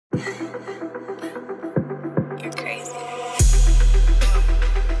You're crazy.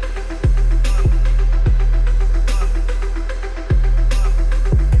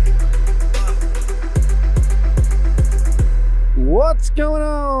 What's going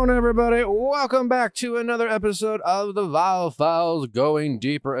on, everybody? Welcome back to another episode of the Viall Files Going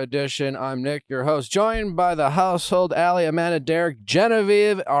Deeper edition. I'm Nick, your host, joined by the household. Allie, Amanda, Derek,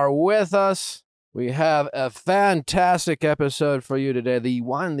 Genevieve are with us. We have a fantastic episode for you today. The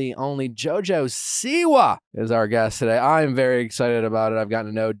one, the only JoJo Siwa is our guest today. I'm very excited about it. I've gotten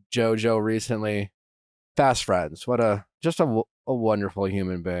to know JoJo recently. Fast friends. What a wonderful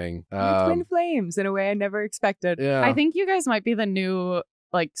human being. Twin flames in a way I never expected. Yeah. I think you guys might be the new,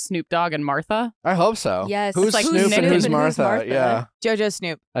 like, Snoop Dogg and Martha. I hope so. Yes. Who's It's like Snoop and Snoop who's and who's Martha? Martha? Yeah. JoJo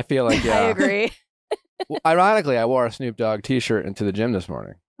Snoop. I feel like, yeah. I agree. Ironically, I wore a Snoop Dogg t-shirt into the gym this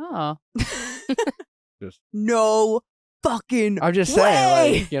morning. Oh. No fucking I'm just way.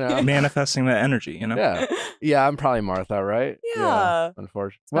 saying, like, you know. Manifesting that energy, you know? Yeah. Yeah, I'm probably Martha, right? Yeah.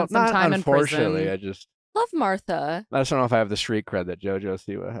 Unfortunately. Spent some not time in unfortunately. prison. Love Martha. I just don't know if I have the street cred that JoJo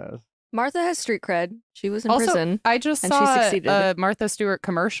Siwa has. Martha has street cred. She was in Also, prison. I just And she saw succeeded. a Martha Stewart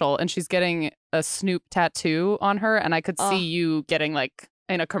commercial, and she's getting a Snoop tattoo on her, and I could see you getting, like,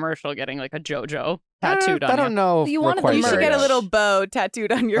 in a commercial, getting, like, a JoJo tattooed on I don't know. You if wanted we're the You quite should there get a yet. little bow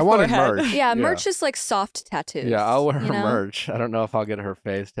tattooed on your I wanted forehead. merch. Yeah, merch is like soft tattoos. Yeah, I'll wear her you know? merch. I don't know if I'll get her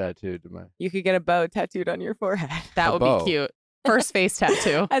face tattooed to my You could get a bow tattooed on your forehead. That A would bow. be cute. First face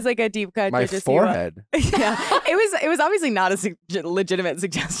tattoo. As like a deep cut. my JoJo Siwa. forehead. Yeah, it was obviously not a legitimate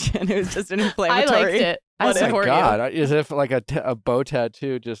suggestion. It was just an I inflammatory. liked it. I Oh my support god! you. As if like a bow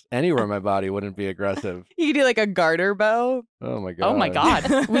tattoo just anywhere in my body wouldn't be aggressive. You could do like a garter bow. Oh my god! Oh my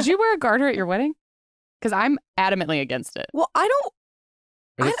god. Would you wear a garter at your wedding? Because I'm adamantly against it. Well, I don't.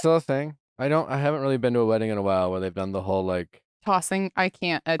 Is it still a thing? I haven't really been to a wedding in a while where they've done the whole like Tossing, I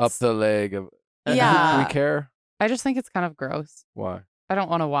can't. It's, up the leg of. Yeah. Do we care? I just think it's kind of gross. Why? I don't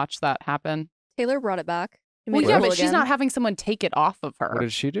want to watch that happen. Taylor brought it back. She Well, made it yeah, cool but she's again. not having someone take it off of her. What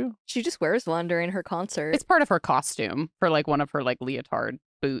did she do? She just wears one during her concert. It's part of her costume for like one of her like leotard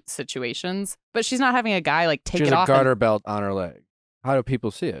boot situations. But she's not having a guy like take She has it a off garter belt on her leg. How do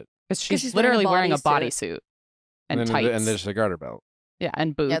people see it? because she's, she's wearing a literally wearing a bodysuit. bodysuit and then tights. and there's a garter belt. Yeah,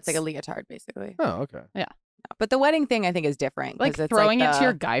 and boots. Yeah, it's like a leotard basically. Oh, okay. But the wedding thing I think is different. 'cause like it's throwing it to the-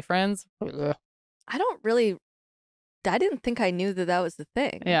 your guy friends. Ugh. I didn't think I knew that was the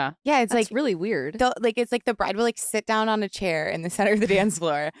thing. Yeah. Yeah, it's That's like really weird. it's like the bride will like sit down on a chair in the center of the dance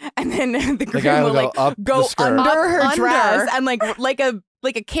floor, and then the groom guy will will like go up go the skirt. under her Under. dress and like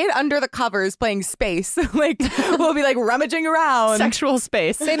a kid under the covers playing space. Like we'll be like rummaging around. Sexual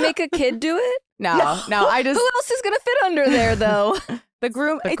space. They make a kid do it? No, I just Who else is gonna fit under there though? the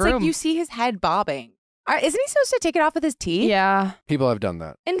groom. The It's like groom. you see his head bobbing. Isn't he supposed to take it off with his teeth? Yeah. People have done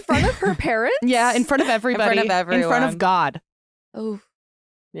that. In front of her parents? Yeah, in front of everybody. of In front everyone. of God. Oh,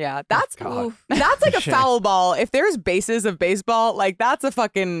 Yeah, that's God. that's like a Shame. foul ball. If there's bases of baseball, like that's a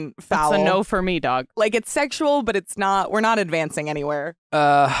fucking foul. That's a no for me, dog. Like it's sexual, but it's not. We're not advancing anywhere.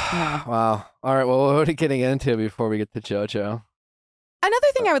 Wow. All right. Well, what are we getting into before we get to JoJo? Another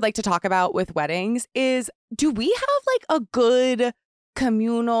thing I would like to talk about with weddings is, do we have like a good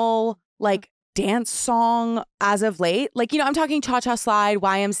communal like dance song as of late? Like, you know, I'm talking Cha Cha Slide,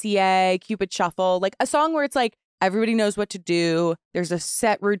 YMCA, Cupid Shuffle, like a song where it's like everybody knows what to do. There's a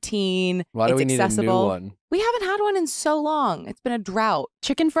set routine. Why do it's we need accessible. a new one? We haven't had one in so long. It's been a drought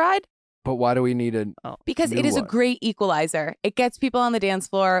Chicken fried? But why do we need a? because New it is a one. great equalizer. It gets people on the dance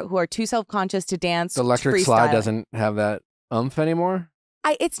floor who are too self-conscious to dance. The electric slide freestyling. doesn't have that umph anymore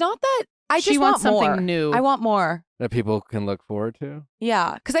It's not that. I just She wants want something more. new. I want more. that people can look forward to.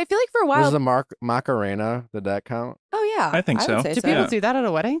 Yeah, because I feel like for a while. Was the Macarena? Did that count? Oh yeah, I think would so. say Do people Yeah. do that at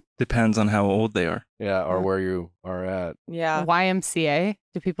a wedding? Depends on how old they are. Yeah, or Yeah. where you are at. Yeah. YMCA?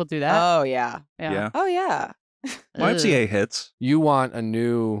 Do people do that? Oh yeah. Yeah. Oh yeah. YMCA hits. You want a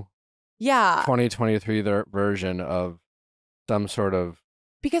new Yeah. 2023 version of some sort of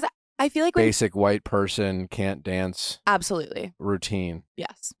Because I feel like when basic white person can't dance absolutely routine.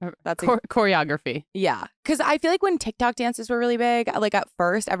 yes, that's Choreography. yeah. Because I feel like when TikTok dances were really big, like at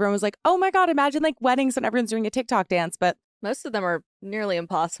first everyone was like, "Oh my god, imagine like weddings and everyone's doing a TikTok dance," but most of them are nearly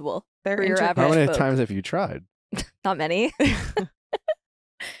impossible. they're For your intro- average How many folk. times have you tried? Not many.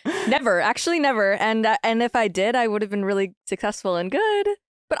 Never, actually never. And if I did, I would have been really successful and good.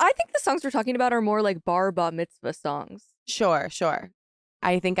 But I think the songs we're talking about are more like bar bat mitzvah songs. Sure.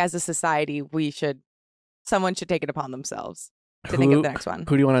 I think as a society, someone should take it upon themselves to think of the next one.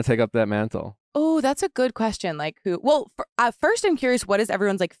 Who do you want to take up that mantle? Oh, that's a good question. Like who? Well, first I'm curious, what is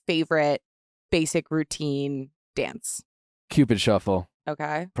everyone's like favorite basic routine dance? Cupid Shuffle.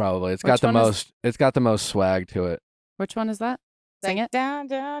 Okay. Probably. It's Which got the one is- most. It's got the most swag to it. Which one is that? Sing Like, it. Down,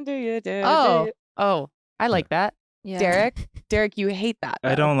 down, do you do? Oh, I like that. Yeah. Derek, you hate that. I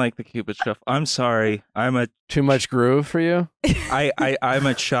though. don't like the Cupid shuffle. I'm sorry. Too much groove for you? I'm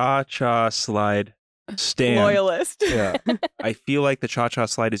a cha-cha slide stan. Loyalist. Yeah. I feel like the cha-cha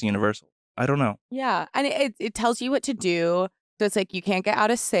slide is universal. I don't know. Yeah, and it tells you what to do. So it's like you can't get out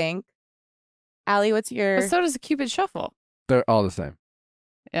of sync. Allie, what's your? But so does the Cupid Shuffle. They're all the same.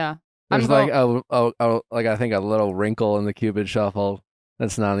 Yeah. There's I'm like like I think a little wrinkle in the Cupid shuffle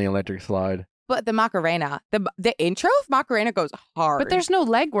that's not in the electric slide. But the Macarena, the intro of Macarena goes hard. But there's no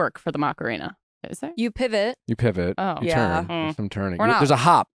legwork for the Macarena, is there? You pivot. You pivot. Oh. You Yeah. turn. Mm. There's some turning. We're not- There's a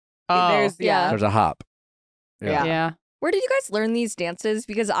hop. there's Yeah. There's a hop. Yeah. Yeah. Where did you guys learn these dances?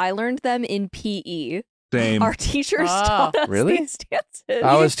 Because I learned them in PE. Same. Our teachers Oh, taught us really? these dances.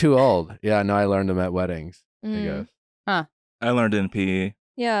 I was too old. Yeah, no, I learned them at weddings. I Mm, guess. I learned it in PE.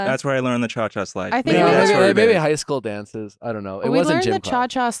 Yeah. That's where I learned the cha-cha slide. I think Maybe, we that's learned- where it maybe is. high school dances. I don't know. It we wasn't learned gym the class.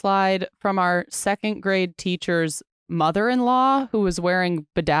 cha-cha slide from our second grade teacher's mother-in-law who was wearing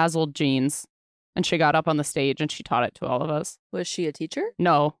bedazzled jeans. And she got up on the stage and she taught it to all of us. Was she a teacher?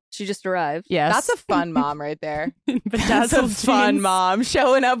 No. She just arrived. Yes. That's a fun mom right there. That's a bedazzled fun jeans. mom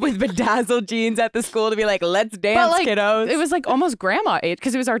showing up with bedazzled jeans at the school to be like, let's dance, like, kiddos. It was like almost grandma age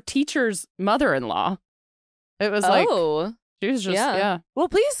because it was our teacher's mother-in-law. It was like, Oh. she was just, Yeah. yeah. Well,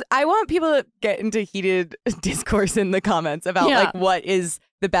 please, I want people to get into heated discourse in the comments about Yeah. like what is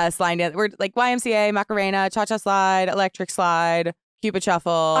the best line dance. We're like YMCA, Macarena, Cha-Cha Slide, Electric Slide, Cupid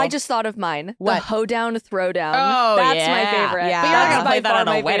Shuffle. I just thought of mine. What? The hoedown throwdown. Oh, That's yeah. my favorite. Yeah. But you're not That's gonna play by that far at a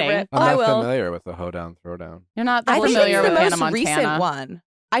my wedding. favorite. I'm I not will. familiar with the hoedown throwdown. You're not I that think familiar it's with the Hannah most Montana. recent one.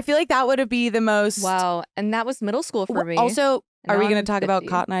 I feel like that would be the most. Wow. And that was middle school for me. Also, And are we now going I'm to talk about 50.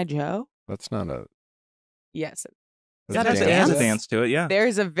 Cotton Eye Joe? That's not a. Yes. that's That a is It dance. has a dance. dance to it, yeah.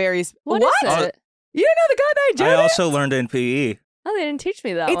 There's a very. What is it? You don't know the Cotton Eye Joe? I dance? also learned it in PE. Oh, they didn't teach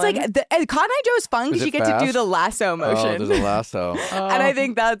me that It's one. like Cotton Eye Joe is fun Is because it you get to do fast? the lasso Oh, motion. there's a lasso. And I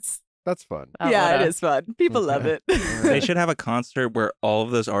think that's That's fun. yeah, it is fun. People love it. They should have a concert where all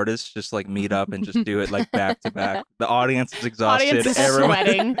of those artists just like meet up and just do it like back to back. The audience is exhausted. Audience is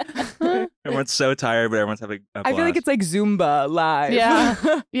Everyone- sweating. Everyone's so tired, but everyone's having a I feel like blast. it's like Zumba live.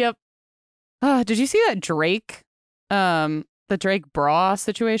 Yeah. Yep. Did you see that Drake, the Drake bra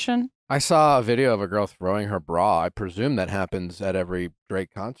situation? I saw a video of a girl throwing her bra. I presume that happens at every Drake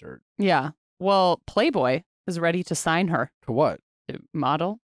concert. Yeah. Well, Playboy is ready to sign her To what? to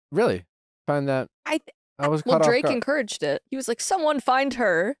model. Really? Find that I was well, caught Drake off guard. encouraged it. He was like, someone find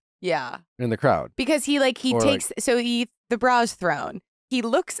her. Yeah. in the crowd. Because he Or, like- takes the bra's thrown. He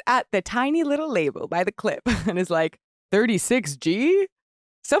looks at the tiny little label by the clip and is like, 36G?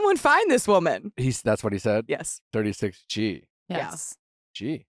 Someone find this woman. That's what he said. Yes. 36G. Yes.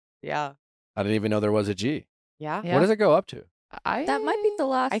 G. Yeah. I didn't even know there was a G. Yeah. Yeah. What does it go up to? That might be the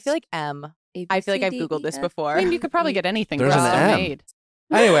last. I feel like M. A, B, I feel like C, I've D, Googled E, this F. before. I mean, you could probably get anything There's custom an M. made.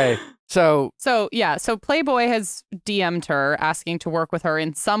 Anyway, so So Playboy has DM'd her asking to work with her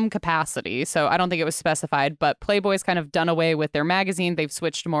in some capacity. So I don't think it was specified, but Playboy's kind of done away with their magazine. They've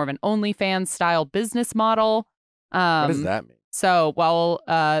switched to more of an OnlyFans style business model. what does that mean? So while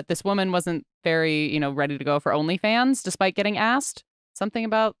this woman wasn't very, ready to go for OnlyFans, despite getting asked, something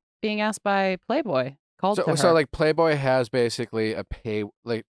about being asked by Playboy called to her. So like Playboy has basically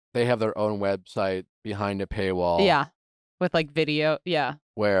they have their own website behind a paywall. yeah, with like video. Yeah,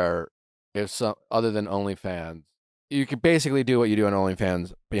 Where if some other than OnlyFans, you could basically do what you do on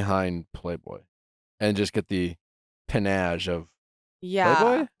OnlyFans behind Playboy, and just get the panache of Yeah.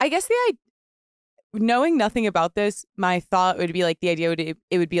 Playboy? I guess knowing nothing about this, my thought would be like the idea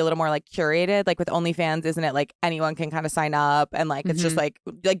it would be a little more like curated. Like with OnlyFans, isn't it like anyone can kind of sign up and like it's just like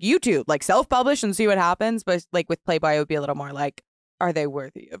YouTube, like self-publish and see what happens. But like with Playboy, it would be a little more like, are they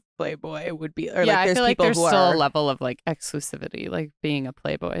worthy of Playboy? It would be or yeah. like I there's feel like people there's who still are a level of like exclusivity, like being a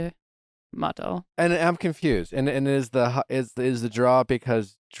Playboy model. And I'm confused. And is the draw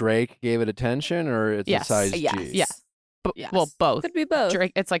because Drake gave it attention, or it's Yes. a size Yes. G? Yes. Yes. Well, both. Could be both.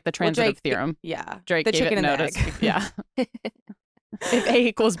 Drake. It's like the Well, transitive Drake- theorem. Yeah. Drake the gave chicken it and notice. the egg. Yeah. If A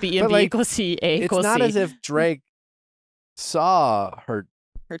equals B and But, B like, equals C, A It's equals not C. as if Drake saw her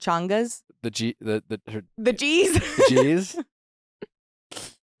Her chongas. the her The G's. G's.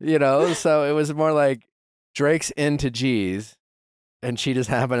 So it was more like Drake's into G's, and she just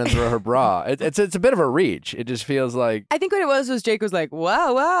happened to throw her bra. It's a bit of a reach. It just feels like I think what it was Jake was like,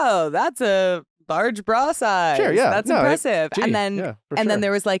 wow, that's a large bra size. Sure, yeah. That's No, impressive. G. And then yeah, for and sure. then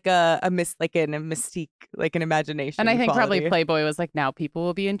there was like a mystique, like an imagination. And I think quality. probably Playboy was like, now people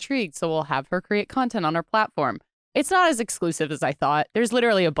will be intrigued, so we'll have her create content on our platform. It's not as exclusive as I thought. There's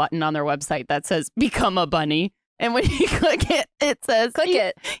literally a button on their website that says become a bunny. And when you click it, it says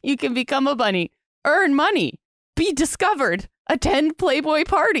you can become a bunny, earn money, be discovered, attend Playboy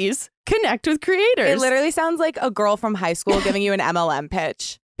parties, connect with creators. It literally sounds like a girl from high school giving you an MLM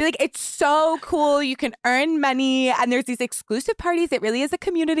pitch. Be like, it's so cool. You can earn money. And there's these exclusive parties. It really is a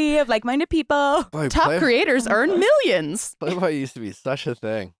community of like-minded people. Boy, Top creators earn millions. Playboy used to be such a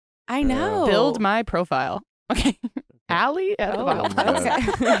thing. I know. Build my profile. Okay. Allie at the Viall Files.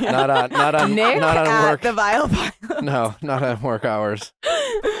 Okay. Not on Nick not on at work. the Viall Files. No, not on work hours.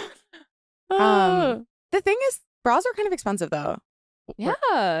 The thing is, bras are kind of expensive though. Yeah.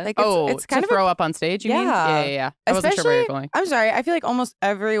 Like it's kind to of throw up on stage, you mean? Yeah. Yeah. I wasn't sure where you're going. I'm sorry. I feel like almost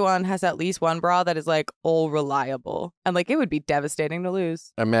everyone has at least one bra that is like all reliable. And like it would be devastating to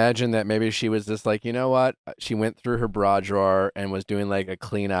lose. Imagine that maybe she was just like, you know what? She went through her bra drawer and was doing like a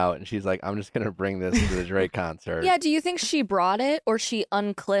clean out, and she's like, I'm just gonna bring this to the Drake concert. Yeah, do you think she brought it or she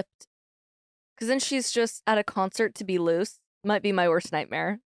unclipped? Because then she's just at a concert to be loose. Might be my worst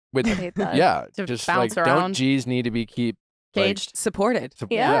nightmare. With, I hate that. yeah, To just bounce like don't around. G's need to be Caged. Supported.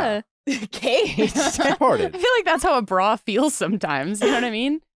 Yeah. Caged. I supported. feel like that's how a bra feels sometimes. You know what I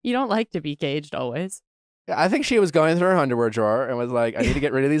mean? You don't like to be caged always. Yeah, I think she was going through her underwear drawer and was like, I need to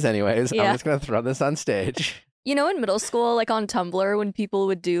get rid of these anyways. Yeah. I'm just gonna throw this on stage. You know, in middle school, like on Tumblr, when people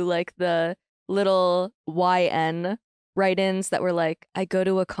would do like the little YN write-ins that were like, I go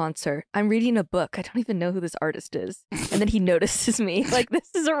to a concert, I'm reading a book, I don't even know who this artist is. And then he notices me. Like, this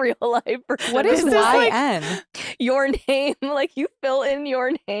is a real life person. What is This like YN? your name? Like, you fill in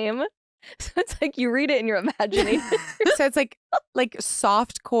your name. So it's like you read it in your imagination. So it's like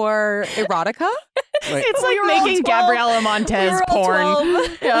softcore erotica? Like, It's like We were all making 12. Gabriela We Montez were all porn.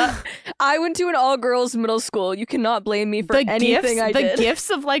 12. Yeah. I went to an all-girls middle school. You cannot blame me for anything I did. The gifs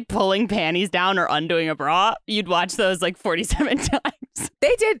of like pulling panties down or undoing a bra, you'd watch those like 47 times.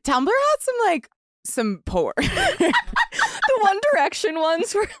 They did. Tumblr had some porn. The One Direction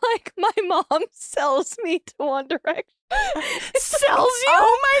ones were like, my mom sells me to One Direction. Sells you?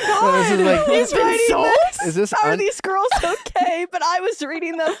 Oh my god. this is like- He's been sold? is this Are these girls okay? But I was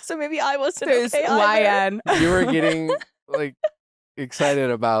reading them, so maybe I wasn't There's okay either. YN. you were getting like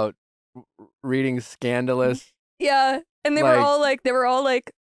excited about reading Scandalous? Yeah, and they Like- were all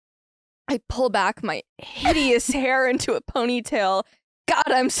like, I pull back my hideous hair into a ponytail. God,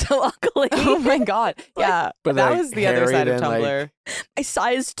 I'm so ugly. Oh my god. Yeah. But, that like, was the other side of Harry then, Tumblr. I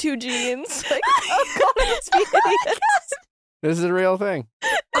size 2 jeans. Like, oh God, I must be hideous. This is a real thing.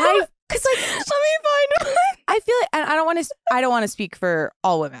 Cause like Let me find one. I feel like, and I don't want to speak for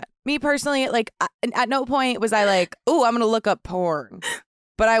all women. Me personally, like at no point was I like, oh, I'm gonna look up porn.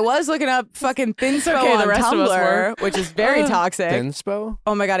 But I was looking up fucking Thinspo okay, the on rest of us were. Tumblr, which is very toxic. Thinspo?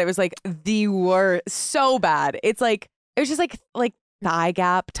 Oh my god, it was like the worst, so bad. It's like it was just like thigh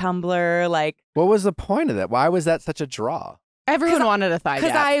gap Tumblr, like What was the point of that? Why was that such a draw? Everyone wanted a thigh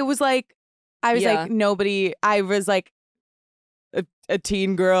because gap. I was like Yeah. nobody. I was like a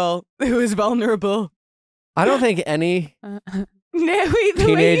teen girl who is vulnerable. I don't think any No, the way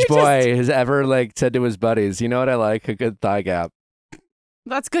teenage you boy has ever like said to his buddies, you know what I like? A good thigh gap.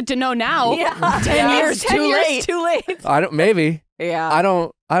 That's good to know now. Yeah. 10 Yeah. years 10 too years late. too late. I don't maybe. Yeah. I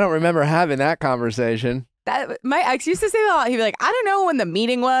don't remember having that conversation. That my ex used to say that a lot. He'd be like, I don't know when the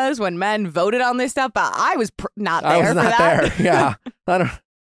meeting was when men voted on this stuff, but I was not there I was for not that. there.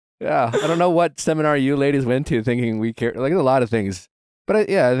 Yeah. I don't know what seminar you ladies went to thinking we care. Like, there's a lot of things. But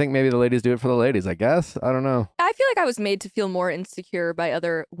I think maybe the ladies do it for the ladies, I guess. I don't know. I feel like I was made to feel more insecure by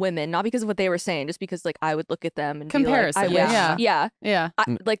other women, not because of what they were saying, just because like I would look at them and Comparison, be like, I yeah. wish, yeah. Yeah.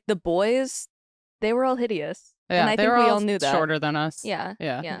 Like the boys, they were all hideous, Yeah. and I they think were we all all knew that. shorter than us. Yeah,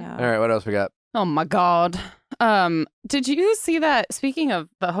 Yeah. yeah. All right, what else we got? Oh my God. Did you see that? Speaking of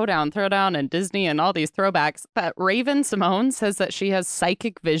the hoedown, throwdown, and Disney and all these throwbacks, that Raven Symone says that she has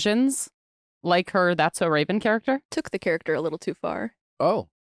psychic visions like her That's So Raven character? Took the character a little too far. Oh,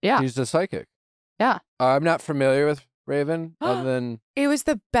 Yeah. she's a psychic. Yeah. I'm not familiar with Raven other than It was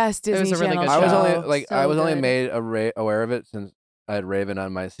the best It Disney was a really Channel good I was show. only like So I was only good. made aware of it since I had Raven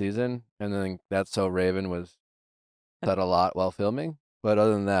on my season, and then That's So Raven was said a lot while filming. But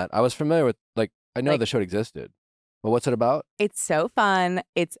other than that, I was familiar with I know Like- the show existed. But what's it about? It's so fun.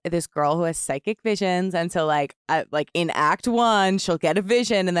 It's this girl who has psychic visions, and so like in Act 1, she'll get a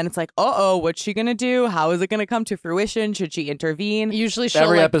vision, and then it's like, what's she gonna do? How is it gonna come to fruition? Should she intervene? Usually she'll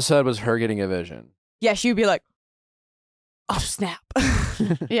Every like, episode was her getting a vision. Yeah, she would be like, oh snap.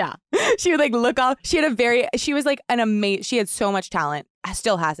 yeah. She would like look off. She was like an amazing. She had so much talent.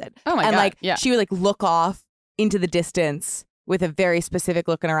 Still has it. Oh my and God. like yeah. she would like look off into the distance with a very specific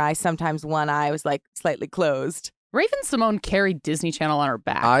look in her eye. Sometimes one eye was like slightly closed. Raven Symone carried Disney Channel on her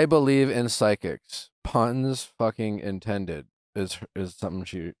back. I believe in psychics. Puns fucking intended is something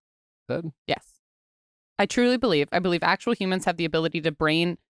she said. Yes. I truly believe. I believe actual humans have the ability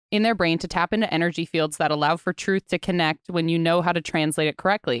in their brain to tap into energy fields that allow for truth to connect when you know how to translate it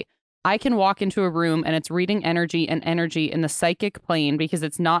correctly. I can walk into a room and it's reading energy and energy in the psychic plane because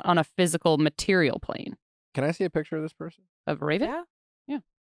it's not on a physical material plane. Can I see a picture of this person? Of Raven? Yeah.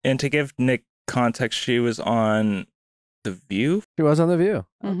 And to give Nick context, she was on The View. She was on The View.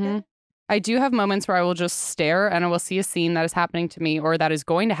 Mm-hmm. I do have moments where I will just stare and I will see a scene that is happening to me or that is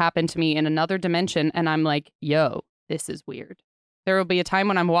going to happen to me in another dimension. And I'm like, yo, this is weird. There will be a time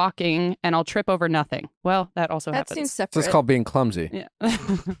when I'm walking and I'll trip over nothing. Well, that also That happens. seems So separate. it's called being clumsy. Yeah.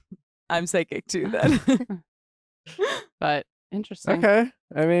 I'm psychic too then. But interesting. Okay.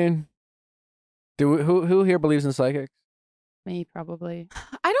 I mean, who here believes in psychics? Me, probably.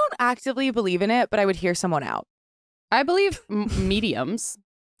 I don't actively believe in it, but I would hear someone out. I believe mediums.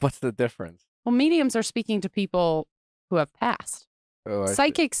 What's the difference? Well, mediums are speaking to people who have passed. Oh, I see.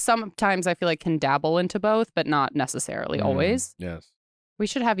 Psychics sometimes I feel like can dabble into both, but not necessarily Mm, always. Yes. We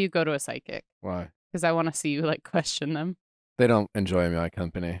should have you go to a psychic Why? because I want to see you like question them. They don't enjoy my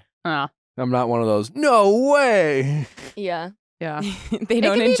company. Ah, I'm not one of those. No way. Yeah. yeah. They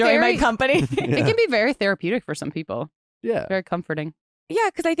don't can be enjoy my very- company. It can be very therapeutic for some people. Yeah. Very comforting. Yeah,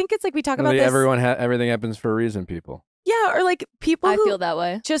 because I think it's like we talk Well, about this. everything happens for a reason, people. Yeah, or like people I who feel that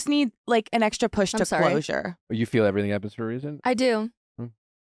way. just need like an extra push I'm to sorry. closure. You feel everything happens for a reason? I do. Hmm.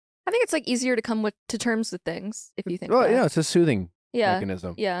 I think it's like easier to come to terms with things if you think Well, that. yeah, it's a soothing Yeah.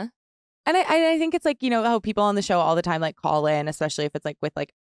 mechanism. Yeah. And I think it's like, you know, how people on the show all the time like call in, especially if it's like with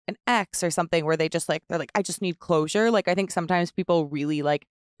like an ex or something where they just like, they're like, I just need closure. Like, I think sometimes people really like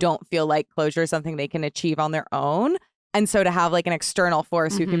don't feel like closure is something they can achieve on their own. And so to have like an external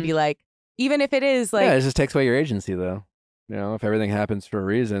force who can Mhm. be like, even if it is like, Yeah, it just takes away your agency, though. You know, if everything happens for a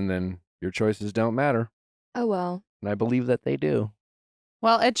reason, then your choices don't matter. Oh, well. And I believe that they do.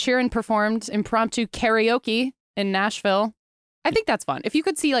 Well, Ed Sheeran performed impromptu karaoke in Nashville. I think that's fun. If you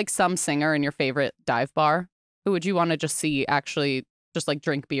could see like some singer in your favorite dive bar, who would you want to just see actually just like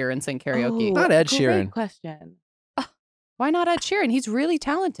drink beer and sing karaoke? Oh, Not Ed great Sheeran. question. Why not Ed Sheeran? He's really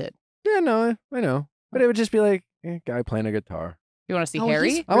talented. Yeah, no, I know. But it would just be like a guy playing a guitar. You want to see Oh, Harry?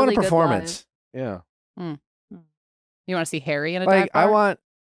 he's I want really a good performance. Yeah. You want to see Harry in a Like, dive bar? I want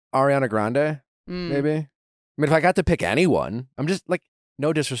Ariana Grande, Mm. maybe. I mean, if I got to pick anyone, I'm just like,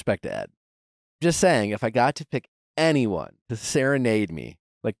 no disrespect to Ed. Just saying, if I got to pick anyone to serenade me,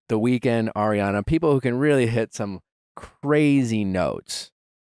 like The Weeknd, Ariana, people who can really hit some crazy notes.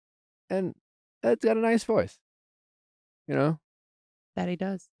 And Ed's got a nice voice. You know? That he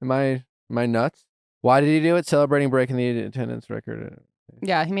does. Am I nuts? Why did he do it? Celebrating breaking the attendance record.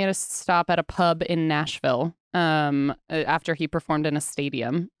 Yeah, he made a stop at a pub in Nashville after he performed in a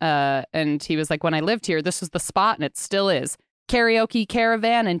stadium. And he was like, when I lived here, this was the spot, and it still is. Karaoke,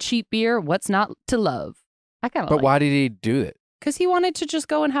 caravan, and cheap beer. What's not to love? I kind of But like why did he do it? Because he wanted to just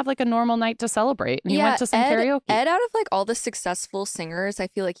go and have like a normal night to celebrate. And he went to sing karaoke. Ed, out of like all the successful singers, I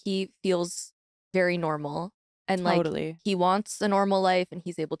feel like he feels very normal. And like Totally. he wants a normal life and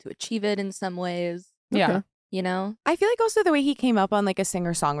he's able to achieve it in some ways, Yeah. Okay. you know? I feel like also the way he came up on like a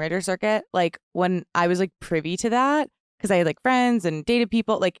singer-songwriter circuit, like when I was like privy to that, because I had like friends and dated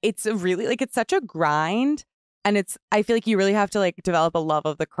people, like it's a really like it's such a grind. And I feel like you really have to like develop a love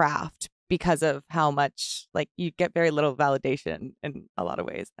of the craft because of how much like you get very little validation in a lot of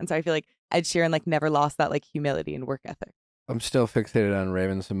ways. And so I feel like Ed Sheeran like never lost that like humility and work ethic. I'm still fixated on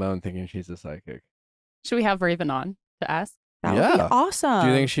Raven Symone thinking she's a psychic. Should we have Raven on to ask? That would Yeah. be awesome. Do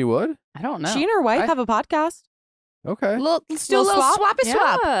you think she would? I don't know. She and her wife I- have a podcast? Okay. Let's do a little swap? swappy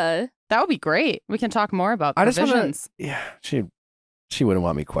swap. Yeah. That would be great. We can talk more about I the just wanna- visions. Yeah, she wouldn't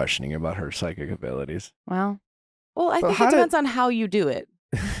want me questioning about her psychic abilities. Well, Well, I But think how it did- depends on how you do it.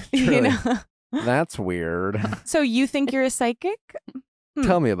 Truly. You know? That's weird. So you think you're a psychic?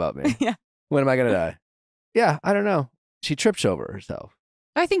 Tell me about me. Yeah. When am I gonna die? Yeah, I don't know. She trips over herself.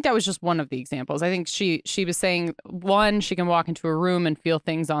 I think that was just one of the examples. I think she was saying, one, she can walk into a room and feel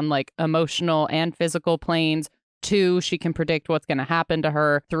things on like emotional and physical planes. Two, she can predict what's going to happen to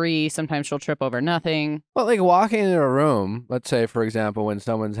her. Three, sometimes she'll trip over nothing. Well, like walking into a room, let's say, for example, when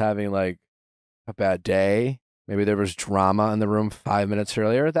someone's having like a bad day, maybe there was drama in the room 5 minutes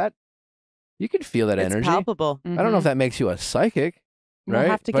earlier, that you can feel that It's energy. palpable. I don't know if that makes you a psychic, We'll right?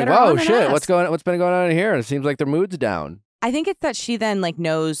 have to Like, get her whoa, on and shit, ask. what's been going on in here? It seems like their mood's down. I think it's that she then like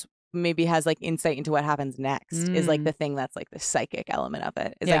knows, maybe has like insight into what happens next is like Mm. the thing that's like the psychic element of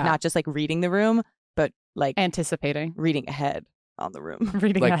it. It's Yeah. like not just like reading the room, but like Anticipating. reading ahead on the room.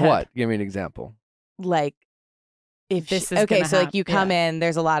 Reading Like ahead. what? Give me an example. Like if This is okay, gonna so like hap- you come yeah. in,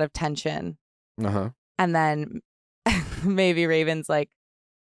 there's a lot of tension, Uh-huh. and then maybe Raven's like,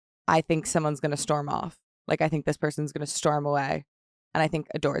 I think someone's gonna storm off. Like I think this person's gonna storm away, and I think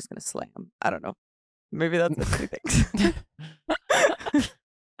a door is gonna slam. I don't know. Maybe that's what she thinks.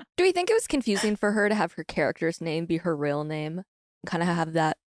 Do we think it was confusing for her to have her character's name be her real name? Kind of have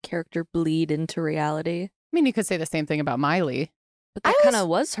that character bleed into reality? I mean, you could say the same thing about Miley. But that kind of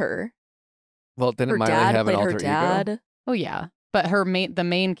was her. Well, didn't Her Miley dad have an played alter her dad. ego? Oh yeah, but the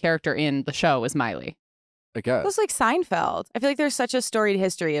main character in the show is Miley. I guess. It was like Seinfeld. I feel like there's such a storied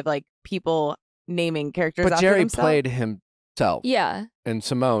history of like people naming characters But after Jerry themselves. played himself. Yeah. And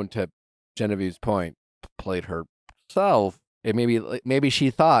Symone, to Genevieve's point, played herself. And maybe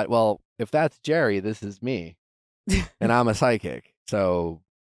she thought, well, if that's Jerry, this is me. And I'm a psychic. So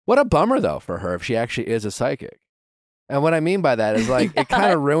what a bummer, though, for her if she actually is a psychic. And what I mean by that is like it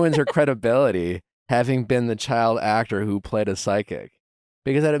kind of ruins her credibility having been the child actor who played a psychic.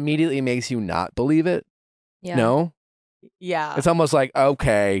 Because that immediately makes you not believe it. Yeah. No? Yeah. It's almost like,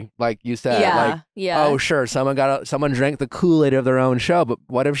 okay, like you said, Yeah. like, Yeah. oh, sure, someone drank the Kool-Aid of their own show, but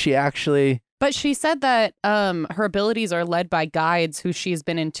what if she actually... But she said that her abilities are led by guides who she's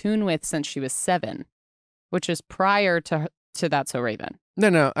been in tune with since she was 7, which is prior to That's So Raven.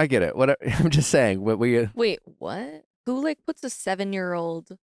 No, I get it. What I'm just saying, what we... Wait, what? Who like puts a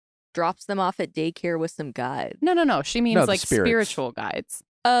 7-year-old, drops them off at daycare with some guide? No. She means No, the like spirits. spiritual guides.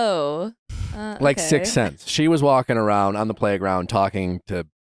 Oh. Like okay. Sixth Sense. She was walking around on the playground talking to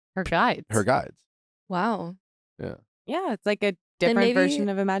Her guides. her guides. Wow. Yeah, it's like a Then different maybe- version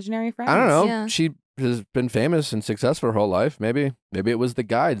of imaginary friends. I don't know. Yeah. She has been famous and successful her whole life. Maybe it was the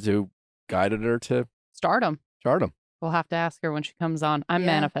guides who guided her to Stardom. stardom. We'll have to ask her when she comes on. I'm Yeah.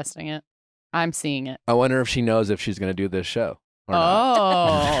 manifesting it. I'm seeing it. I wonder if she knows if she's going to do this show or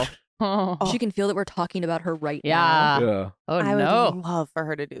not. Oh. She can feel that we're talking about her right Yeah. now. Yeah. Oh, I would no. love for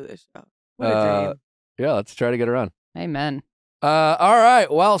her to do this show. What a dream. Yeah, let's try to get her on. Amen. All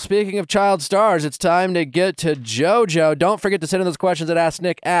right. Well, speaking of child stars, it's time to get to JoJo. Don't forget to send in those questions at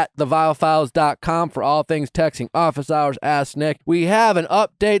AskNick@theviallfiles.com for all things texting office hours. Ask Nick. We have an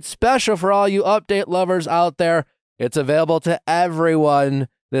update special for all you update lovers out there. It's available to everyone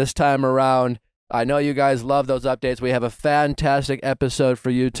this time around. I know you guys love those updates. We have a fantastic episode for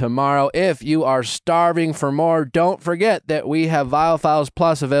you tomorrow. If you are starving for more, don't forget that we have Viall Files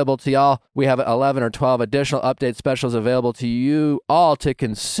Plus available to y'all. We have 11 or 12 additional update specials available to you all to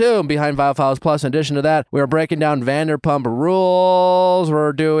consume behind Viall Files Plus. In addition to that, we're breaking down Vanderpump Rules.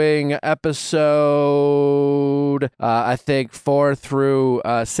 We're doing episode, I think, 4 through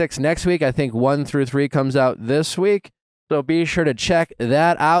 6 next week. I think 1 through 3 comes out this week. So be sure to check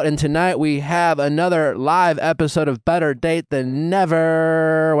that out. And tonight we have another live episode of Better Date Than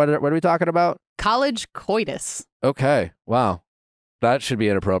Never. What are we talking about? College coitus. Okay. Wow. That should be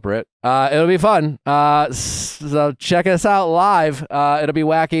inappropriate. It'll be fun. So check us out live. It'll be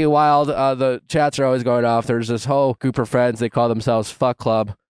wacky, wild. The chats are always going off. There's this whole group of friends. They call themselves Fuck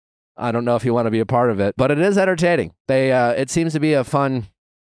Club. I don't know if you want to be a part of it, but it is entertaining. It seems to be a fun...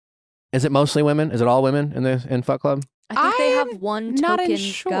 Is it mostly women? Is it all women in Fuck Club? I think they I'm have one not token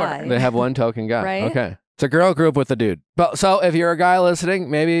unsure. guy. They have one token guy. Right? Okay. It's a girl group with a dude. But so if you're a guy listening,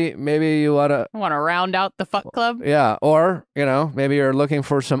 maybe you want to, I want to round out the fuck club. yeah, or, maybe you're looking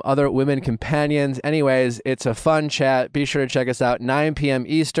for some other women companions. Anyways, it's a fun chat. Be sure to check us out 9 p.m.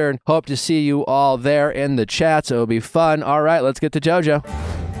 Eastern. Hope to see you all there in the chats. It'll be fun. All right, let's get to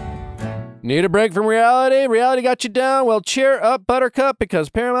JoJo. Need a break from reality? Reality got you down? Well, cheer up, Buttercup,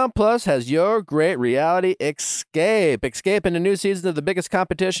 because Paramount Plus has your great reality escape. Escape into new seasons of the biggest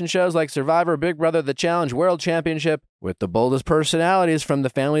competition shows like Survivor, Big Brother, The Challenge, World Championship, with the boldest personalities from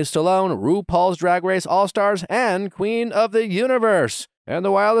The Family Stallone, RuPaul's Drag Race All-Stars, and Queen of the Universe. And the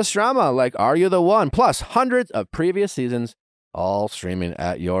wildest drama like Are You the One? Plus hundreds of previous seasons, all streaming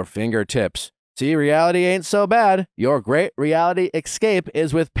at your fingertips. See, reality ain't so bad. Your great reality escape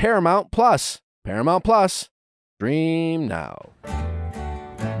is with Paramount Plus. Paramount Plus. Stream now.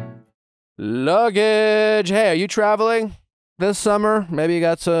 Luggage. Hey, are you traveling this summer? Maybe you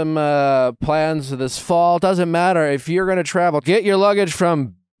got some plans this fall. Doesn't matter. If you're going to travel, get your luggage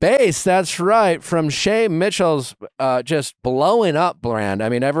from Base. That's right. From Shay Mitchell's just blowing up brand. I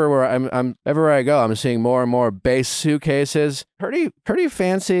mean, everywhere I go, I'm seeing more and more Base suitcases. Pretty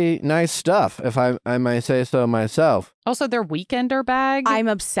fancy, nice stuff, if I may say so myself. Also, their weekender bag. I'm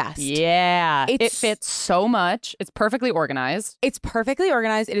obsessed. Yeah. It It's- fits so much. It's perfectly organized. It's perfectly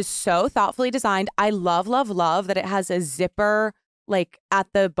organized. It is so thoughtfully designed. I love that it has a zipper like at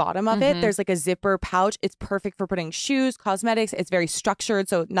the bottom of it, Mhm. there's like a zipper pouch. It's perfect for putting shoes, cosmetics. It's very structured,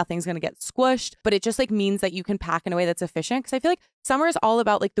 so nothing's going to get squished, but it just like means that you can pack in a way that's efficient. Cause I feel like summer is all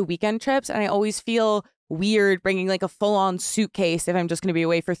about like the weekend trips. And I always feel weird bringing like a full on suitcase if I'm just going to be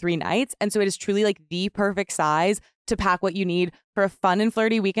away for 3 nights. And so it is truly like the perfect size to pack what you need for a fun and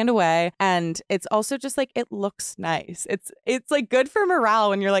flirty weekend away. And it's also just like, it looks nice. It's like good for morale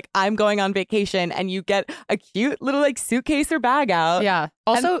when you're like, I'm going on vacation and you get a cute little like suitcase or bag out. Yeah.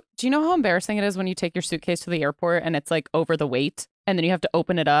 Also, do you know how embarrassing it is when you take your suitcase to the airport and it's like over the weight and then you have to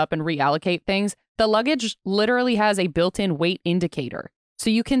open it up and reallocate things? The luggage literally has a built-in weight indicator. So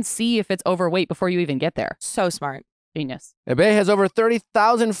you can see if it's overweight before you even get there. So smart. Genius. eBay has over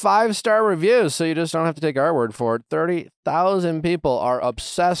 30,000 5-star reviews, so you just don't have to take our word for it. 30,000 people are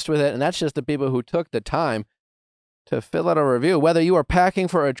obsessed with it, and that's just the people who took the time to fill out a review. Whether you are packing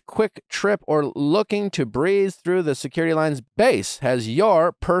for a quick trip or looking to breeze through the security lines, Base has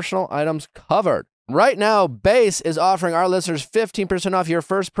your personal items covered. Right now, Base is offering our listeners 15% off your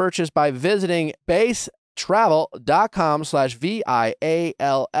first purchase by visiting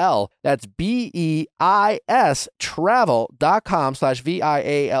basetravel.com/VIALL. That's BEIS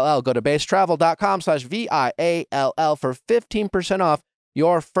travel.com/VIALL. Go to basetravel.com/VIALL for 15% off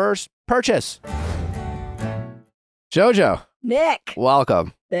your first purchase. JoJo, Nick,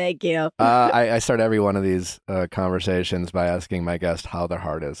 welcome. thank you. I start every one of these conversations by asking my guest how their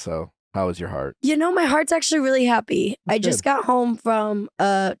heart is. So how is your heart? You know, my heart's actually really happy. I That's just good. got home from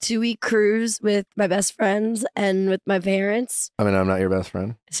a 2-week cruise with my best friends and with my parents. I mean, I'm not your best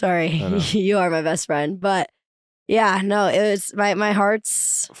friend. Sorry, I know. you are my best friend. But yeah, no, it was my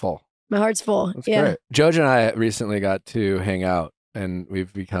heart's Full. full. That's yeah. great. JoJo and I recently got to hang out, and we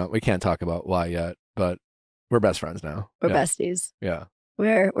can't talk about why yet, but we're best friends now. We're yeah. besties. Yeah.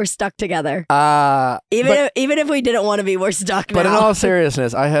 We're stuck together. But Even if we didn't want to be, we're stuck now. in all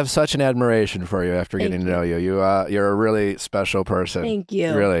seriousness, I have such an admiration for you after Thank getting to know you. You're a really special person. Thank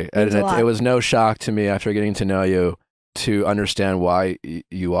you. Really. And Means a lot. it was no shock to me after getting to know you to understand why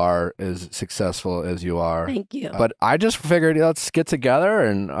you are as successful as you are. Thank you. But I just figured let's get together,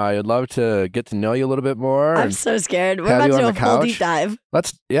 and I'd love to get to know you a little bit more. I'm and so scared. We're have about you to do on a the full couch? deep dive.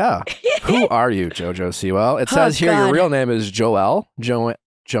 Yeah. Who are you, JoJo Siwa? It says here your God. real name is Joni? Joni,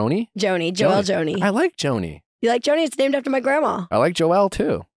 Joelle Joni. I like Joni. You like Joni? It's named after my grandma. I like Joelle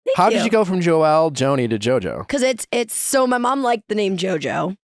too. Thank How you. did you go from Joelle, Joni to JoJo? Because it's so my mom liked the name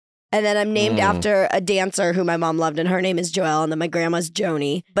JoJo. And then I'm named after a dancer who my mom loved, and her name is Joelle, and then my grandma's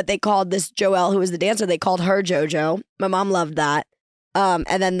Joni. But they called this Joelle, who was the dancer, they called her JoJo. My mom loved that. And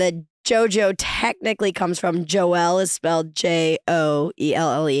then the JoJo technically comes from Joelle is spelled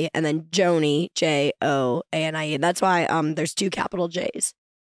Joelle, and then Joni, Joanie. That's why there's 2 capital J's.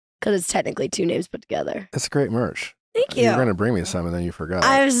 Because it's technically 2 names put together. That's great merch. Thank you. You were going to bring me some and then you forgot.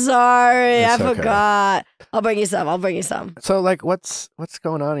 I'm sorry. It's I okay. forgot. I'll bring you some. So like what's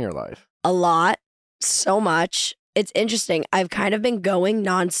going on in your life? A lot. So much. It's interesting. I've kind of been going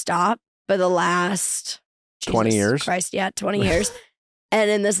nonstop for the last 20 Jesus years? Christ, yeah, 20 years.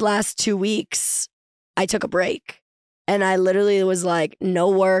 And in this last 2 weeks, I took a break. And I literally was like, no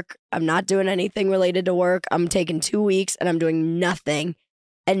work. I'm not doing anything related to work. I'm taking 2 weeks and I'm doing nothing.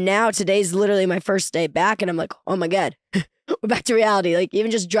 And now today's literally my first day back, and I'm like, oh my God, we're back to reality. Like even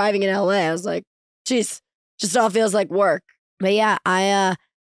just driving in LA, I was like, geez, just all feels like work. But yeah, I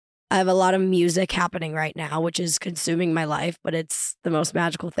have a lot of music happening right now, which is consuming my life, but it's the most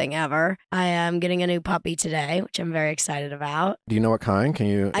magical thing ever. I am getting a new puppy today, which I'm very excited about. Do you know what kind?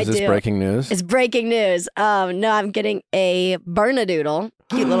 I Is this do. breaking news? It's breaking news. No, I'm getting a Bernedoodle,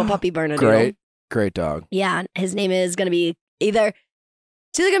 cute little puppy Bernedoodle. Great dog. Yeah, his name is going to be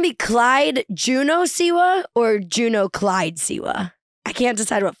it's either going to be Clyde Juno Siwa or Juno Clyde Siwa. I can't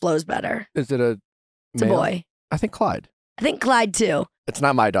decide what flows better. Is it a It's male? a boy. I think Clyde. I think Clyde too. It's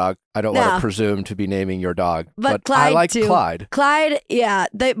not my dog. I don't want No. to presume to be naming your dog. But I Clyde, like too. Clyde. Clyde, yeah,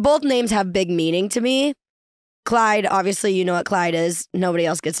 both names have big meaning to me. Clyde, obviously, you know what Clyde is. Nobody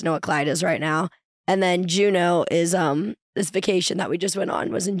else gets to know what Clyde is right now. And then Juno is this vacation that we just went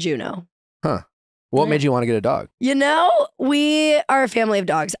on was in Juno. What Yeah. made you want to get a dog? You know, we are a family of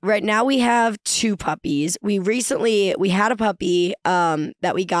dogs. Right now we have 2 puppies. We had a puppy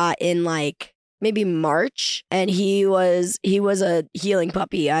that we got in like maybe March, and he was a healing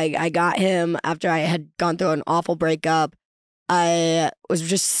puppy. I got him after I had gone through an awful breakup. I was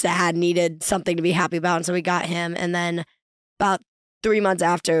just sad, needed something to be happy about, and so we got him. And then about 3 months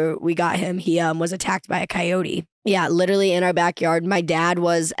after we got him, he was attacked by a coyote. Yeah, literally in our backyard. My dad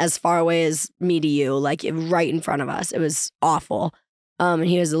was as far away as me to you, like right in front of us. It was awful. And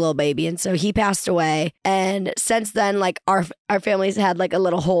he was a little baby. And so he passed away. And since then, like our family's had like a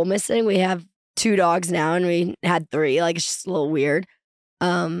little hole missing. We have 2 dogs now and we had 3. Like it's just a little weird.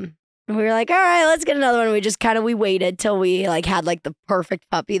 And we were like, all right, let's get another one. We just we waited till we like had like the perfect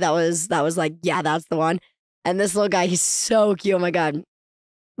puppy that was like, yeah, that's the one. And this little guy, he's so cute. Oh my God.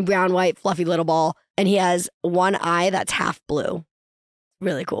 Brown, white, fluffy little ball. And he has one eye that's half blue.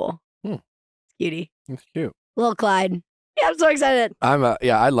 Really cool. Cutie. It's cute. Little Clyde. Yeah, I'm so excited.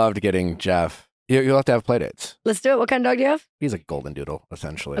 I loved getting Jeff. You'll have to have play dates. Let's do it. What kind of dog do you have? He's a golden doodle,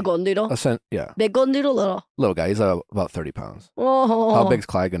 essentially. A golden doodle? Yeah. Big golden doodle, little? Little guy. He's about 30 pounds. Oh. How big's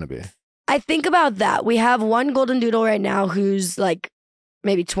Clyde going to be? I think about that. We have one golden doodle right now who's like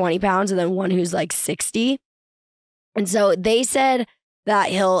maybe 20 pounds and then one who's like 60. And so they said that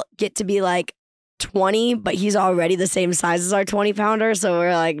he'll get to be like 20, but he's already the same size as our 20-pounder. So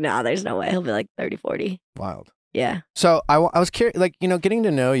we're like, no, there's no way. He'll be like 30, 40. Wild. Yeah. So I was curious, like, getting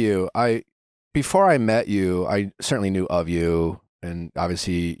to know you, before I met you, I certainly knew of you. And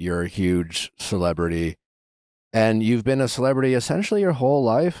obviously you're a huge celebrity. And you've been a celebrity essentially your whole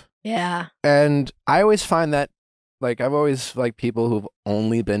life. Yeah. And I always find that, like, I've always like people who've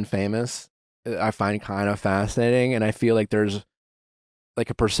only been famous, I find kind of fascinating. And I feel like there's like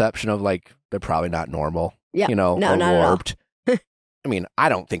a perception of like, they're probably not normal, Yeah. or not at all. warped. I mean, I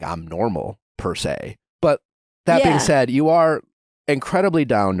don't think I'm normal per se, but that being Yeah. said, you are incredibly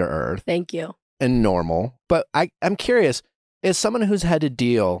down to earth Thank you. and normal. But I'm curious, as someone who's had to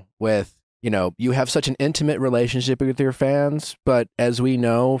deal with, you have such an intimate relationship with your fans, but as we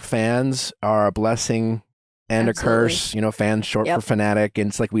know, fans are a blessing and Absolutely. a curse. Fans short Yep. for fanatic, and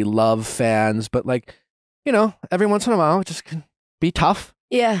it's like we love fans, but like, every once in a while, it just can be tough.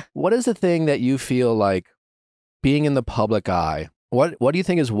 Yeah. What is the thing that you feel like being in the public eye? What do you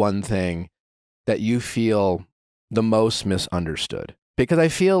think is one thing that you feel the most misunderstood? Because I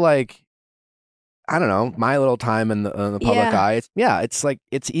feel like, I don't know, my little time in the public eye, it's like,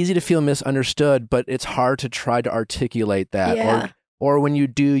 it's easy to feel misunderstood, but it's hard to try to articulate that. Yeah. Or when you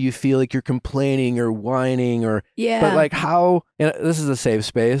do, you feel like you're complaining or whining or, Yeah. but like how, this is a safe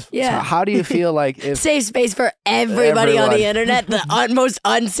space. Yeah. So how do you feel like if, Safe space for everybody on Everyone. the internet, the most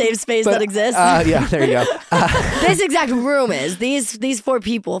unsafe space that exists. yeah, there you go. This exact room is. These 4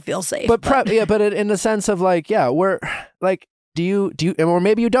 people feel safe. But in the sense of like, we're like, do you, or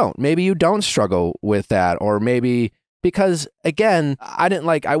maybe you don't. Maybe you don't struggle with that, or maybe because again,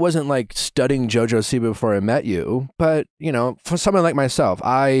 I wasn't like studying JoJo Siwa before I met you, but for someone like myself,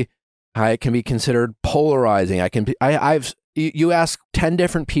 I can be considered polarizing. You ask 10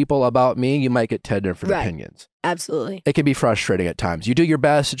 different people about me, you might get 10 different Right. opinions. Absolutely. It can be frustrating at times. You do your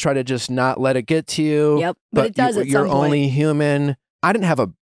best to try to just not let it get to you. Yep. But it does at you're some point. only human. I didn't have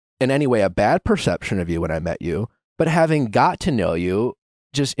in any way a bad perception of you when I met you, but having got to know you,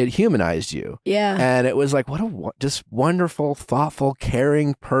 it humanized you. Yeah. And it was like, what a just wonderful, thoughtful,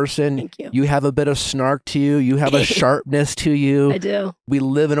 caring person. Thank you. You have a bit of snark to you. You have a sharpness to you. I do. We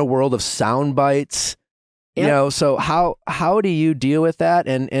live in a world of sound bites. Yep. So how do you deal with that?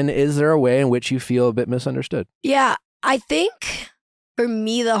 And is there a way in which you feel a bit misunderstood? Yeah. I think for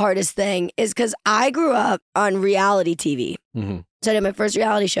me, the hardest thing is because I grew up on reality TV. Mm-hmm. So I did my first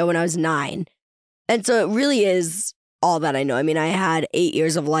reality show when I was 9. And so it really is all that I know. I mean, I had 8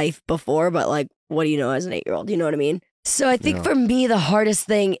 years of life before, but like, what do you know as an 8-year-old? You know what I mean? So I think for me, the hardest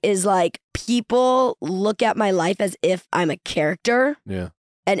thing is like people look at my life as if I'm a character. Yeah.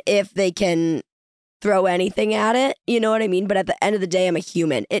 And if they can throw anything at it, you know what I mean? But at the end of the day, I'm a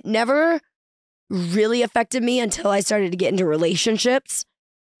human. It never really affected me until I started to get into relationships,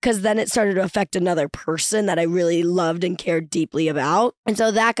 because then it started to affect another person that I really loved and cared deeply about. And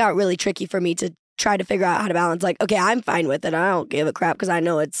so that got really tricky for me to try to figure out how to balance. Like, okay, I'm fine with it. I don't give a crap because I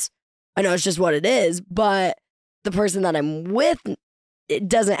know it's just what it is. But the person that I'm with, it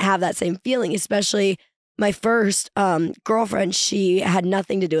doesn't have that same feeling, especially my first girlfriend. She had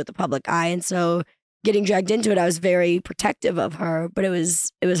nothing to do with the public eye. And so getting dragged into it, I was very protective of her, but it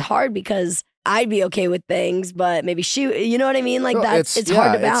was hard because I'd be okay with things, but maybe she, you know what I mean? Like it's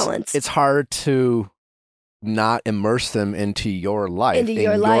hard to balance. It's hard to not immerse them into your life. Into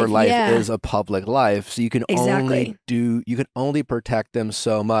your and life, your life yeah. is a public life. So you can only protect them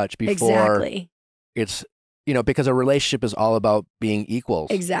so much before Exactly. it's, because a relationship is all about being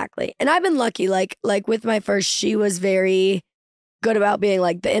equals. Exactly. And I've been lucky, like with my first, she was very good about being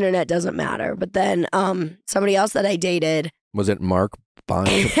like, the internet doesn't matter. But then somebody else that I dated. Was it Mark Bon?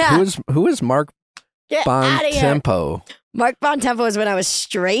 Yeah. Who is Mark Get outta here. Bontempo? Mark Bontempo was when I was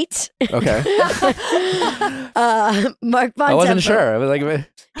straight. Okay. Mark Bontempo. I wasn't sure. I was like,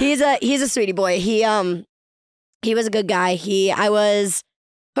 He's a sweetie boy. He He was a good guy. I was,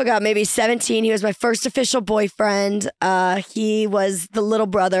 oh God, maybe 17. He was my first official boyfriend. He was the little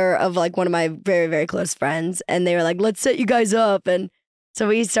brother of like one of my very, very close friends. And they were like, let's set you guys up. And so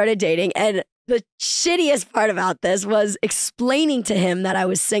we started dating. And the shittiest part about this was explaining to him that I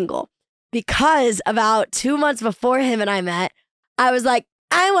was single. Because about 2 months before him and I met, I was like,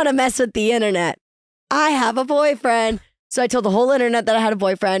 I want to mess with the internet. I have a boyfriend. So I told the whole internet that I had a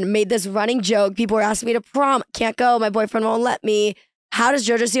boyfriend, made this running joke. People were asking me to prom. Can't go. My boyfriend won't let me. How does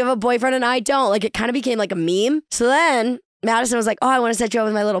JoJo Siwa have a boyfriend and I don't? Like, it kind of became like a meme. So then Madison was like, oh, I want to set you up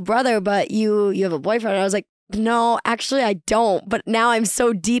with my little brother, but you have a boyfriend. And I was like, no, actually I don't. But now I'm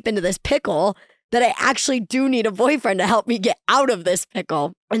so deep into this pickle that I actually do need a boyfriend to help me get out of this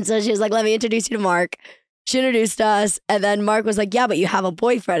pickle. And so she was like, let me introduce you to Mark. She introduced us, and then Mark was like, yeah, but you have a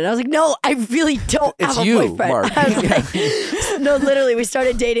boyfriend. And I was like, no, I really don't have a boyfriend. Mark. I was like, no, literally, we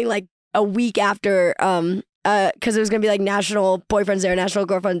started dating like a week after, because it was going to be like National Boyfriend's Day or National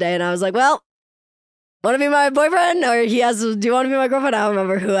Girlfriend Day. And I was like, well, want to be my boyfriend? Or he asked, do you want to be my girlfriend? I don't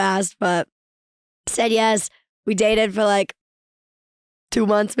remember who asked, but said yes. We dated for like 2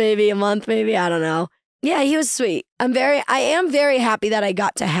 months, maybe a month, maybe. I don't know. Yeah, he was sweet. I am very happy that I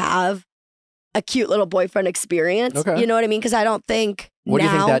got to have a cute little boyfriend experience. Okay. You know what I mean? Because I don't think What do you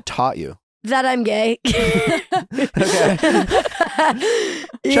think now that taught you? that I'm gay. Okay.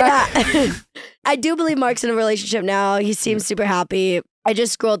 Yeah. I do believe Mark's in a relationship now. He seems super happy. I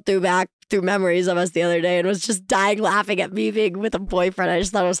just scrolled back through memories of us the other day and was just dying laughing at me being with a boyfriend. I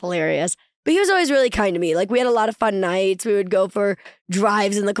just thought it was hilarious. But he was always really kind to me. Like, we had a lot of fun nights. We would go for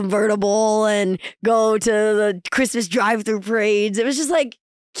drives in the convertible and go to the Christmas drive-through parades. It was just like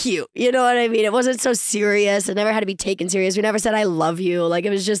cute. You know what I mean? It wasn't so serious. It never had to be taken serious. We never said, I love you. Like,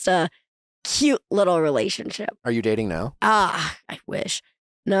 it was just a cute little relationship. Are you dating now? I wish.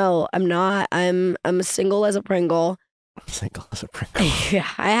 No, I'm not. I'm single as a Pringle. Single as a Pringle. Yeah,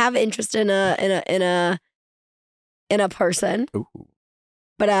 I have interest in a person, Ooh.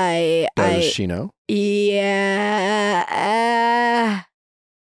 but Does she know? Yeah.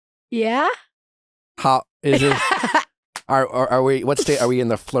 Yeah. How is it? Are we? What stage? Are we in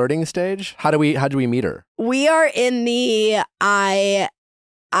the flirting stage? How do we meet her? We are in the I.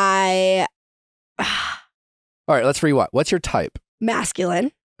 All right, let's rewind. What's your type?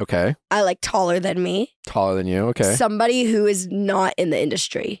 Masculine. Okay. I like taller than me. Taller than you. Okay. Somebody who is not in the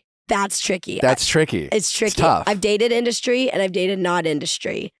industry. That's tricky. That's tricky. It's tricky. It's tough. I've dated industry and I've dated not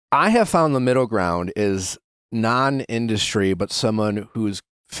industry. I have found the middle ground is non-industry, but someone who's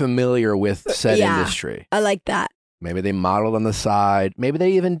familiar with said industry. I like that. Maybe they modeled on the side. Maybe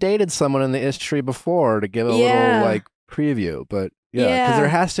they even dated someone in the industry before to give a little like preview. But yeah, because there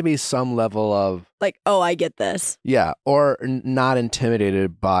has to be some level of like, oh, I get this. Yeah, or not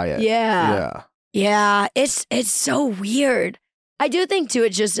intimidated by it. Yeah. Yeah, it's so weird. I do think too,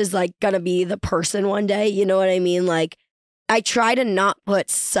 it just is like gonna be the person one day. You know what I mean? Like, I try to not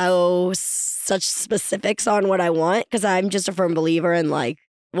put such specifics on what I want because I'm just a firm believer in like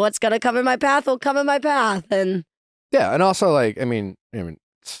what's gonna come in my path will come in my path. And yeah, and also like I mean,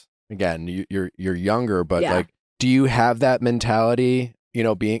 again, you're younger, but like, do you have that mentality? You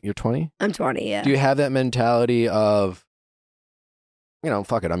know, you're 20. I'm 20. Yeah. Do you have that mentality of,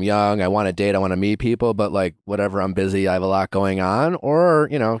 fuck it, I'm young, I want to date, I want to meet people, but like whatever, I'm busy, I have a lot going on, or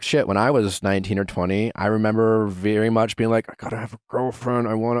shit, when I was 19 or 20, I remember very much being like, I gotta have a girlfriend,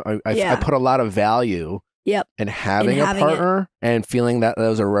 I put a lot of value. Yep. In having a partner and feeling that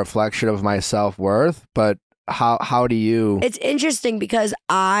was a reflection of my self-worth, but how do you? It's interesting because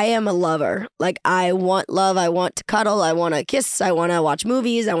I am a lover. Like, I want love. I want to cuddle. I want to kiss. I want to watch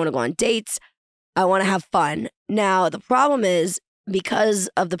movies. I want to go on dates. I want to have fun. Now, the problem is because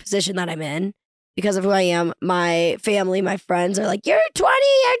of the position that I'm in, because of who I am, my family, my friends are like, you're 20,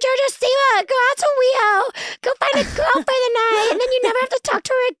 you're JoJo Siwa, go out to Viall, go find a girl for the night, and then you never have to talk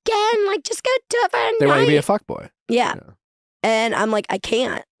to her again. Like, just go do it for a night. They want you to be a fuckboy. Yeah. And I'm like, I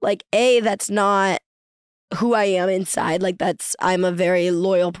can't. Like, that's not who I am inside. Like, I'm a very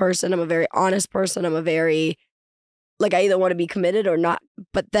loyal person. I'm a very honest person. I'm a very, like, I either want to be committed or not.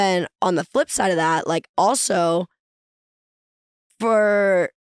 But then on the flip side of that, like, also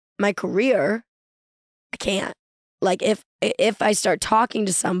for my career, I can't. Like, if I start talking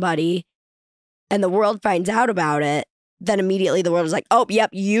to somebody and the world finds out about it, then immediately the world is like, oh, yep,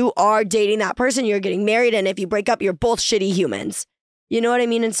 you are dating that person. You're getting married. And if you break up, you're both shitty humans. You know what I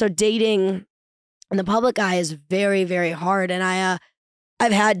mean? And so dating in the public eye is very, very hard. And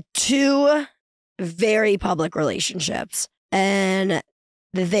I've had 2 very public relationships, and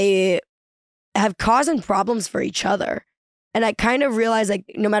they have caused problems for each other. And I kind of realized like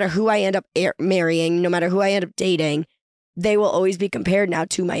no matter who I end up marrying, no matter who I end up dating, they will always be compared now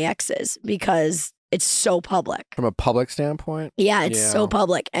to my exes because it's so public. From a public standpoint? Yeah, it's so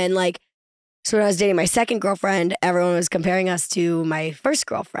public. And like, so when I was dating my second girlfriend, everyone was comparing us to my first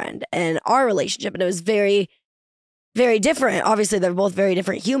girlfriend and our relationship. And it was very, very different. Obviously, they're both very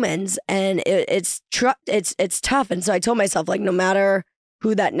different humans, and it's tough. And so I told myself, like, no matter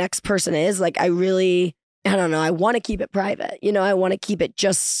who that next person is, like, I don't know, I want to keep it private. You know, I want to keep it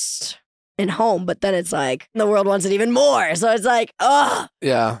just in home. But then it's like the world wants it even more. So it's like, ugh.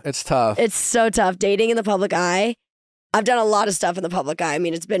 Yeah, it's tough. It's so tough dating in the public eye. I've done a lot of stuff in the public eye. I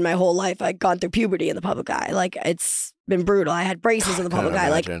mean, it's been my whole life. I've gone through puberty in the public eye. Like, it's been brutal. I had braces in the public eye.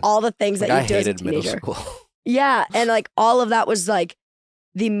 Like, all the things that you do as a teenager. I hated middle school. Yeah. And like, all of that was like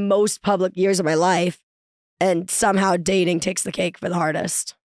the most public years of my life. And somehow dating takes the cake for the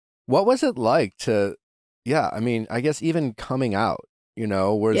hardest. What was it like to, I mean, I guess even coming out, you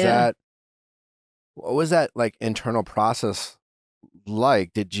know, what was that like internal process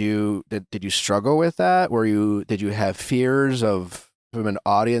like? Did you struggle with that? Did you have fears from an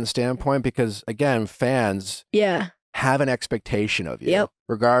audience standpoint? Because again, fans have an expectation of you,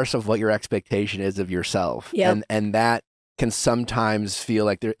 regardless of what your expectation is of yourself. And that can sometimes feel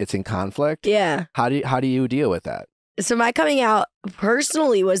like it's in conflict. Yeah. How do you deal with that? So my coming out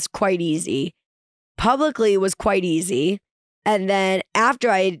personally was quite easy. Publicly was quite easy. And then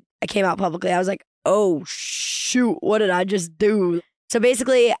after I came out publicly, I was like, oh shoot, what did I just do? So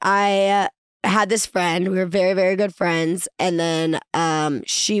basically, I had this friend. We were very, very good friends, and then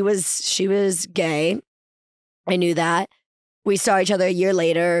she was gay. I knew that. We saw each other a year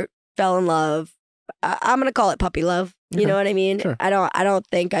later, fell in love. I'm gonna call it puppy love. You know what I mean? Sure. I don't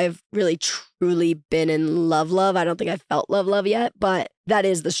think I've really truly been in love. I don't think I've felt love yet, but that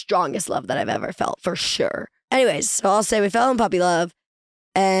is the strongest love that I've ever felt for sure. Anyways, so I'll say we fell in puppy love,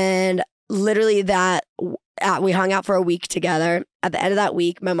 and literally we hung out for a week together. At the end of that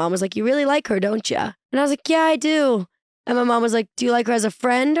week, my mom was like, "You really like her, don't you?" And I was like, "Yeah, I do." And my mom was like, "Do you like her as a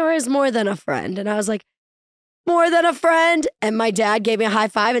friend or as more than a friend?" And I was like, "More than a friend." And my dad gave me a high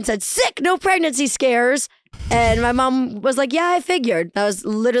five and said, "Sick, no pregnancy scares." And my mom was like, "Yeah, I figured." That was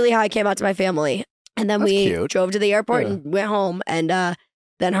literally how I came out to my family. And then we drove to the airport and went home. And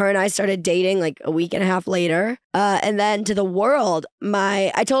then her and I started dating like a week and a half later. And then to the world,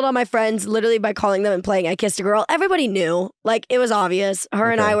 I told all my friends literally by calling them and playing I Kissed a Girl. Everybody knew. Like, it was obvious.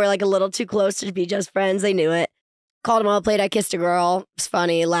 Her and I were like a little too close to be just friends. They knew it. Called them all, played I Kissed a Girl. It was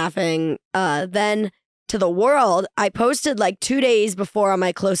funny, laughing. Then to the world, I posted like 2 days before on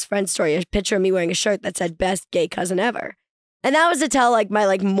my close friend story a picture of me wearing a shirt that said "Best Gay Cousin Ever." And that was to tell like my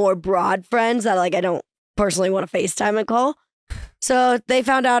like more broad friends that like I don't personally want to FaceTime and call. So they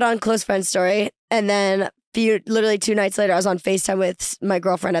found out on close friend story. And then literally 2 nights later, I was on FaceTime with my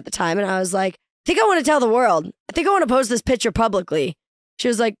girlfriend at the time. And I was like, "I think I want to tell the world. I think I want to post this picture publicly." She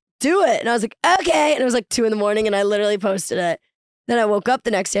was like, "Do it." And I was like, "Okay." And it was like 2 a.m. and I literally posted it. Then I woke up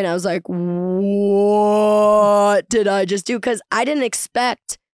the next day and I was like, what did I just do? Because I didn't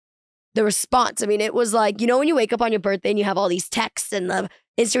expect the response. I mean, it was like, you know, when you wake up on your birthday and you have all these texts and the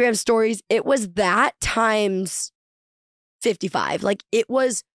Instagram stories, it was that times 55. Like, it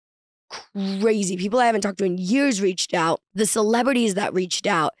was crazy. People I haven't talked to in years reached out, the celebrities that reached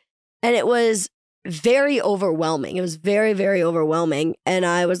out, and it was very overwhelming. It was very, very overwhelming. And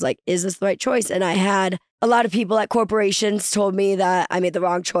I was like, is this the right choice? And I had a lot of people at corporations told me that I made the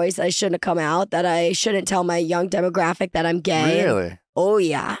wrong choice. I shouldn't have come out, that I shouldn't tell my young demographic that I'm gay. Really? Oh,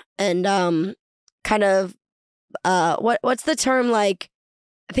 yeah. And kind of, what's the term, like,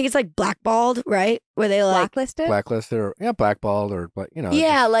 I think it's like blackballed, right? Where they like blacklisted or blackballed or, but you know.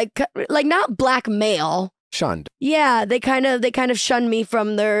 Yeah, like not blackmail. Shunned. Yeah, they kind of shunned me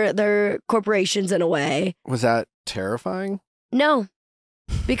from their corporations in a way. Was that terrifying? No.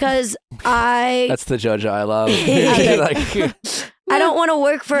 Because that's the JoJo I love. I don't want to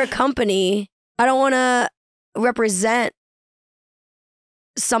work for a company. I don't want to represent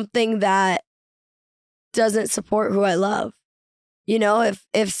something that doesn't support who I love. You know,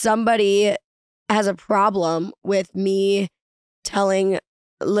 if somebody has a problem with me telling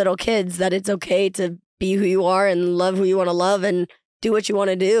little kids that it's okay to be who you are and love who you want to love and do what you want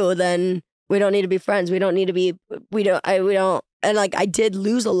to do, then we don't need to be friends. We don't. And like, I did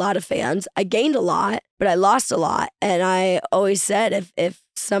lose a lot of fans. I gained a lot, but I lost a lot. And I always said, if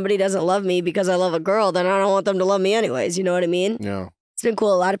somebody doesn't love me because I love a girl, then I don't want them to love me anyways. You know what I mean? Yeah. It's been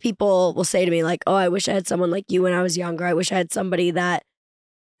cool. A lot of people will say to me like, "Oh, I wish I had someone like you when I was younger. I wish I had somebody that,"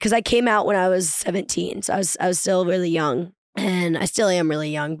 because I came out when I was 17. So I was still really young, and I still am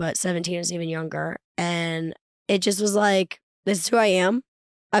really young, but 17 is even younger. And it just was like, this is who I am.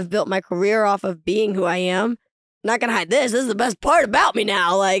 I've built my career off of being who I am. Not gonna hide this. This is the best part about me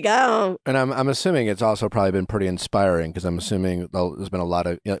now. Like, I don't. And I'm assuming it's also probably been pretty inspiring because I'm assuming there's been a lot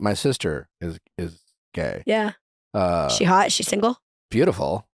of my sister is gay. Yeah. She hot? Is she single?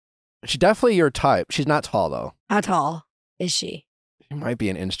 Beautiful. She's definitely your type. She's not tall though. How tall is she? She might be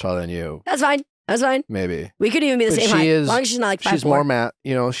an inch taller than you. That's fine. That's fine. Maybe. We could even be the But same she height. is- As long as she's not like 5'4". She's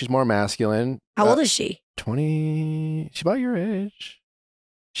more she's more masculine. How old is she? 20. She's about your age.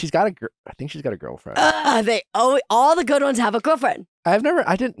 She's got I think she's got a girlfriend. All the good ones have a girlfriend. I didn't,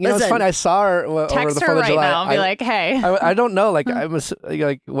 it's Listen. funny. I saw her over Text the her 4th of right July. now and be like, hey. I don't know. Like, I was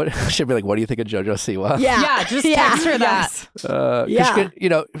like, what? She'd be like, what do you think of JoJo Siwa? Yeah. Just text her that. Yeah.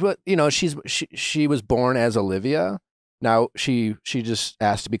 She was born as Olivia. Now she just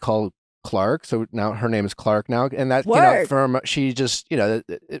asked to be called Clark. So now her name is Clark now. And that, Word. she just,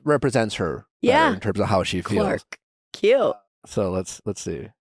 it represents her Yeah. better in terms of how she feels. Clark. Cute. So let's see.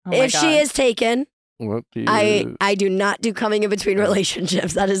 Oh my If God. she is taken, What do you... I do not do coming in between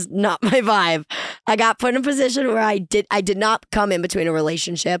relationships. That is not my vibe. I got put in a position where I did not come in between a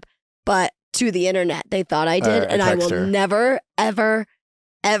relationship, but to the internet they thought I did, and I will text her. never, ever,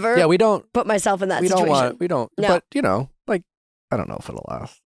 ever Yeah, we don't. put myself in that We situation. don't want. We don't. No. But like, I don't know if it'll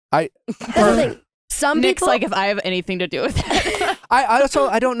last. That's the thing. Some Nick's people, like, if I have anything to do with it. I also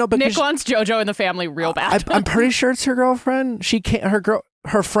I don't know because Nick wants JoJo in the family real bad. I'm pretty sure it's her girlfriend. She can't.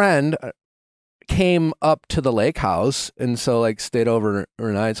 Her friend came up to the lake house and so like stayed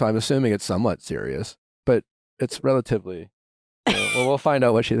overnight. So I'm assuming it's somewhat serious, but it's relatively. Well, we'll find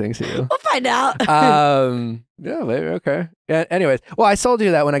out what she thinks of you. we'll find out. Yeah, maybe okay. Yeah. Anyways, well, I told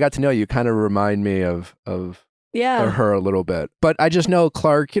you that when I got to know you, kind of remind me of Yeah. her a little bit. But I just know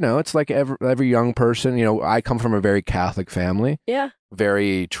Clark. It's like every young person. I come from a very Catholic family. Yeah.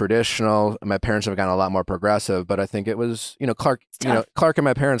 Very traditional. My parents have gotten a lot more progressive, but I think it was, Clark, tough. Clark and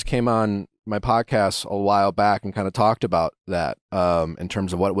my parents came on my podcast a while back and kind of talked about that in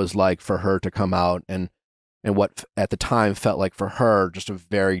terms of what it was like for her to come out and what at the time felt like for her, just a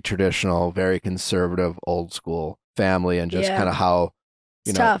very traditional, very conservative, old school family and just Yeah. kind of how,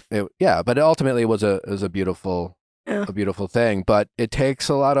 It's tough. but it ultimately was a beautiful, Yeah. a beautiful thing, but it takes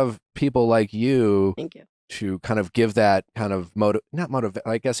a lot of people like you Thank you. to kind of give that kind of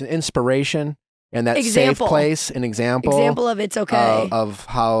I guess an inspiration and that Example. safe place, an example Of it's okay. of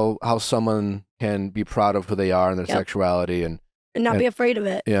how someone can be proud of who they are and their Yep. sexuality and and be afraid of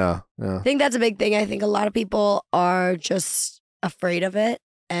it. yeah. I think that's a big thing. I think a lot of people are just afraid of it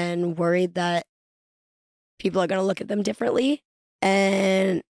and worried that people are going to look at them differently.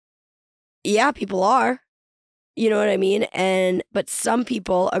 And yeah, people are. You know what I mean? But some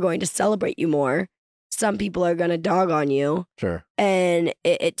people are going to celebrate you more. Some people are going to dog on you. Sure. And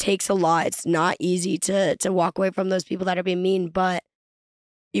it takes a lot. It's not easy to walk away from those people that are being mean, but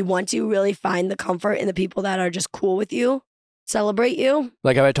you want to really find the comfort in the people that are just cool with you, celebrate you.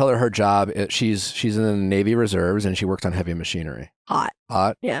 Like if I told her job, she's in the Navy Reserves and she works on heavy machinery. Hot.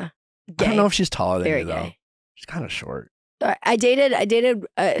 I Yeah. don't know if she's taller than Very you though. gay. She's kind of short. I dated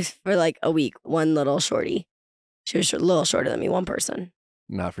for like a week, one little shorty. She was a little shorter than me, one person.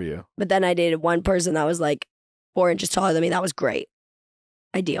 Not for you. But then I dated one person that was like 4 inches taller than me. That was great.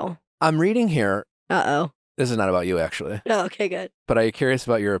 Ideal. I'm reading here. Uh-oh. This is not about you actually, Oh, okay, good. but I'm curious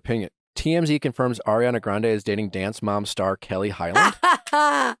about your opinion. TMZ confirms Ariana Grande is dating Dance Mom star Kelly Highland.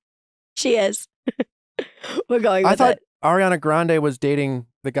 She is. We're going with I thought it. Ariana Grande was dating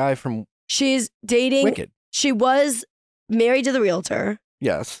the guy from She's dating. Wicked. She was married to the realtor.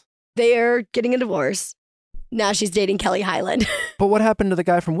 Yes. They're getting a divorce. Now she's dating Kelly Highland. But what happened to the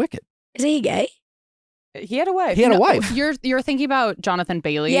guy from Wicked? Isn't he gay? He had a wife. He had a wife. You're thinking about Jonathan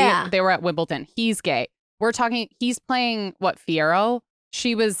Bailey. Yeah. They were at Wimbledon. He's gay. We're talking, he's playing Fierro?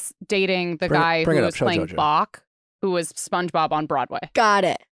 She was dating the guy bring who it up. was Show playing JoJo. Bach, who was SpongeBob on Broadway. Got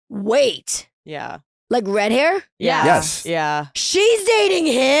it. Wait. Yeah. Like red hair? Yeah. Yes. Yeah. She's dating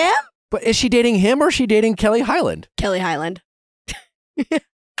him? But is she dating him or is she dating Kelly Highland? Kelly Highland.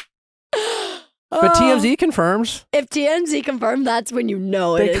 But TMZ confirms. If TMZ confirmed, that's when you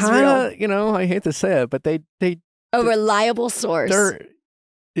know it They is kind real. of, I hate to say it, but they A reliable source. they're.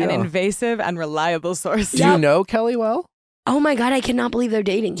 An Yeah. invasive and reliable source. Do Yep. you know Kelly well? Oh my God, I cannot believe they're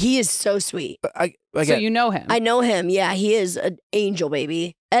dating. He is so sweet. I So get, you know him. I know him. Yeah, he is an angel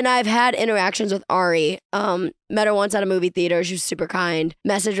baby. And I've had interactions with Ari. Met her once at a movie theater. She was super kind.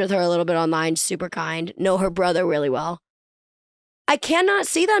 Messaged with her a little bit online. Super kind. Know her brother really well. I cannot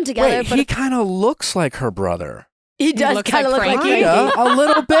see them together, wait, but he kind of looks like her brother. he does looks kind of like look like Frankie. Frankie. Yeah, a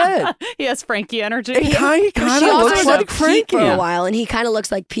little bit. He has Frankie energy. He kind She of also looks was like with Pete Frankie. for a while, and he kind of looks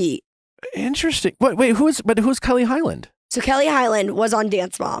like Pete. Interesting. Wait, who's Kelly Hyland? So Kelly Hyland was on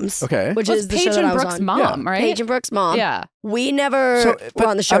Dance Moms. Okay. Which Was is the Paige show that and I was Brooke's on. mom, right? Paige and Brooke's mom. Yeah. We never were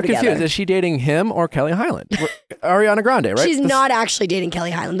on the show I'm together. confused. Is she dating him or Kelly Hyland? Ariana Grande, right? She's not actually dating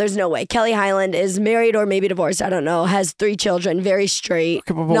Kelly Hyland. There's no way. Kelly Hyland is married or maybe divorced. I don't know. Has 3 children. Very straight.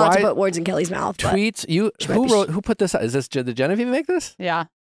 Okay, but Not to why- put words in Kelly's mouth. But Tweets. Who put this out? Is this did Genevieve make this? Yeah.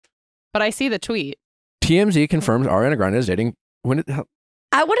 But I see the tweet. TMZ confirms Ariana Grande is dating.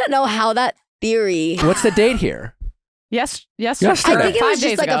 I wouldn't know how that theory. What's the date here? Yesterday. Yesterday. I think it 5 was just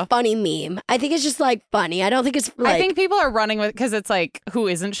days like ago. a funny meme. I think it's just like funny. I don't think it's like. I think people are running with because it's like, who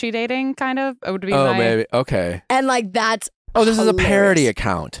isn't she dating? Kind of. It would be Oh, my. maybe. Okay. and like that's. Oh, this is a parody hilarious.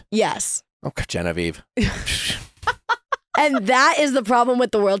 account. Yes. Okay, Genevieve. And that is the problem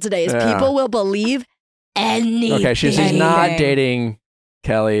with the world today is Yeah. people will believe anything. Okay, she's Anything. not dating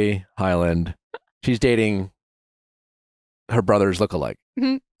Kelly Hyland. She's dating her brother's lookalike.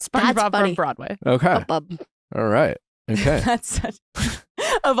 SpongeBob funny. from Broadway. Okay. Up. All right. Okay. That's such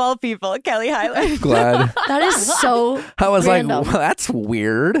of all people, Kelly Hyland. Glad. That is so. I was Random. like, well, that's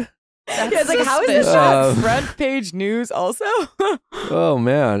weird. Yeah, it's like, how is this Uh, not front page news also? Oh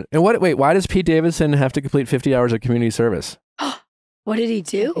man. And wait, why does Pete Davidson have to complete 50 hours of community service? What did he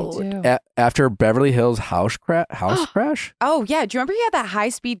do? After Beverly Hills house crash? Oh, yeah. Do you remember he had that high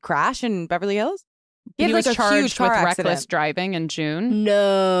speed crash in Beverly Hills? He had was like a huge charged with car reckless accident. driving in June.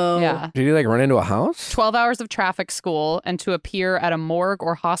 No. Yeah. Did he like run into a house? 12 hours of traffic school and to appear at a morgue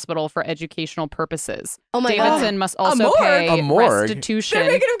or hospital for educational purposes. Oh my Davidson god. must also morgue? pay A morgue? restitution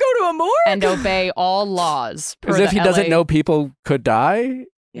They're making him go to a morgue? and obey all laws. per As if the he doesn't LA know people could die?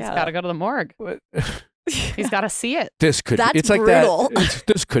 He's got to go to the morgue. What? He's got to see it. This could That's it's like brutal. that.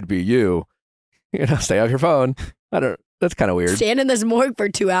 This could be you. You know, stay off your phone. That's kind of weird. Stand in this morgue for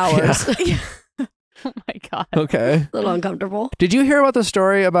 2 hours. Oh my God. Okay. A little uncomfortable. Did you hear about the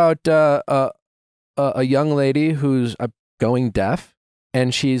story about a young lady who's going deaf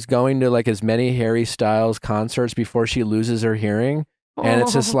and she's going to like as many Harry Styles concerts before she loses her hearing? And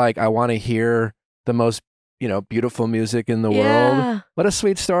it's just like, I want to hear the most, beautiful music in the world. Yeah. What a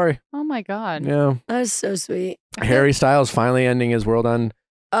sweet story. Oh my God. Yeah. That is so sweet. Harry Styles finally ending his world on,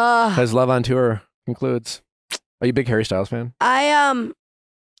 his Love on Tour concludes. Are you a big Harry Styles fan? I'm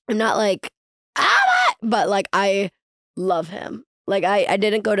not like but like I love him. Like I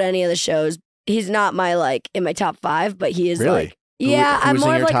didn't go to any of the shows. He's not my like in my top 5, but he is Really? like yeah. Who I'm was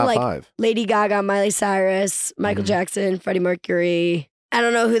more in of your like top like 5? Lady Gaga, Miley Cyrus, Michael Mhm. Jackson, Freddie Mercury. I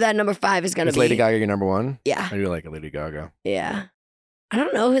don't know who that number 5 is gonna Is be. Lady Gaga your number 1? Yeah, I do like a Lady Gaga. yeah. I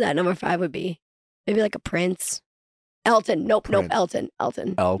don't know who that number 5 would be. Maybe like a Prince, Elton. Nope, Prince. Elton.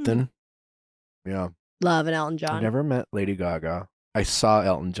 Elton. Elton. Yeah. Love and Elton I John. never met Lady Gaga. I saw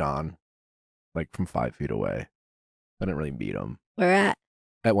Elton John like from 5 feet away. I didn't really meet him Where at?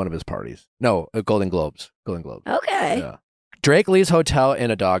 at one of his parties. No, Golden Globes. Golden Globes. Okay. Yeah. Drake leaves hotel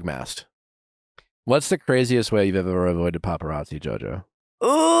in a dog mask. What's the craziest way you've ever avoided paparazzi, JoJo?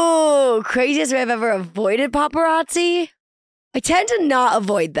 Ooh, craziest way I've ever avoided paparazzi. I tend to not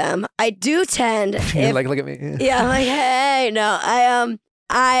avoid them. I do tend. if, Like, look at me. yeah, I'm like, hey, no.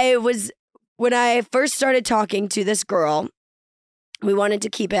 I was when I first started talking to this girl. We wanted to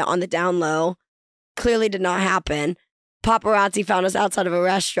keep it on the down low. Clearly, did not happen. Paparazzi found us outside of a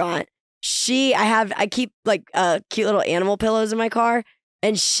restaurant. I keep like cute little animal pillows in my car,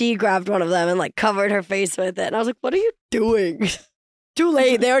 and she grabbed one of them and like covered her face with it. And I was like, "What are you doing?" Too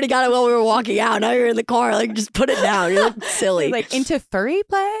late. They already got it while we were walking out. Now you're in the car. Like, just put it down. You look silly. Like into furry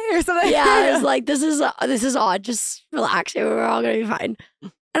play or something? Yeah, I was like, this is odd. Just relax. We're all gonna be fine.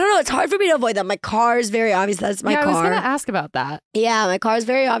 I don't know. It's hard for me to avoid that. My car is very obvious that it's my I was car. going to ask about that. Yeah, my car is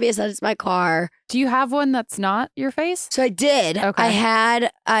very obvious that it's my car. Do you have one that's not your face? So I did. Okay. I had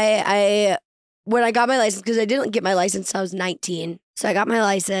I when I got my license, because I didn't get my license until I was 19. So I got my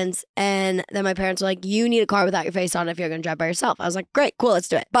license, and then my parents were like, "You need a car without your face on if you're going to drive by yourself." I was like, "Great, cool, let's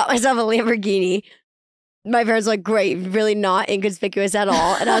do it." Bought myself a Lamborghini. My parents were like, "Great, really not inconspicuous at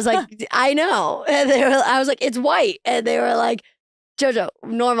all." And I was like, "I know." And I was like, "It's white," and they were like, "JoJo,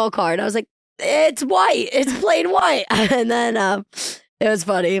 normal car." And I was like, "It's white. It's plain white." And then it was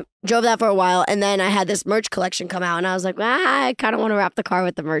funny. Drove that for a while, and then I had this merch collection come out, and I was like, I kind of want to wrap the car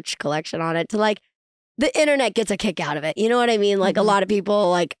with the merch collection on it to like, the internet gets a kick out of it. You know what I mean? Like a lot of people,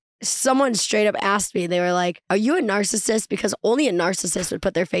 like someone straight up asked me, they were like, "Are you a narcissist?" Because only a narcissist would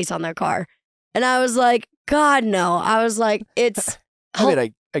put their face on their car. And I was like, God, no. I was like, it's. I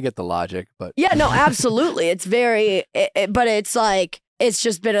mean, I get the logic, but Yeah, no, absolutely. It's very, but it's like, it's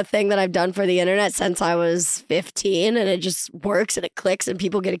just been a thing that I've done for the internet since I was 15, and it just works and it clicks and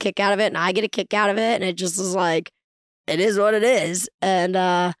people get a kick out of it and I get a kick out of it, and it just is like, it is what it is. And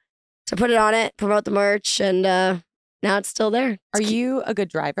so So put it on it, promote the merch, and now it's still there. Are you a good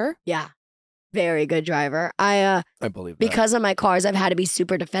driver? Yeah, very good driver. I believe that. because of my cars, I've had to be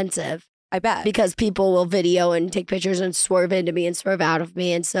super defensive I bet. because people will video and take pictures and swerve into me and swerve out of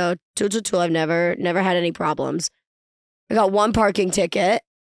me. And so, I've never had any problems. I got one parking ticket.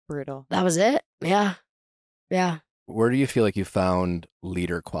 Brutal. That was it. Yeah. Where do you feel like you found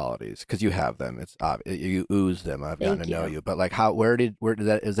leader qualities? Because you have them. It's you ooze them. I've gotten Thank to know you. you. But like, where did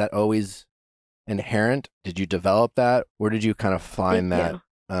that? Is that always inherent? Did you develop that? Where did you kind of find Thank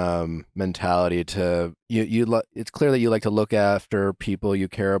that mentality to it's clear that you like to look after people you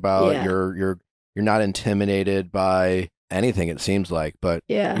care about. Yeah. You're not intimidated by anything, it seems like. But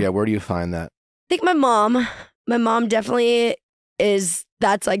Yeah. where do you find that? I think my mom definitely is,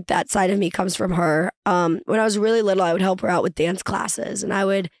 that's like that side of me comes from her. When I was really little, I would help her out with dance classes and I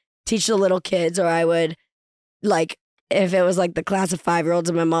would teach the little kids, or I would like, if it was like the class of 5-year-olds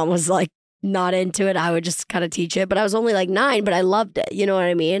and my mom was like not into it, I would just kind of teach it. But I was only like 9, but I loved it. You know what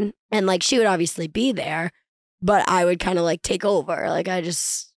I mean? And like, she would obviously be there, but I would kind of like take over. Like, I don't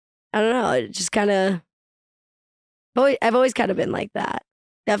know. It just kind of, I've always kind of been like that.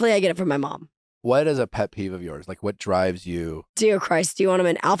 Definitely, I get it from my mom. What is a pet peeve of yours? Like, what drives you? Dear Christ, do you want them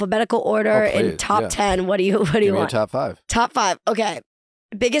in alphabetical order? Oh, please, in top yeah. 10? What do you Give me a want? top 5. Top 5. Okay.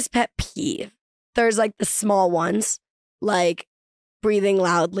 Biggest pet peeve. There's like the small ones, like breathing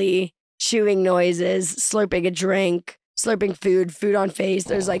loudly, chewing noises, slurping a drink, slurping food on face.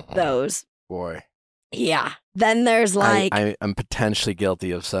 There's like those. Boy. Yeah. Then there's like, I'm potentially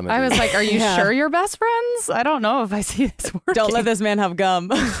guilty of some of I was these. like, are you Yeah. sure you're best friends? I don't know if I see this working. Don't let this man have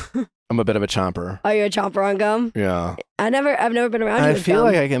gum. I'm a bit of a chomper. are you a chomper on gum? Yeah. I've never been around you I with feel gum.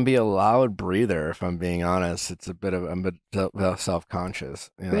 like I can be a loud breather if I'm being honest. I'm a bit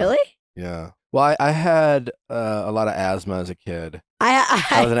self-conscious. You know? Really? Yeah. Well, I had a lot of asthma as a kid. I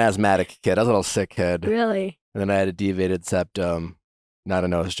I was an asthmatic kid. I was a little sick kid. really? And then I had a deviated septum, not a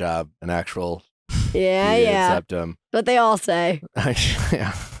nose job, an actual Yeah, deviated yeah. septum. What they all say.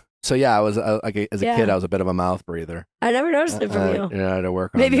 Yeah. So yeah, I was as a Yeah. kid, I was a bit of a mouth breather. I never noticed it from you. I had to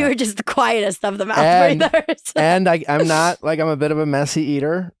work on Maybe you that. were just the quietest of the mouth And- breathers. And I'm not like, I'm a bit of a messy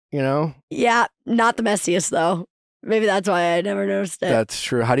eater, you know? Yeah, not the messiest though. Maybe that's why I never noticed it. That's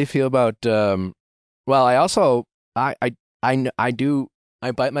true. How do you feel about well, I also I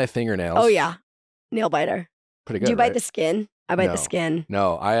bite my fingernails. Oh yeah, nail biter. Pretty good. Do you bite right? the skin? I bite No. the skin.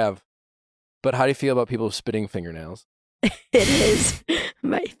 No, I have. But how do you feel about people spitting fingernails It is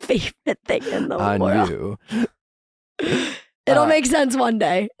my favorite thing in the on world. you? It'll Uh, make sense one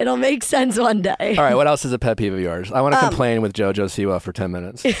day. It'll make sense one day. All right, what else is a pet peeve of yours? I want to Um, complain with JoJo Siwa for 10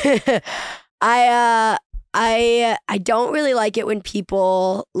 minutes. I don't really like it when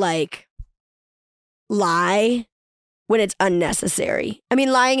people like lie when it's unnecessary. I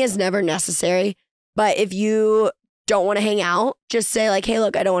mean, lying is never necessary, but if you don't want to hang out, just say like, "Hey,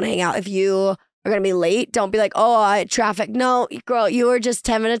 look, I don't want to hang out." If you are going to be late, don't be like, "Oh, I traffic." No, girl, you were just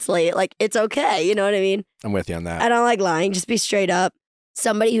 10 minutes late. Like, it's okay. You know what I mean? I'm with you on that. I don't like lying. Just be straight up.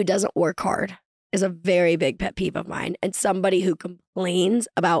 Somebody who doesn't work hard is a very big pet peeve of mine. And somebody who complains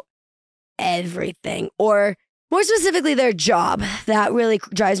about everything, or more specifically, their job, that really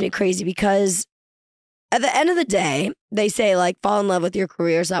drives me crazy because at the end of the day, they say like, fall in love with your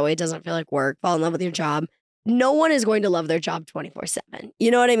career so that way it doesn't feel like work. Fall in love with your job. No one is going to love their job 24/7. You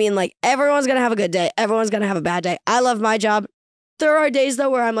know what I mean? Like, everyone's going to have a good day. Everyone's going to have a bad day. I love my job. There are days though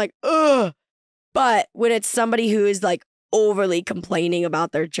where I'm like, ugh. But when it's somebody who is like overly complaining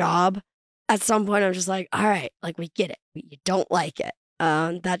about their job, at some point I'm just like, all right, like, we get it. You don't like it.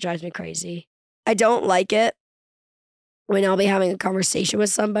 That drives me crazy. I don't like it when I'll be having a conversation with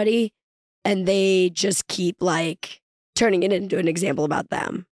somebody and they just keep like turning it into an example about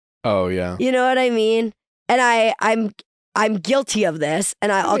them. Oh yeah. You know what I mean? And I'm guilty of this, and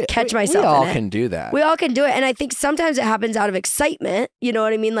I'll catch myself We all in it. can do that. We all can do it, and I think sometimes it happens out of excitement. You know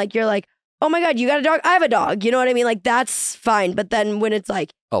what I mean? Like, you're like, "Oh my god, you got a dog? I have a dog." You know what I mean? Like, that's fine. But then when it's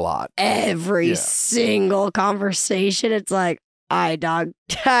like A lot. every Yeah. single conversation, it's like, "Hi, dog.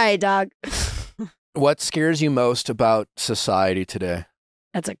 Hi, dog." What scares you most about society today?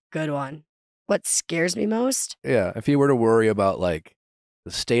 That's a good one. What scares me most? Yeah, if you were to worry about like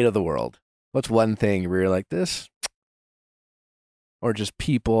the state of the world, what's one thing where you're like this? Or just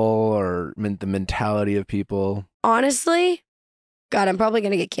people, or the mentality of people? Honestly, God, I'm probably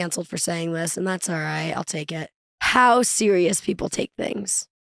going to get canceled for saying this, and that's all right. I'll take it. How serious people take things.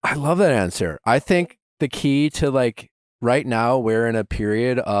 I love that answer. I think the key to like right now, we're in a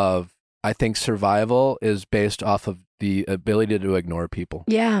period of, I think survival is based off of the ability to ignore people.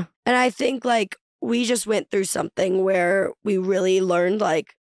 Yeah. And I think like we just went through something where we really learned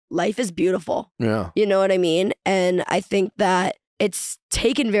like life is beautiful. Yeah. You know what I mean? And I think that it's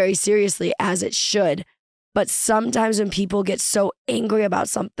taken very seriously, as it should. But sometimes when people get so angry about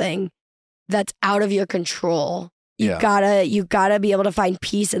something that's out of your control, you gotta be able to find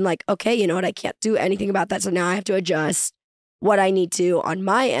peace and like, okay, you know what? I can't do anything about that. So now I have to adjust what I need to on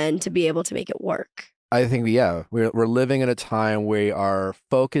my end to be able to make it work. I think, we're living in a time where we are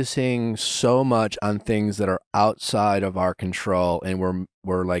focusing so much on things that are outside of our control, and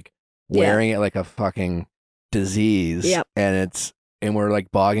we're like wearing it like a fucking disease. Yep. And we're like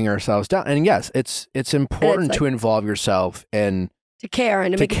bogging ourselves down. And yes, it's important to involve yourself and to care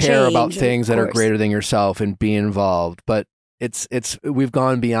and to make a care change, about things that are course. greater than yourself and be involved. But we've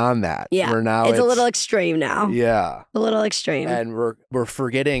gone beyond that. Yeah. We're now it's a little extreme now. Yeah. A little extreme. And we're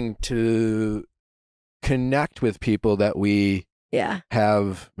forgetting to connect with people that we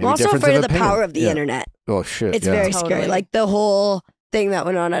have maybe I'm also difference afraid of the opinion. power of the internet. Oh shit. It's yeah. very Totally. scary. Like the whole thing that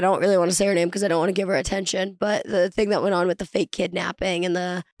went on. I don't really want to say her name because I don't want to give her attention. But the thing that went on with the fake kidnapping and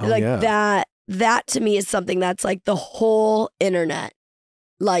that to me is something that's like the whole internet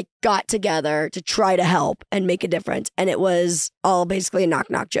like got together to try to help and make a difference. And it was all basically a knock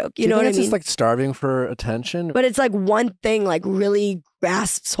joke. You know what I it's mean? just like starving for attention. But it's like one thing like really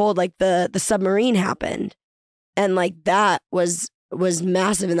grasps hold. Like the submarine happened, and like that was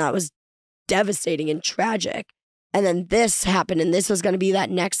massive, and that was devastating and tragic. And then this happened, and this was going to be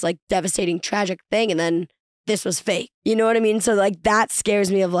that next like devastating tragic thing, and then this was fake. You know what I mean? So like that scares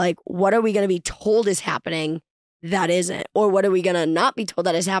me of like, what are we going to be told is happening that isn't? Or what are we going to not be told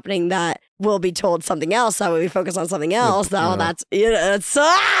that is happening that will be told something else? That way we focus on something else. That's, it's,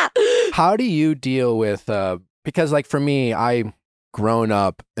 How do you deal with, because like for me, I grown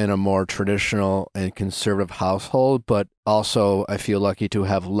up in a more traditional and conservative household, but also I feel lucky to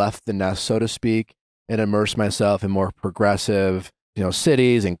have left the nest, so to speak, and immerse myself in more progressive,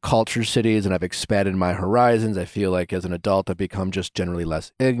 cities and culture cities, and I've expanded my horizons. I feel like as an adult, I've become just generally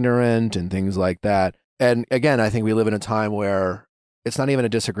less ignorant and things like that. And again, I think we live in a time where it's not even a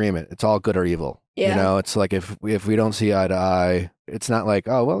disagreement. It's all good or evil. Yeah. It's like if we don't see eye to eye, it's not like,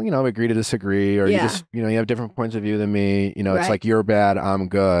 oh, well, we agree to disagree, or you just, you have different points of view than me. It's like you're bad, I'm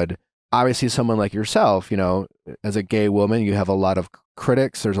good. Obviously, someone like yourself, as a gay woman, you have a lot of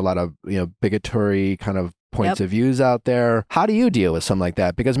critics. There's a lot of, bigotry kind of points of views out there. How do you deal with something like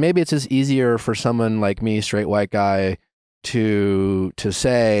that? Because maybe it's just easier for someone like me, straight white guy, to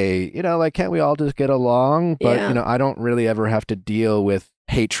say, like, can't we all just get along? But, I don't really ever have to deal with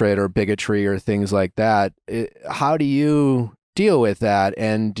hatred or bigotry or things like that. How do you deal with that?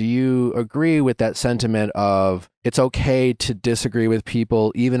 And do you agree with that sentiment of it's okay to disagree with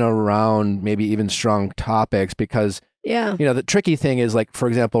people even around maybe even strong topics? Because the tricky thing is, like, for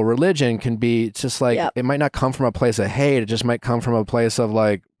example, religion can be, it's just like, it might not come from a place of hate. It just might come from a place of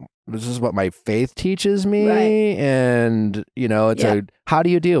like, this is what my faith teaches me. Right. And, how do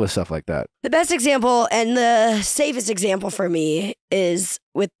you deal with stuff like that? The best example and the safest example for me is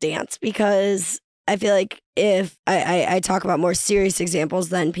with dance, because I feel like if I talk about more serious examples,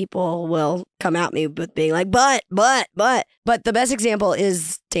 then people will come at me with being like, but the best example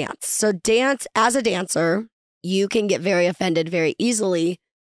is dance. So dance, as a dancer, you can get very offended very easily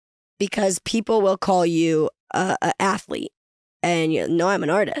because people will call you an athlete. And no, I'm an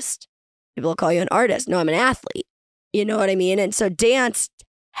artist. People will call you an artist. No, I'm an athlete. You know what I mean? And so dance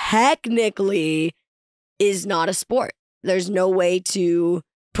technically is not a sport. There's no way to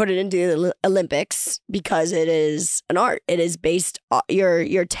put it into the Olympics because it is an art. It is based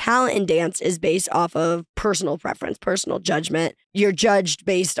your talent in dance is based off of personal preference, personal judgment. You're judged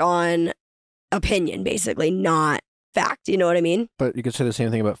based on opinion, basically, not fact. You know what I mean? But you could say the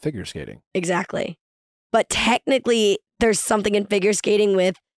same thing about figure skating. Exactly. But technically, there's something in figure skating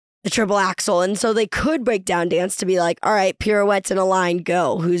with the triple axel. And so they could break down dance to be like, all right, pirouettes in a line,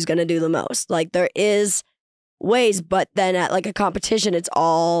 go. Who's going to do the most? Like, there is ways, but then at like a competition, it's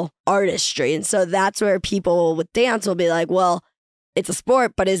all artistry. And so that's where people with dance will be like, well, it's a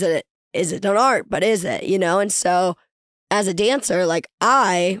sport, but is it an art? But is it, And so as a dancer, like,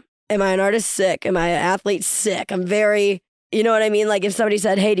 am I an artist? Sick. Am I an athlete? Sick. I'm very, you know what I mean? Like, if somebody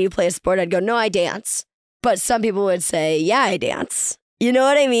said, hey, do you play a sport? I'd go, no, I dance. But some people would say, yeah, I dance. You know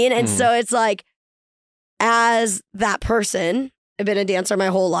what I mean? And so it's like, as that person, I've been a dancer my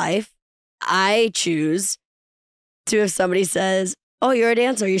whole life. I choose to, if somebody says, oh, you're a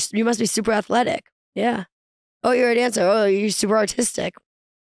dancer, you must be super athletic. Yeah. Oh, you're a dancer. Oh, you're super artistic.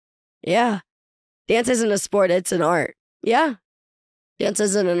 Yeah. Dance isn't a sport, it's an art. Yeah. Dance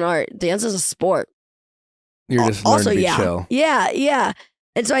isn't an art. Dance is a sport. You're just learning to be chill. Yeah.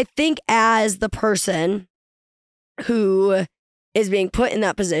 And so I think as the person who is being put in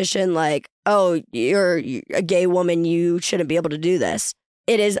that position like, oh, you're a gay woman, you shouldn't be able to do this.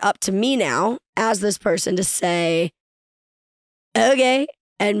 It is up to me now as this person to say, okay,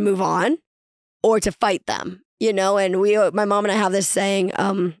 and move on, or to fight them, you know? And my mom and I have this saying,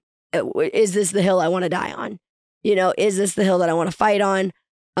 is this the hill I want to die on? You know, is this the hill that I want to fight on?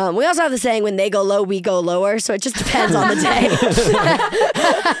 We also have the saying, when they go low, we go lower. So it just depends on the day.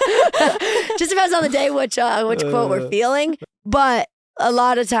 Just depends on the day which quote we're feeling. But a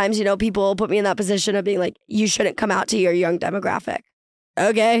lot of times, you know, people put me in that position of being like, you shouldn't come out to your young demographic.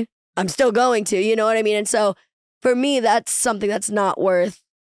 Okay, I'm still going to, you know what I mean? And so for me, that's something that's not worth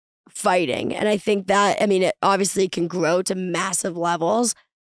fighting. And I think that, I mean, it obviously can grow to massive levels.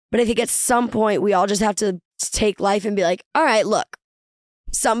 But I think at some point, we all just have to take life and be like, all right, look.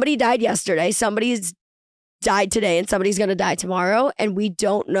 Somebody died yesterday, somebody's died today, and somebody's going to die tomorrow. And we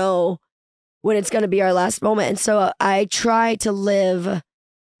don't know when it's going to be our last moment. And so I try to live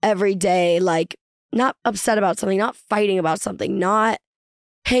every day, like not upset about something, not fighting about something, not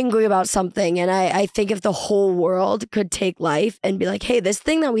angry about something. And I think if the whole world could take life and be like, hey, this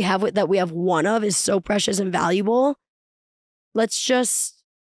thing that we have one of is so precious and valuable. Let's just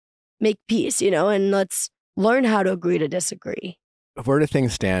make peace, you know, and let's learn how to agree to disagree. Where do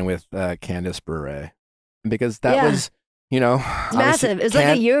things stand with Candace Bure? Because that was, you know, it's massive. It was like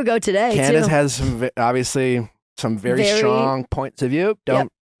a year ago today. Candace too. has some very strong points of view. Don't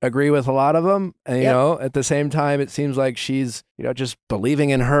agree with a lot of them. And, you know, at the same time, it seems like she's, you know, just believing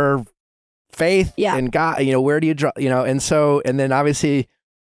in her faith and God, you know, where do you draw, you know, and then obviously,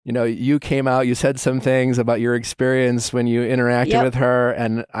 you know, you came out, you said some things about your experience when you interacted with her.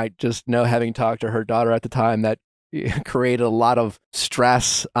 And I just know, having talked to her daughter at the time, that created a lot of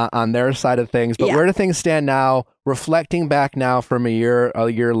stress on their side of things. But where do things stand now, reflecting back now from a year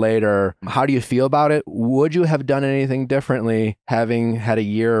later? How do you feel about it? Would you have done anything differently having had a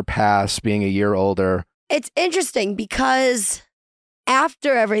year pass, being a year older? It's interesting because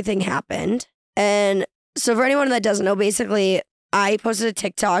after everything happened, and so for anyone that doesn't know, basically I posted a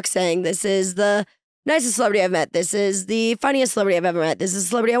TikTok saying, this is the nicest celebrity I've met. This is the funniest celebrity I've ever met. This is a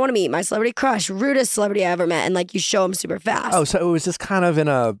celebrity I want to meet. My celebrity crush, rudest celebrity I ever met. And like, you show them super fast. Oh, so it was just kind of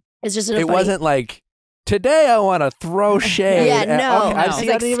it's just in a it wasn't like, today I want to throw shade. No. It's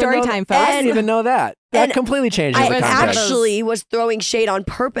like story time, folks. I didn't even know that. That completely changes the context. I actually was throwing shade on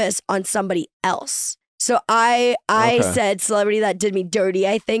purpose on somebody else. So I said celebrity that did me dirty,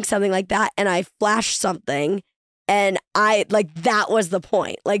 I think, something like that. And I flashed something. And that was the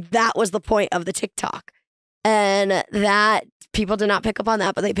point. Like, that was the point of the TikTok. And that people did not pick up on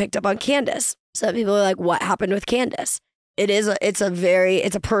that, but they picked up on Candace. So people are like, what happened with Candace? It's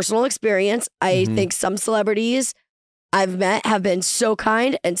a personal experience. I think some celebrities I've met have been so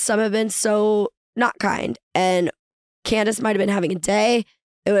kind and some have been so not kind. And Candace might have been having a day.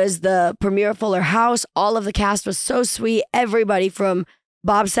 It was the premiere of Fuller House. All of the cast was so sweet. Everybody from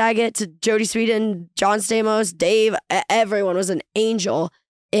Bob Saget to Jodie Sweetin, John Stamos, Dave, everyone was an angel.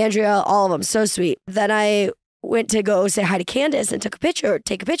 Andrea, all of them, so sweet. Then I went to go say hi to Candace and take a picture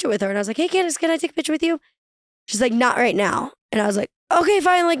with her. And I was like, hey, Candace, can I take a picture with you? She's like, not right now. And I was like, okay,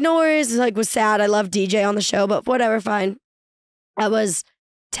 fine, like, no worries. Like, was sad. I love DJ on the show, but whatever, fine. I was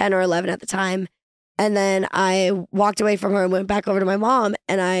 10 or 11 at the time. And then I walked away from her and went back over to my mom,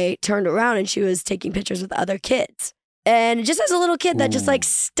 and I turned around and she was taking pictures with other kids. And just as a little kid, that just like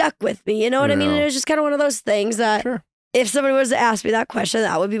stuck with me. You know what I mean? And it was just kind of one of those things that if somebody was to ask me that question,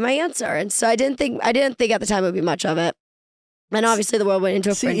 that would be my answer. And so I didn't think at the time it would be much of it. And obviously the world went into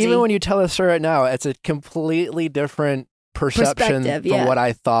a frenzy. Even when you tell us right now, it's a completely different perception from what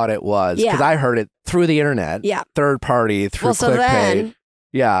I thought it was. Because I heard it through the internet, third party, through clickbait.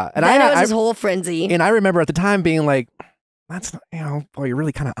 And then it was this whole frenzy. And I remember at the time being like, that's not, you know, boy, you're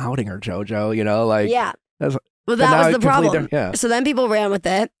really kind of outing her, JoJo, you know, like. Yeah. Well, that was the problem. So then people ran with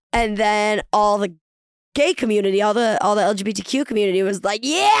it. And then all the gay community, all the LGBTQ community was like,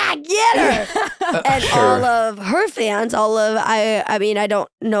 yeah, get her. And all of her fans, I mean, I don't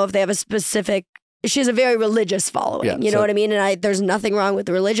know if they have a specific, she has a very religious following, you know what I mean? And there's nothing wrong with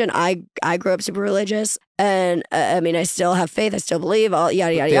the religion. I grew up super religious, and I mean, I still have faith. I still believe, all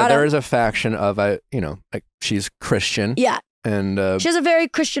yada, yada, yada. There is a faction of, you know, like, she's Christian. Yeah. And she has a very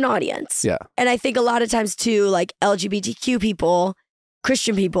Christian audience. Yeah. And I think a lot of times too, like LGBTQ people,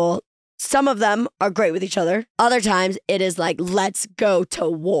 Christian people, some of them are great with each other. Other times it is like, let's go to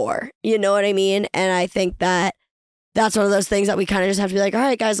war. You know what I mean? And I think that that's one of those things that we kind of just have to be like, all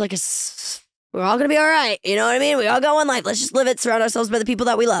right, guys, like, we're all going to be all right. You know what I mean? We all got one life. Let's just live it, surround ourselves by the people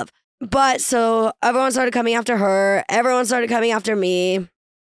that we love. But so everyone started coming after her. Everyone started coming after me.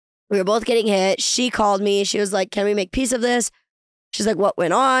 We were both getting hit. She called me. She was like, can we make peace of this? She's like, what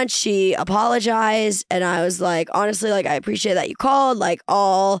went on? She apologized. And I was like, honestly, like, I appreciate that you called. Like,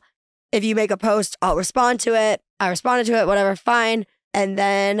 if you make a post, I'll respond to it. I responded to it, whatever, fine. And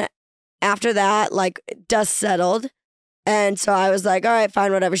then after that, like, dust settled. And so I was like, all right,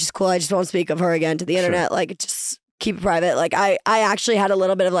 fine, whatever. She's cool. I just won't speak of her again to the internet. Like, just keep it private. Like, I actually had a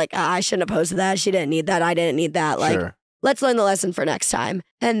little bit of like, I shouldn't have posted that. She didn't need that. I didn't need that. Like, let's learn the lesson for next time.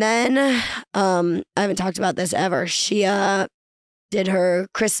 And then I haven't talked about this ever. She did her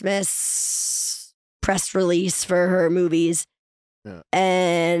Christmas press release for her movies. Yeah.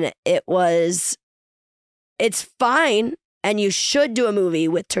 And it's fine. And you should do a movie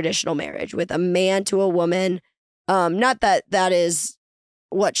with traditional marriage, with a man to a woman. Not that that is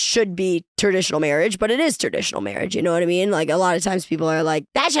what should be traditional marriage, but it is traditional marriage. You know what I mean? Like, a lot of times people are like,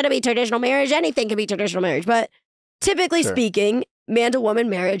 that shouldn't be traditional marriage. Anything can be traditional marriage. But typically speaking, man to woman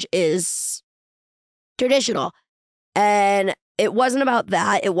marriage is traditional. And it wasn't about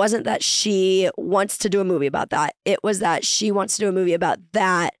that. It wasn't that she wants to do a movie about that. It was that she wants to do a movie about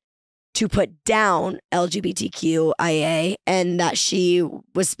that to put down LGBTQIA, and that she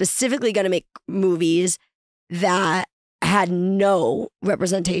was specifically going to make movies that had no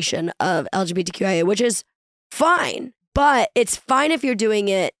representation of LGBTQIA, which is fine. But it's fine if you're doing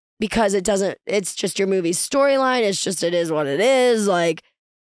it because it's just your movie's storyline. It is what it is. Like,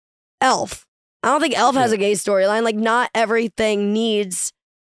 Elf. I don't think Elf has a gay storyline. Like, not everything needs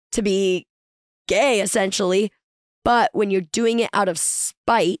to be gay, essentially. But when you're doing it out of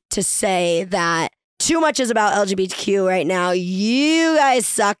spite to say that too much is about LGBTQ right now, you guys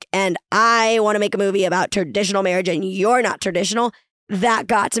suck, and I want to make a movie about traditional marriage and you're not traditional, that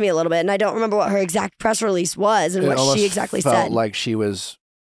got to me a little bit. And I don't remember what her exact press release was and what she exactly said. It felt like she was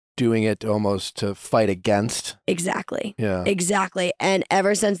doing it almost to fight against. Exactly. Yeah. Exactly. And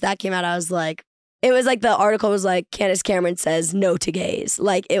ever since that came out, I was like, it was like the article was like, Candace Cameron says no to gays.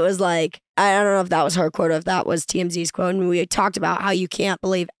 Like, it was like, I don't know if that was her quote or if that was TMZ's quote. And we talked about how you can't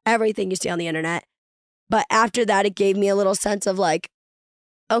believe everything you see on the internet. But after that, it gave me a little sense of like,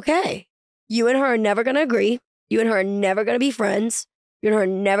 okay, you and her are never going to agree. You and her are never going to be friends. You and her are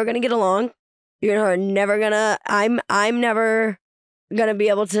never going to get along. You and her are never going to, I'm never going to be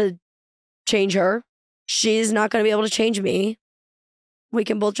able to change her. She's not going to be able to change me. We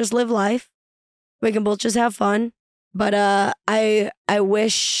can both just live life. We can both just have fun. But I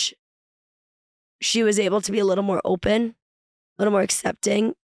wish she was able to be a little more open, a little more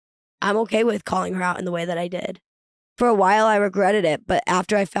accepting. I'm okay with calling her out in the way that I did. For a while, I regretted it. But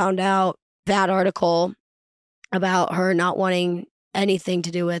after I found out that article about her not wanting anything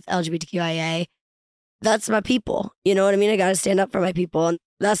to do with LGBTQIA, that's my people. You know what I mean? I got to stand up for my people. And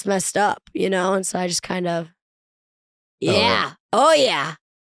that's messed up, you know? And so I just kind of, yeah. Oh, yeah.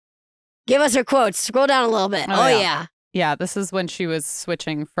 Give us her quotes. Scroll down a little bit. Oh, yeah. Yeah, this is when she was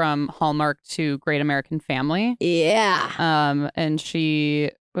switching from Hallmark to Great American Family. Yeah. And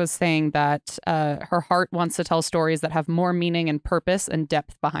she was saying that her heart wants to tell stories that have more meaning and purpose and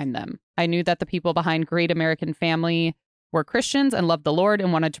depth behind them. I knew that the people behind Great American Family were Christians and loved the Lord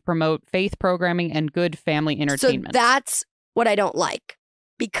and wanted to promote faith programming and good family entertainment. So that's what I don't like.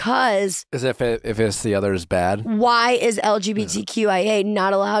 Because as if it's the other is bad. Why is LGBTQIA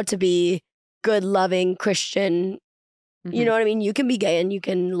not allowed to be good, loving Christian? Mm-hmm. You know what I mean? You can be gay and you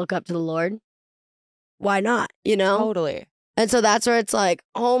can look up to the Lord. Why not? You know? Totally. And so that's where it's like,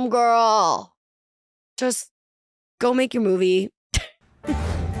 homegirl, just go make your movie.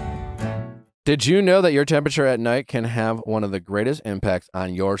 Did you know that your temperature at night can have one of the greatest impacts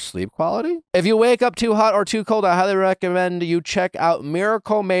on your sleep quality? If you wake up too hot or too cold, I highly recommend you check out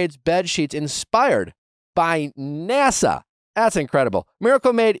Miracle Made's bed sheets inspired by NASA. That's incredible.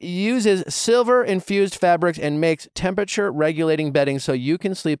 Miracle Made uses silver-infused fabrics and makes temperature-regulating bedding so you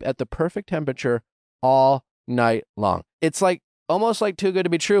can sleep at the perfect temperature all night long. It's like almost like too good to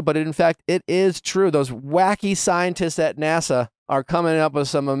be true, but in fact, it is true. Those wacky scientists at NASA are coming up with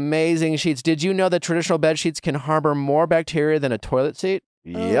some amazing sheets. Did you know that traditional bed sheets can harbor more bacteria than a toilet seat?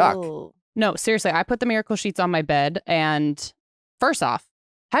 Yuck. Oh. No, seriously, I put the Miracle sheets on my bed, and first off,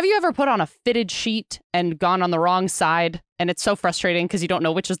 have you ever put on a fitted sheet and gone on the wrong side? And it's so frustrating because you don't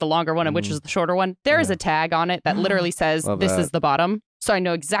know which is the longer one and which is the shorter one. There is a tag on it that literally says, this is the bottom. So I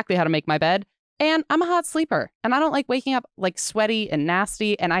know exactly how to make my bed. And I'm a hot sleeper, and I don't like waking up like sweaty and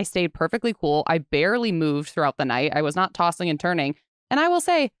nasty, and I stayed perfectly cool. I barely moved throughout the night. I was not tossing and turning. And I will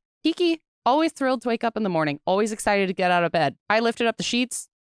say, Kiki, always thrilled to wake up in the morning, always excited to get out of bed. I lifted up the sheets.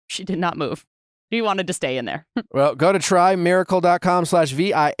 She did not move. She wanted to stay in there. Well, go to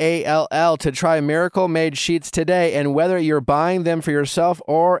trymiracle.com/VIALL to try Miracle Made sheets today. And whether you're buying them for yourself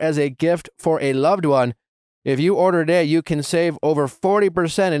or as a gift for a loved one, If you order today, you can save over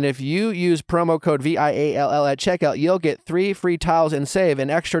 40%. And if you use promo code VIALL at checkout, you'll get 3 free towels and save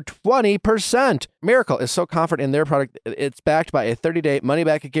an extra 20%. Miracle is so confident in their product, it's backed by a 30-day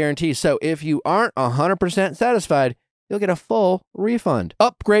money-back guarantee. So if you aren't 100% satisfied, you'll get a full refund.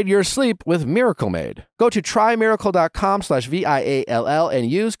 Upgrade your sleep with Miracle Made. Go to trymiracle.com/VIALL and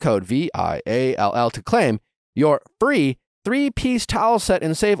use code VIALL to claim your free 3-piece towel set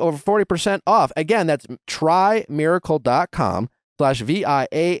and save over 40% off. Again, that's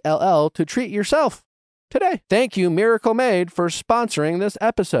trymiracle.com/VIALL to treat yourself today. Thank you, Miracle Made, for sponsoring this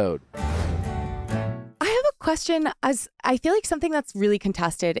episode. I have a question. As I feel like something that's really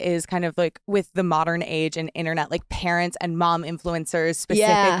contested is kind of like with the modern age and internet, like parents and mom influencers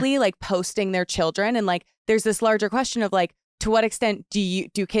specifically, like posting their children. And like, there's this larger question of like, to what extent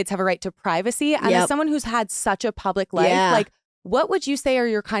do kids have a right to privacy? And as someone who's had such a public life, like, what would you say are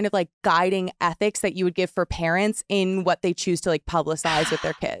your kind of like guiding ethics that you would give for parents in what they choose to like publicize with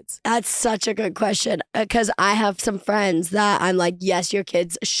their kids? That's such a good question, because I have some friends that I'm like, yes, your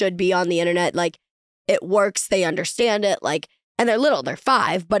kids should be on the internet. Like, it works. They understand it. Like, and they're little, they're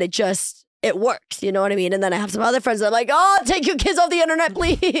 5, but it works. You know what I mean? And then I have some other friends that are like, oh, take your kids off the internet,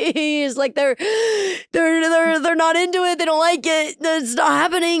 please. Like they're not into it. They don't like it. It's not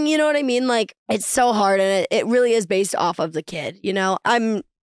happening. You know what I mean? Like, it's so hard, and it really is based off of the kid. You know, I'm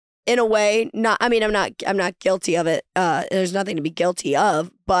in a way I'm not guilty of it. There's nothing to be guilty of,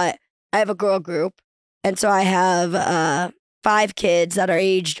 but I have a girl group. And so I have 5 kids that are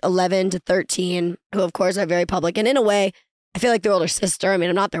aged 11 to 13, who of course are very public. And in a way, I feel like their older sister. I mean,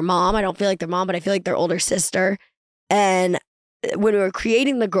 I'm not their mom. I don't feel like their mom, but I feel like their older sister. And when we were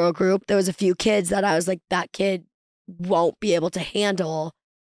creating the girl group, there was a few kids that I was like, that kid won't be able to handle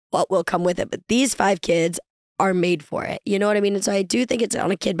what will come with it. But these 5 kids are made for it. You know what I mean? And so I do think it's on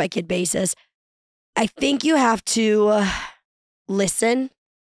a kid-by-kid basis. I think you have to listen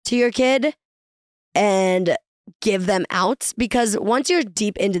to your kid and give them outs, because once you're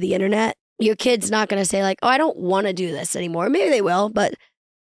deep into the internet, your kid's not going to say like, oh, I don't want to do this anymore. Maybe they will, but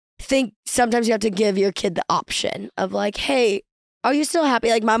I think sometimes you have to give your kid the option of like, hey, are you still happy?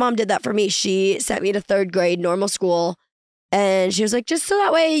 Like my mom did that for me. She sent me to 3rd grade normal school, and she was like, just so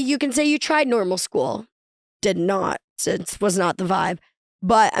that way you can say you tried normal school. Did not. It was not the vibe.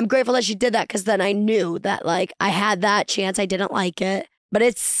 But I'm grateful that she did that, because then I knew that like I had that chance. I didn't like it, but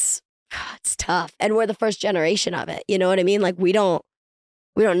it's tough. And we're the first generation of it. You know what I mean? Like we don't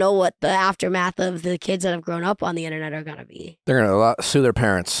know what the aftermath of the kids that have grown up on the internet are going to be. They're going to sue their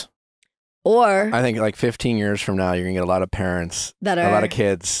parents. Or I think like 15 years from now, you're going to get a lot of parents, a lot of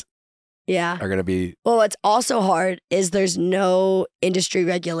kids are going to be. Well, what's also hard is there's no industry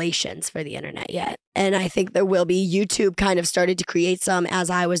regulations for the internet yet. And I think there will be. YouTube kind of started to create some as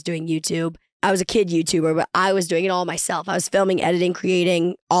I was doing YouTube. I was a kid YouTuber, but I was doing it all myself. I was filming, editing,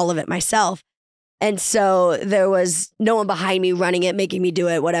 creating all of it myself. And so there was no one behind me running it, making me do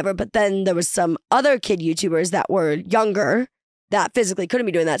it, whatever. But then there was some other kid YouTubers that were younger that physically couldn't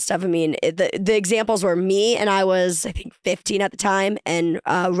be doing that stuff. I mean, the examples were me, and I was, I think, 15 at the time, and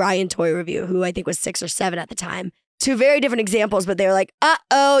Ryan Toy Review, who I think was 6 or 7 at the time. 2 very different examples, but they were like,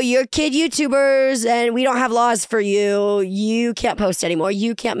 uh-oh, you're kid YouTubers, and we don't have laws for you. You can't post anymore.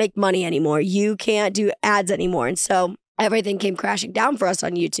 You can't make money anymore. You can't do ads anymore. And so everything came crashing down for us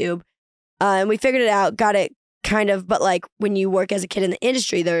on YouTube. And we figured it out, got it kind of, but like when you work as a kid in the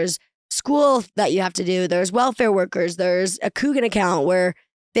industry, there's school that you have to do. There's welfare workers. There's a Coogan account where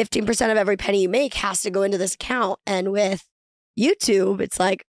 15% of every penny you make has to go into this account. And with YouTube, it's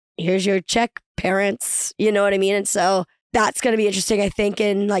like, here's your check, parents. You know what I mean? And so that's going to be interesting. I think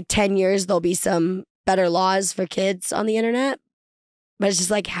in like 10 years, there'll be some better laws for kids on the internet. But it's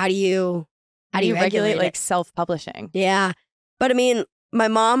just like, how do you regulate like self-publishing? Yeah. But I mean, my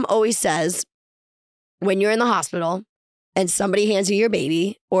mom always says, when you're in the hospital and somebody hands you your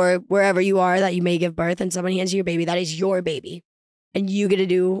baby, or wherever you are that you may give birth, and somebody hands you your baby, that is your baby. And you get to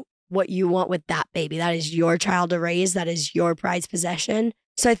do what you want with that baby. That is your child to raise. That is your prized possession.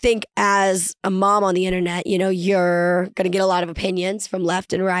 So I think as a mom on the internet, you know, you're going to get a lot of opinions from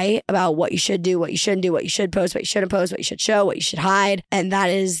left and right about what you should do, what you shouldn't do, what you should post, what you shouldn't post, what you should show, what you should hide. And that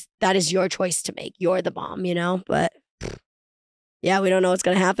is your choice to make. You're the mom, you know, but yeah, we don't know what's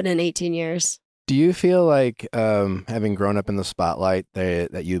going to happen in 18 years. Do you feel like having grown up in the spotlight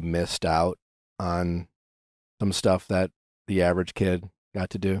that you missed out on some stuff that the average kid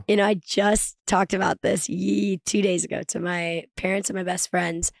got to do? You know, I just talked about this 2 days ago to my parents and my best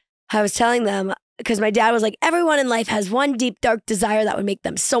friends. I was telling them, because my dad was like, everyone in life has one deep, dark desire that would make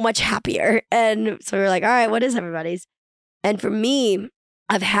them so much happier. And so we were like, all right, what is everybody's? And for me,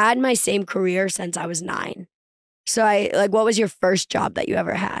 I've had my same career since I was 9. So what was your first job that you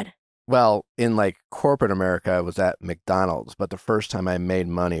ever had? Well, in like corporate America, I was at McDonald's, but the first time I made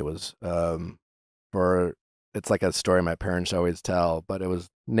money was it's like a story my parents always tell, but it was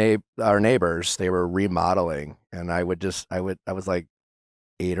our neighbors, they were remodeling, and I was like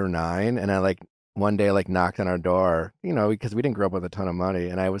 8 or 9, and I like one day like knocked on our door, because we didn't grow up with a ton of money,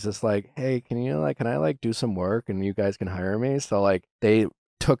 and I was just like, hey, can I like do some work and you guys can hire me? So like they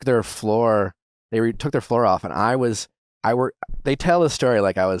took their floor, took their floor off, and they tell the story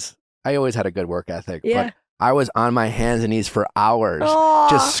like I always had a good work ethic, but I was on my hands and knees for hours,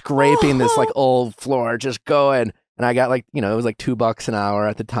 just scraping this like old floor, just going. And I got like, it was like $2 an hour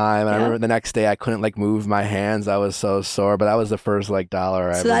at the time. And I remember the next day I couldn't like move my hands. I was so sore, but that was the first like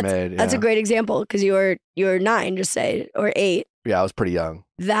dollar I ever made. That's a great example because you were 9, just say, or 8. Yeah, I was pretty young.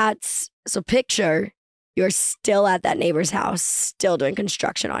 So picture you're still at that neighbor's house, still doing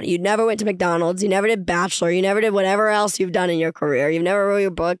construction on it. You never went to McDonald's. You never did Bachelor. You never did whatever else you've done in your career. You've never wrote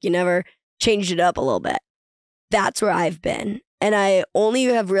your book. You never changed it up a little bit. That's where I've been. And I only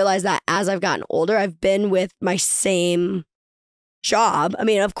have realized that as I've gotten older, I've been with my same job. I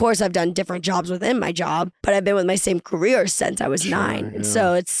mean, of course, I've done different jobs within my job, but I've been with my same career since I was 9. And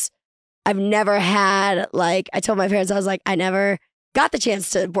so I've never had, like, I told my parents, I was like, I never got the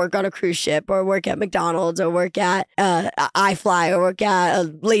chance to work on a cruise ship or work at McDonald's or work at iFly or work at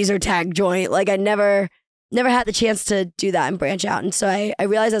a laser tag joint. Like I never had the chance to do that and branch out. And so I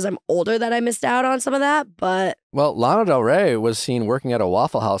realized as I'm older that I missed out on some of that. But well, Lana Del Rey was seen working at a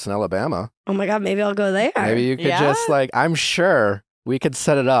Waffle House in Alabama. Oh my God, maybe I'll go there. Maybe you could just like, I'm sure we could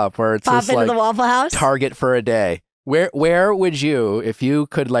set it up where it's pop just into like the Waffle House, Target for a day. Where would you, if you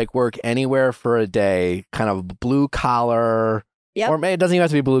could like work anywhere for a day, kind of blue collar? Yep. Or it doesn't even have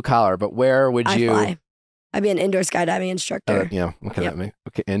to be blue collar, but where would you? I'd be an indoor skydiving instructor. Okay,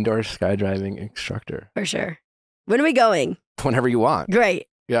 indoor skydiving instructor. For sure. When are we going? Whenever you want. Great.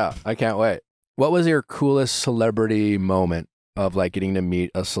 Yeah, I can't wait. What was your coolest celebrity moment of like getting to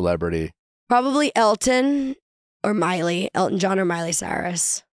meet a celebrity? Probably Elton John or Miley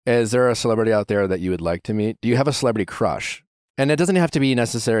Cyrus. Is there a celebrity out there that you would like to meet? Do you have a celebrity crush? And it doesn't have to be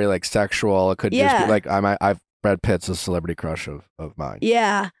necessarily like sexual. It could just be like Brad Pitt's a celebrity crush of mine.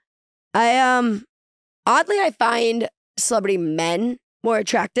 Yeah. Oddly, I find celebrity men more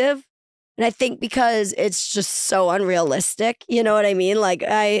attractive. And I think because it's just so unrealistic, you know what I mean? Like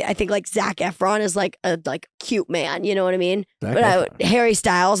I think like Zac Efron is like a cute man, you know what I mean? Harry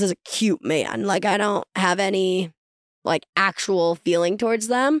Styles is a cute man. Like I don't have any like actual feeling towards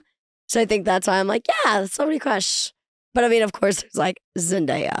them. So I think that's why I'm like, yeah, celebrity crush. But I mean, of course, there's like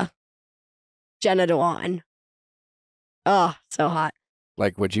Zendaya, Jenna Dewan. Oh, so hot.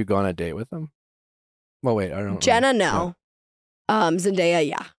 Like, would you go on a date with them? Well, wait, I don't know. Jenna, no. Zendaya,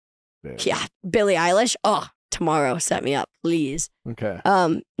 yeah. Yeah. Billie Eilish, oh, tomorrow, set me up, please. Okay.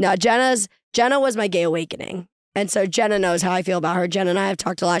 Now Jenna was my gay awakening. And so Jenna knows how I feel about her. Jenna and I have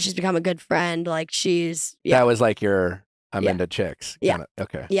talked a lot. She's become a good friend. Like That was like your I'm into chicks. Yeah.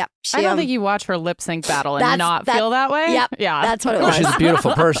 Okay. Yeah. I don't think you watch her lip sync battle and not feel that way. Yep. Yeah. That's what it was. She's a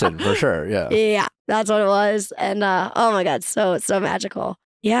beautiful person for sure. Yeah. Yeah. That's what it was. And oh my God, so magical.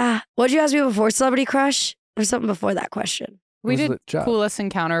 Yeah. What did you ask me before celebrity crush? Or something before that question? We did coolest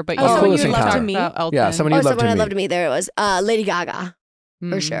encounter, but someone you'd love to meet. Yeah, someone you'd love to meet. I'd love to meet. There it was. Lady Gaga,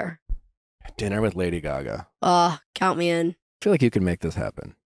 for sure. Dinner with Lady Gaga. Oh, count me in. I feel like you can make this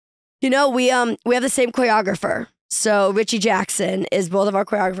happen. You know, we have the same choreographer. So Richie Jackson is both of our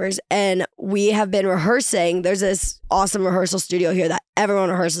choreographers, and we have been rehearsing. There's this awesome rehearsal studio here that everyone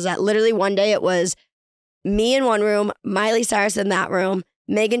rehearses at. Literally one day it was me in one room, Miley Cyrus in that room,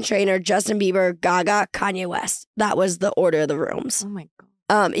 Meghan Trainor, Justin Bieber, Gaga, Kanye West. That was the order of the rooms. Oh my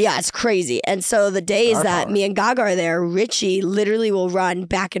God. Yeah, it's crazy. And so the days that me and Gaga are there, Richie literally will run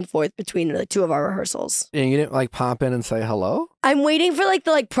back and forth between the two of our rehearsals. And you didn't like pop in and say hello? I'm waiting for like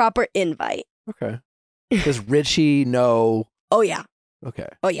the proper invite. Okay. Does Richie know? Oh yeah. Okay.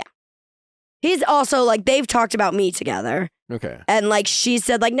 Oh yeah. He's also like, they've talked about me together. Okay. And like she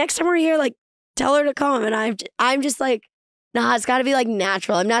said, like next time we're here, like tell her to come. And I'm just like, nah, it's got to be like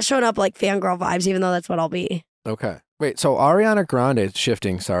natural. I'm not showing up like fangirl vibes, even though that's what I'll be. Okay. Wait, so Ariana Grande,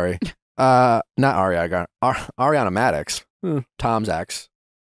 shifting, sorry. Not Ariana, Ariana Madix, Tom's ex,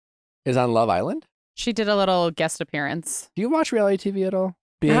 is on Love Island? She did a little guest appearance. Do you watch reality TV at all?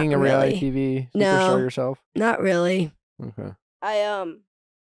 Being Not a reality really. TV superstar yourself? Not really. Okay. I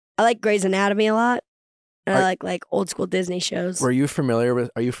like Grey's Anatomy a lot. And I like old school Disney shows. Are you familiar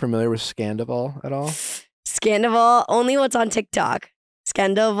with Scandival at all? Scandival, only what's on TikTok.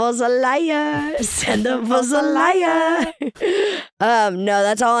 Scandival's a liar. Scandival's a liar. No,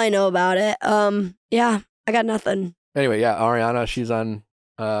 that's all I know about it. Yeah, I got nothing. Anyway, yeah, Ariana, she's on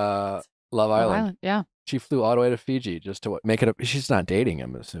Love Island. Yeah. She flew all the way to Fiji just to make it up. She's not dating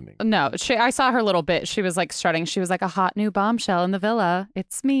him, assuming. No, I saw her a little bit. She was like strutting. She was like a hot new bombshell in the villa.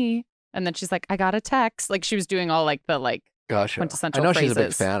 It's me. And then she's like, I got a text. Like she was doing all like the Gotcha. quintessential I know phrases. she's a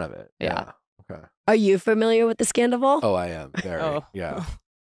big fan of it. Yeah. Okay. Are you familiar with the Scandival? Oh, I am. Very. Oh. Yeah.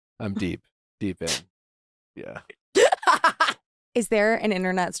 I'm deep in. Yeah. Is there an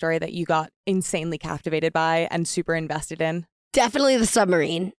internet story that you got insanely captivated by and super invested in? Definitely the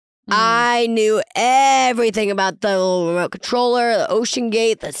submarine. I knew everything about the little remote controller, the ocean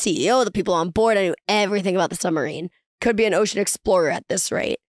gate, the CEO, the people on board. I knew everything about the submarine. Could be an ocean explorer at this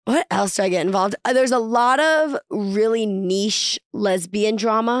rate. What else do I get involved? There's a lot of really niche lesbian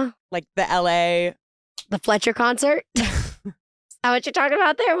drama. Like the LA. The Fletcher concert. Is that what you're talking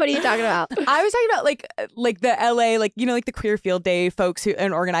about there? What are you talking about? I was talking about like the LA, like, you know, like the Queer Field Day folks who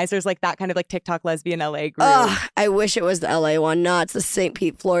and organizers, like that kind of like TikTok lesbian LA group. Ugh, I wish it was the LA one. No, it's the St.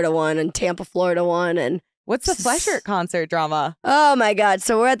 Pete, Florida one and Tampa, Florida one. And What's the Fletcher concert drama? oh my God.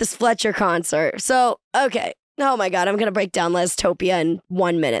 So we're at this Fletcher concert. So, okay. Oh my God. I'm going to break down Lestopia in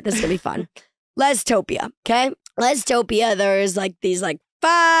 1 minute. This is going to be fun. Lestopia. Okay. Lestopia. There's like these like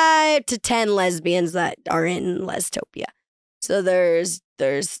 5 to 10 lesbians that are in Lestopia. So there's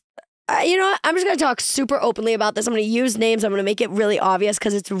you know what? I'm just going to talk super openly about this. I'm going to use names. I'm going to make it really obvious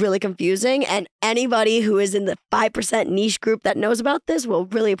because it's really confusing. And anybody who is in the 5% niche group that knows about this will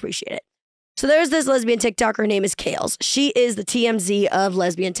really appreciate it. So there's this lesbian TikToker. Her name is Kales. She is the TMZ of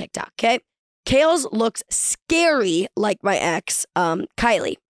lesbian TikTok, okay? Kales looks scary like my ex,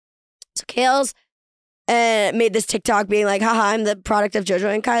 Kylie. So Kales made this TikTok being like, haha, I'm the product of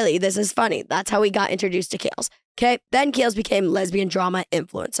JoJo and Kylie. This is funny. That's how we got introduced to Kales. Okay. Then Kales became lesbian drama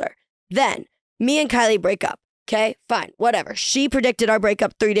influencer. Then me and Kylie break up. Okay. Fine. Whatever. She predicted our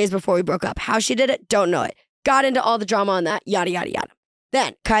breakup 3 days before we broke up. How she did it, don't know it. Got into all the drama on that. Yada, yada, yada.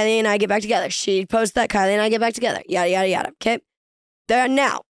 Then Kylie and I get back together. She posts that Kylie and I get back together. Yada, yada, yada. Okay. There are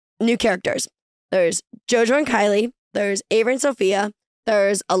now new characters. There's JoJo and Kylie. There's Avery and Sophia.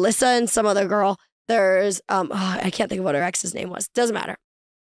 There's Alyssa and some other girl. There's I can't think of what her ex's name was. Doesn't matter.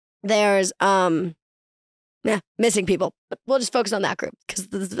 There's missing people. But we'll just focus on that group because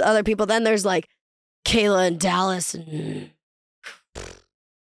the other people. Then there's like Kayla and Dallas and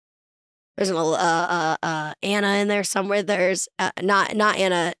there's an Anna in there somewhere. There's not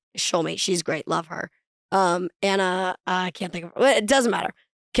Anna Shulmate. She's great. Love her. Anna I can't think of her. It doesn't matter.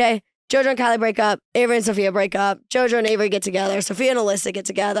 Okay. JoJo and Kylie break up. Avery and Sophia break up. JoJo and Avery get together. Sophia and Alyssa get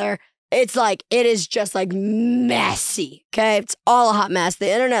together. It's like, it is just like messy. Okay. It's all a hot mess. The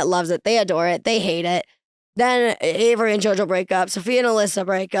internet loves it. They adore it. They hate it. Then Avery and JoJo break up. Sophia and Alyssa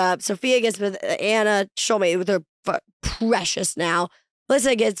break up. Sophia gets with Anna Shulmate with her precious now.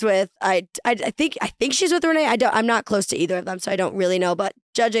 Alyssa gets with, I think she's with Renee. I'm not close to either of them, so I don't really know. But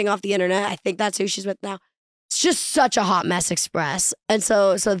judging off the internet, I think that's who she's with now. It's just such a hot mess express. And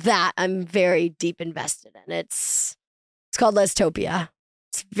so that I'm very deep invested in. It's called Lestopia.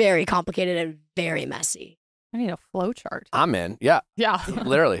 It's very complicated and very messy. I need a flow chart. I'm in. Yeah. Yeah.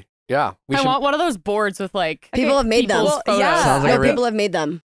 Literally. Yeah. I want one of those boards with like People have made them. people's photos. yeah. Sounds like a real- People have made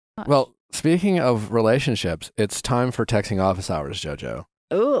them. Well, speaking of relationships, it's time for texting office hours, JoJo.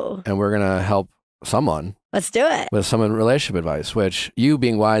 Ooh, And we're going to help someone let's do it. with some relationship advice, which you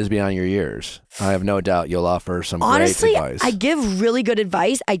being wise beyond your years, I have no doubt you'll offer some Honestly, great advice. I give really good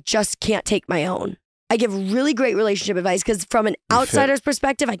advice. I just can't take my own. I give really great relationship advice because from an outsider's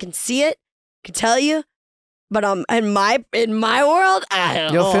perspective, I can see it, can tell you. But in my world, I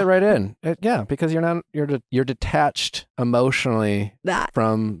don't You'll know. fit right in. Yeah, because you're detached emotionally that.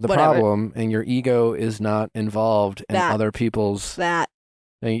 from the Whatever. problem, and your ego is not involved in That. other people's. That.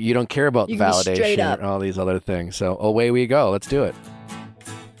 And you don't care about You can be straight validation up. and all these other things. So away we go. Let's do it.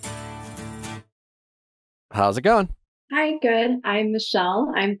 How's it going? Hi, good. I'm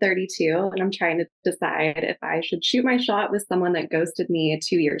Michelle. I'm 32, and I'm trying to decide if I should shoot my shot with someone that ghosted me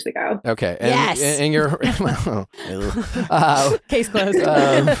 2 years ago. Okay. And, Yes. And you're. Case closed.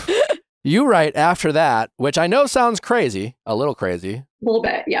 You write after that, which I know sounds crazy, a little crazy. A little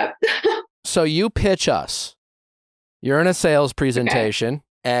bit, yep. So you pitch us. You're in a sales presentation,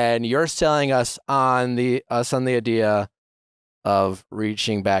 and you're selling us on the idea of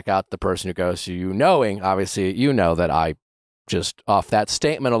reaching back out to the person who goes to you, knowing, obviously, you know that I just off that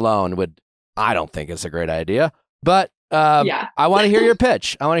statement alone I don't think it's a great idea. But Yeah. I want to hear your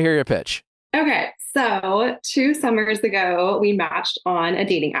pitch. Okay, so 2 summers ago, we matched on a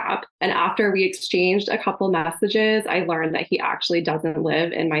dating app. And after we exchanged a couple messages, I learned that he actually doesn't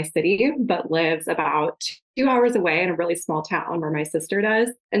live in my city, but lives about 2 hours away in a really small town where my sister does.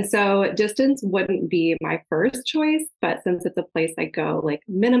 And so distance wouldn't be my first choice, but since it's a place I go like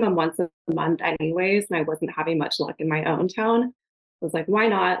minimum once a month anyways, and I wasn't having much luck in my own town, I was like, why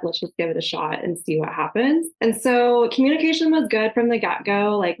not? Let's just give it a shot and see what happens. And so communication was good from the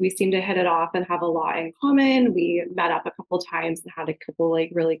get-go. Like we seemed to hit it off and have a lot in common. We met up a couple times and had a couple like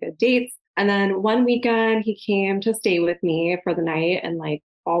really good dates. And then one weekend he came to stay with me for the night and like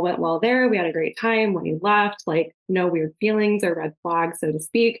all went well there. We had a great time. When he left, like no weird feelings or red flags, so to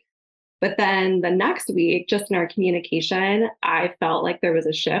speak. But then the next week, just in our communication, I felt like there was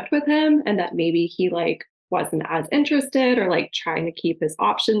a shift with him and that maybe he like wasn't as interested or like trying to keep his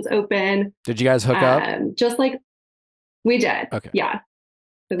options open. Did you guys hook up? Just like we did. Okay. Yeah.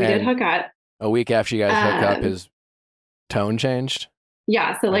 So we did And hook up. a week after you guys hooked up, Um, his tone changed?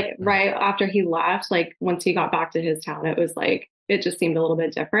 Yeah. So like Mhm. right after he left, like once he got back to his town, it was like, it just seemed a little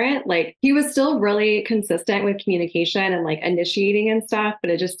bit different. Like he was still really consistent with communication and like initiating and stuff, but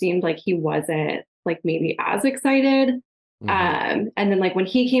it just seemed like he wasn't like maybe as excited. And then like when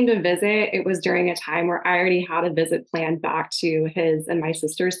he came to visit, it was during a time where I already had a visit planned back to his and my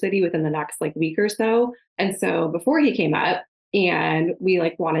sister's city within the next like week or so. And so before he came up and we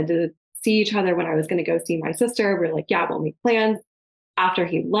like wanted to see each other when I was going to go see my sister, we are like, yeah, we'll make plans. After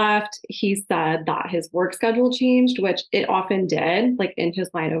he left, he said that his work schedule changed, which it often did. Like in his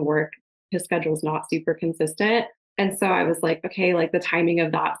line of work, his schedule is not super consistent. And so I was like, okay, like the timing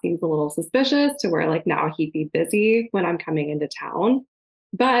of that seems a little suspicious to where like now he'd be busy when I'm coming into town.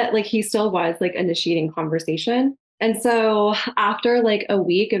 But like he still was like initiating conversation. And so after like a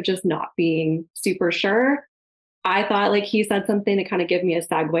week of just not being super sure, I thought like he said something to kind of give me a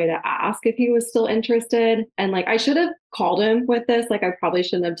segue to ask if he was still interested. And like I should have called him with this. Like I probably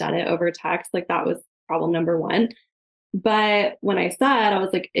shouldn't have done it over text. Like that was problem number one. But when I said, I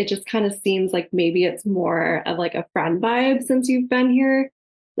was like, it just kind of seems like maybe it's more of like a friend vibe since you've been here.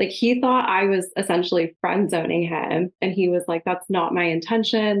 Like he thought I was essentially friend zoning him. And he was like, that's not my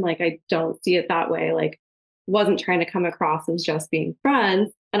intention. Like I don't see it that way. Like wasn't trying to come across as just being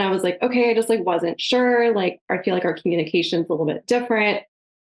friends. And I was like, okay, I just like wasn't sure. Like I feel like our communication's a little bit different.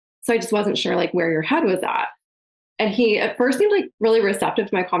 So I just wasn't sure like where your head was at. And he at first seemed like really receptive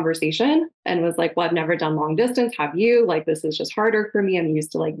to my conversation and was like, well, I've never done long distance. Have you? Like, this is just harder for me. I'm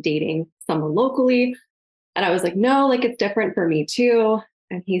used to like dating someone locally. And I was like, no, like it's different for me too.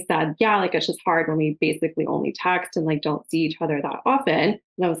 And he said, yeah, like it's just hard when we basically only text and like don't see each other that often.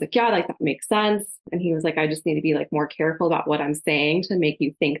 And I was like, yeah, like that makes sense. And he was like, I just need to be like more careful about what I'm saying to make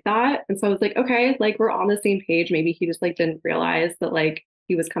you think that. And so I was like, okay, like we're on the same page. Maybe he just like didn't realize that like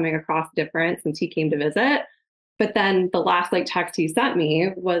he was coming across different since he came to visit. But then the last like text he sent me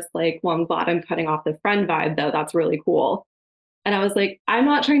was like, well, I'm glad I'm cutting off the friend vibe though. That's really cool. And I was like, I'm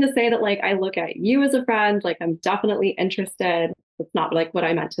not trying to say that like I look at you as a friend. Like I'm definitely interested. It's not like what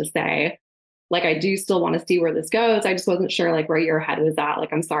I meant to say. Like I do still want to see where this goes. I just wasn't sure like where your head was at.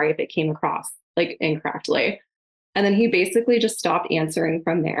 Like I'm sorry if it came across like incorrectly. And then he basically just stopped answering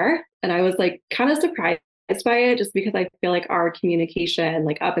from there. And I was like kind of surprised by it just because I feel like our communication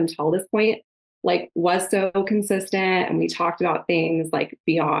like up until this point like was so consistent and we talked about things like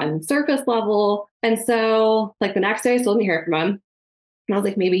beyond surface level. And so like the next day I still didn't hear from him. And I was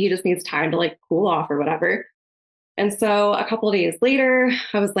like, maybe he just needs time to like cool off or whatever. And so a couple of days later,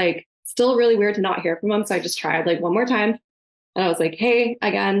 I was like, still really weird to not hear from him. So I just tried like one more time. And I was like, hey,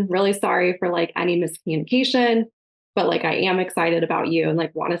 again, really sorry for like any miscommunication, but like I am excited about you and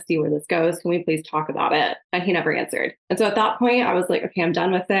like want to see where this goes. Can we please talk about it? And he never answered. And so at that point, I was like, okay, I'm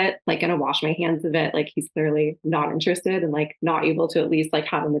done with it. Like gonna wash my hands of it. Like he's clearly not interested and like not able to at least like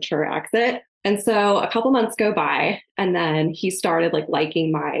have a mature exit. And so a couple months go by and then he started like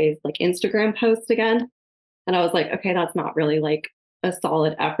liking my like Instagram post again. And I was like, okay, that's not really like a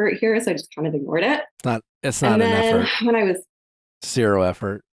solid effort here. So I just kind of ignored it. It's not And an then effort. when I was, Zero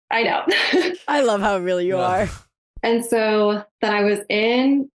effort. I know. I love how real you are. And so then I was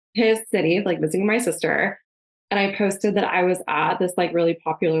in his city, like visiting my sister. And I posted that I was at this like really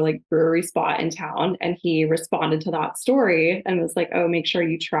popular like brewery spot in town. And he responded to that story and was like, oh, make sure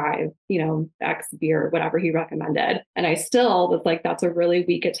you try, you know, X beer, whatever he recommended. And I still was like, that's a really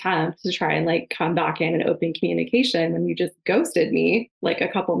weak attempt to try and like come back in and open communication when you just ghosted me like a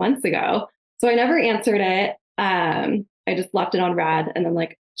couple months ago. So I never answered it. I just left it on red. And then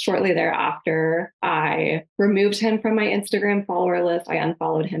like shortly thereafter, I removed him from my Instagram follower list. I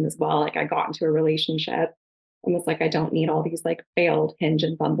unfollowed him as well. Like I got into a relationship. almost like I don't need all these like failed Hinge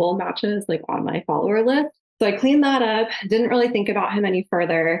and Bumble matches like on my follower list. So I cleaned that up, didn't really think about him any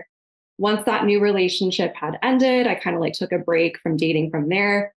further. Once that new relationship had ended, I kind of like took a break from dating from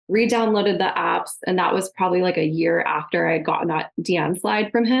there, re-downloaded the apps. And that was probably like a year after I had gotten that DM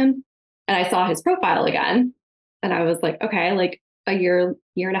slide from him. And I saw his profile again. And I was like, okay, like a year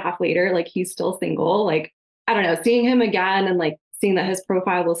and a half later, like he's still single. Like, I don't know, seeing him again and like seeing that his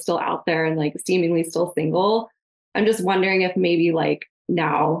profile was still out there and like seemingly still single. I'm just wondering if maybe like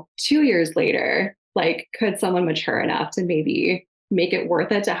now, 2 years later, like could someone mature enough to maybe make it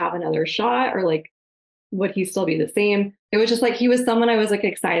worth it to have another shot, or like would he still be the same? It was just like he was someone I was like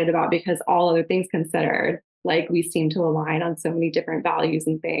excited about because all other things considered, like we seemed to align on so many different values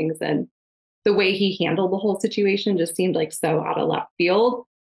and things. And the way he handled the whole situation just seemed like so out of left field.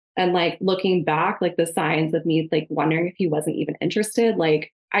 And like looking back, like the signs of me like wondering if he wasn't even interested,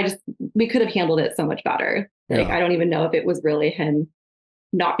 like we could have handled it so much better. Like, I don't even know if it was really him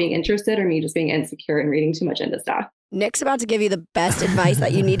not being interested or me just being insecure and reading too much into stuff. Nick's about to give you the best advice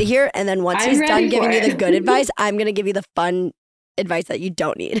that you need to hear. And then once he's done giving you the good advice, I'm going to give you the fun advice that you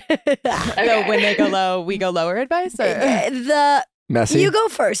don't need. So when they go low, we go lower advice? Or? Messy. You go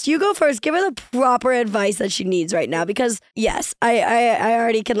first. You go first. Give her the proper advice that she needs right now. Because yes, I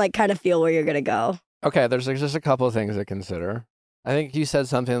already can like kind of feel where you're going to go. Okay, there's like just a couple of things to consider. I think you said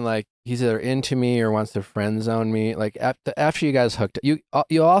something like he's either into me or wants to friend zone me. Like after you guys hooked up,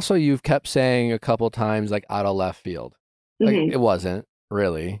 you've kept saying a couple times like out of left field. Like it wasn't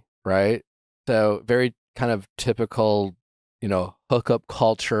really, right? So very kind of typical, hookup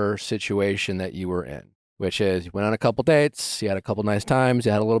culture situation that you were in, which is you went on a couple dates, you had a couple nice times,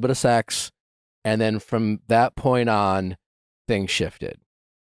 you had a little bit of sex, and then from that point on, things shifted.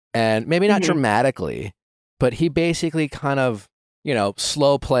 And maybe not dramatically, but he basically kind of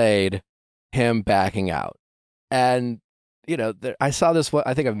slow played him backing out. And, I saw this,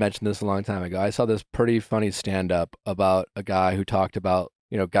 I think I've mentioned this a long time ago. I saw this pretty funny stand up about a guy who talked about,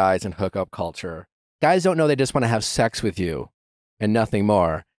 guys and hookup culture. Guys don't know they just want to have sex with you and nothing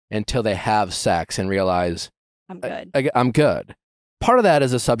more until they have sex and realize I'm good. I'm good. Part of that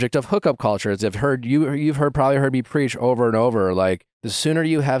is a subject of hookup culture. As you've probably heard me preach over and over, like the sooner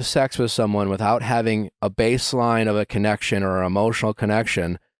you have sex with someone without having a baseline of a connection or an emotional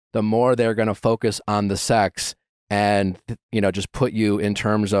connection, the more they're going to focus on the sex and, just put you in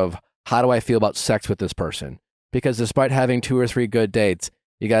terms of how do I feel about sex with this person? Because despite having 2 or 3 good dates,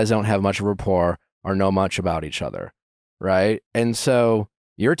 you guys don't have much rapport or know much about each other, right? And so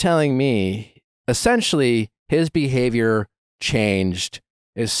you're telling me essentially his behavior changed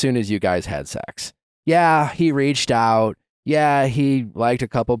as soon as you guys had sex. Yeah, he reached out. Yeah, he liked a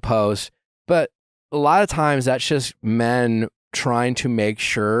couple posts, but a lot of times that's just men trying to make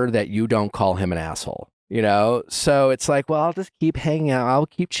sure that you don't call him an asshole, So it's like, well, I'll just keep hanging out. I'll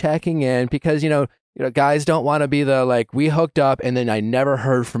keep checking in because, guys don't want to be the like, we hooked up and then I never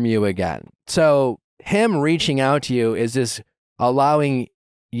heard from you again. So him reaching out to you is just allowing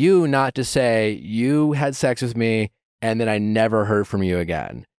you not to say you had sex with me and then I never heard from you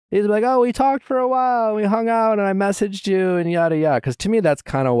again. He's like, oh, we talked for a while, we hung out and I messaged you and yada, yada. Because to me, that's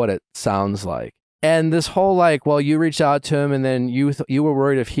kind of what it sounds like. And this whole like, well, you reached out to him and then you were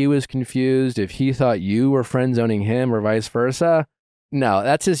worried if he was confused, if he thought you were friend zoning him or vice versa. No,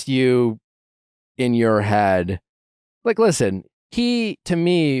 that's just you in your head. Like, listen, to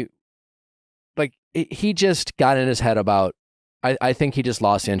me, like he just got in his head about, I think he just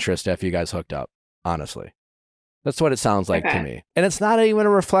lost interest after you guys hooked up, honestly. That's what it sounds like to me. And it's not even a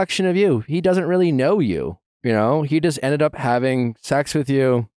reflection of you. He doesn't really know you. He just ended up having sex with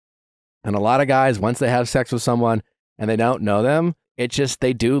you. And a lot of guys, once they have sex with someone and they don't know them,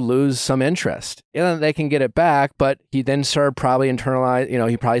 they do lose some interest. They can get it back, but he then started probably he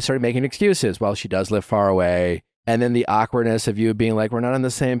probably started making excuses. Well, she does live far away. And then the awkwardness of you being like, we're not on the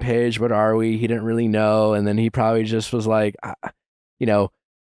same page. What are we? He didn't really know. And then he probably just was like,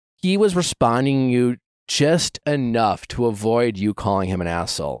 he was responding you just enough to avoid you calling him an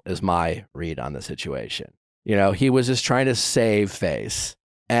asshole is my read on the situation. He was just trying to save face.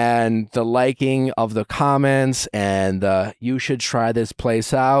 And the liking of the comments and the you should try this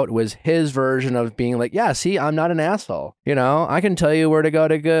place out was his version of being like, yeah, see, I'm not an asshole. I can tell you where to go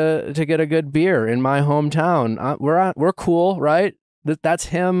to get a good beer in my hometown. We're cool, right? That's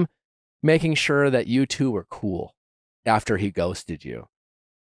him making sure that you two were cool after he ghosted you.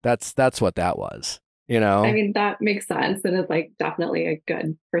 That's what that was. I mean, that makes sense. And it's like definitely a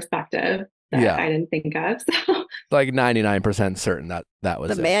good perspective that I didn't think of. So like 99% certain that that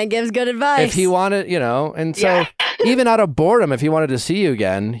was The it. man gives good advice. If he wanted, and so even out of boredom, if he wanted to see you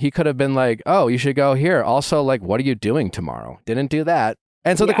again, he could have been like, oh, you should go here. Also, like, what are you doing tomorrow? Didn't do that.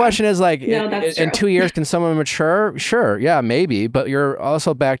 And so the question is like, No, that's in true. 2 years, can someone mature? Sure. Yeah, maybe. But you're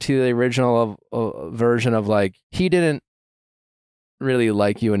also back to the original version of like, he didn't really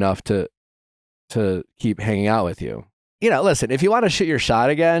like you enough to keep hanging out with you. Listen, if you want to shoot your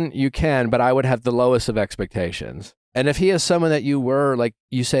shot again, you can, but I would have the lowest of expectations. And if he is someone that you were, like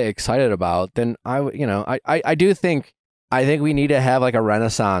you say, excited about, then I do think we need to have like a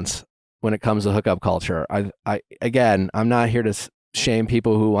renaissance when it comes to hookup culture. Again, I'm not here to shame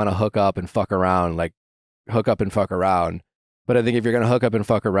people who want to hook up and fuck around, like hook up and fuck around. But I think if you're going to hook up and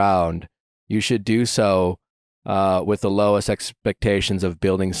fuck around, you should do so with the lowest expectations of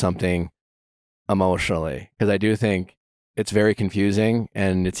building something emotionally. Because I do think it's very confusing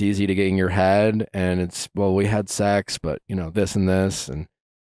and it's easy to get in your head, and it's, well, we had sex, but this and this, and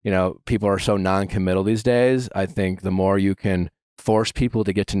people are so non-committal these days. I think the more you can force people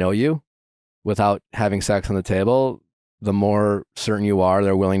to get to know you without having sex on the table, the more certain you are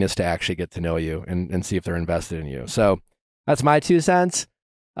their willingness to actually get to know you and see if they're invested in you. So that's my 2 cents.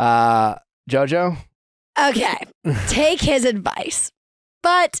 JoJo? Okay, take his advice.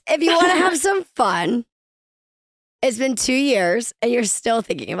 But if you want to have some fun, it's been 2 years and you're still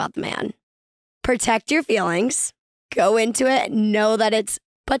thinking about the man. Protect your feelings. Go into it. Know that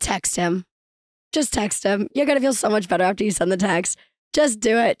but text him. Just text him. You're going to feel so much better after you send the text. Just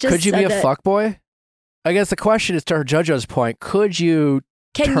do it. Could you be a fuckboy? I guess the question is, to JoJo's point, could you...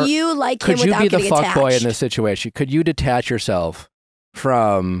 Can you like him Could you without be the getting fuckboy attached? in this situation? Could you detach yourself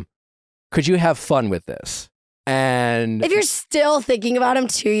from... Could you have fun with this? And If you're still thinking about him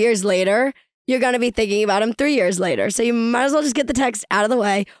 2 years later, you're going to be thinking about him 3 years later. So you might as well just get the text out of the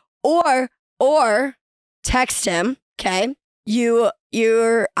way, or text him. Okay.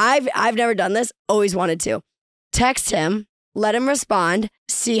 I've never done this. Always wanted to. Text him, let him respond,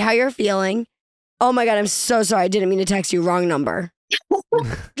 see how you're feeling. Oh my God, I'm so sorry. I didn't mean to text you. Wrong number.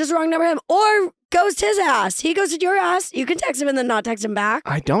 Just wrong number him. Or ghost his ass. He ghosted your ass. You can text him and then not text him back.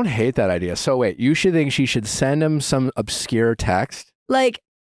 I don't hate that idea. So wait, you should think she should send him some obscure text? Like,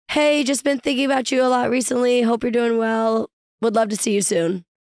 hey, just been thinking about you a lot recently. Hope you're doing well. Would love to see you soon.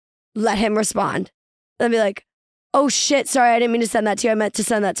 Let him respond. Then be like, oh shit, sorry, I didn't mean to send that to you. I meant to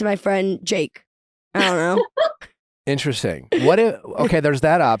send that to my friend Jake. I don't know. Interesting. What if, okay, there's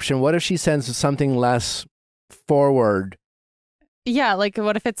that option. What if she sends something less forward? Yeah, like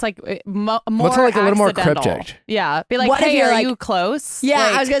what if it's like more What's like a little more accidental? cryptic? Yeah, be like, What if hey, you're are like- you close? Yeah,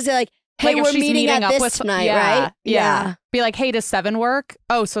 Like, I was going to say like, hey, if we're she's meeting at up this with tonight, yeah, right? Yeah. Be like, hey, does 7 work?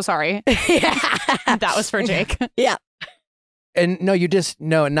 Oh, so sorry. Yeah. That was for Jake. Yeah. And no,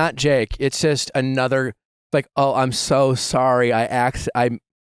 no, not Jake. It's just another, like, oh, I'm so sorry. I'm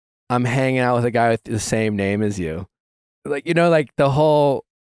hanging out with a guy with the same name as you. Like, like the whole,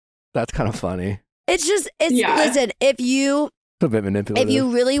 that's kind of funny. It's Yeah. listen, if you It's a bit manipulative. if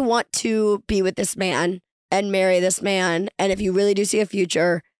you really want to be with this man and marry this man, and if you really do see a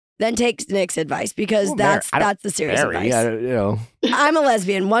future, then take Nick's advice, because Well, that's I don't- the serious Harry, advice. I'm a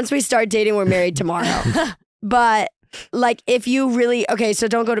lesbian. Once we start dating, we're married tomorrow. But like, if you really, okay, so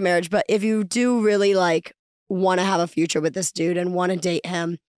don't go to marriage, but if you do really like want to have a future with this dude and want to date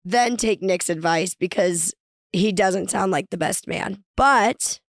him, then take Nick's advice, because he doesn't sound like the best man.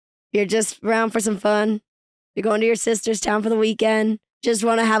 But you're just around for some fun. You're going to your sister's town for the weekend. Just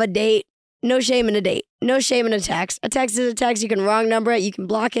want to have a date. No shame in a date. No shame in a text. A text is a text. You can wrong number it. You can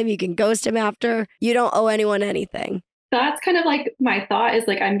block him. You can ghost him after. You don't owe anyone anything. That's kind of like my thought is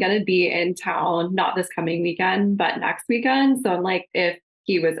like, I'm going to be in town, not this coming weekend, but next weekend. So I'm like, if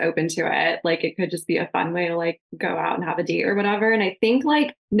he was open to it, like it could just be a fun way to like go out and have a date or whatever. And I think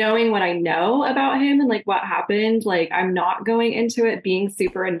like knowing what I know about him and like what happened, like I'm not going into it being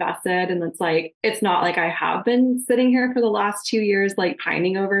super invested. And it's not like I have been sitting here for the last 2 years, like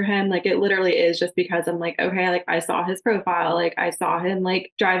pining over him. Like it literally is just because I'm like, okay, like I saw his profile, like I saw him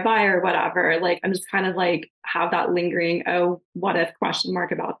like drive by or whatever. Like I'm just kind of like have that lingering, oh, what if question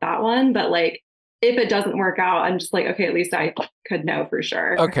mark about that one. But like, if it doesn't work out, I'm just like, okay, at least I could know for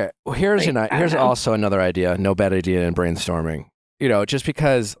sure. Okay. Well, here's Like, I don't here's know. also another idea. No bad idea in brainstorming. Just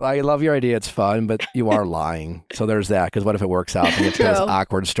because I love your idea, it's fun, but you are lying. So there's that. Because what if it works out? And it's this True.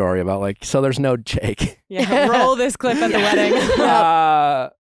 awkward story about like, so there's no Jake. Yeah, roll this clip at the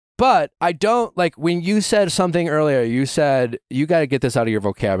wedding. But I don't like when you said something earlier. You said you got to get this out of your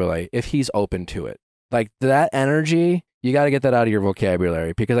vocabulary if he's open to it. Like that energy, you got to get that out of your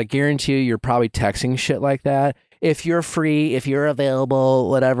vocabulary, because I guarantee you're probably texting shit like that. if you're free, if you're available,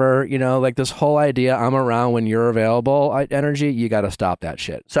 whatever, you know, like this whole idea, I'm around when you're available energy, you got to stop that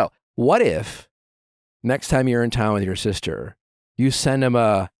shit. So what if next time you're in town with your sister, you send him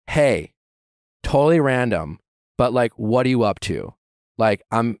a, hey, totally random, but like, what are you up to? Like,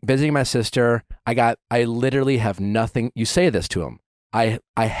 I'm visiting my sister. I literally have nothing. You say this to him. I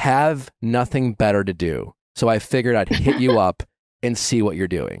have nothing better to do. So I figured I'd hit you up and see what you're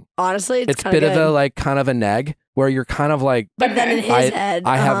doing. Honestly, it's a bit good. of a like kind of a neg where you're kind of like, But then in his head,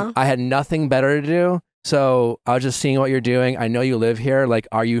 I had nothing better to do. So I was just seeing what you're doing. I know you live here. Like,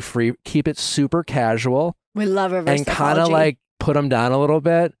 are you free? Keep it super casual. We love reverse and kind of like put them down a little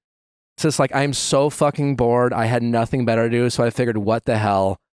bit. It's just like, I'm so fucking bored. I had nothing better to do. So I figured, what the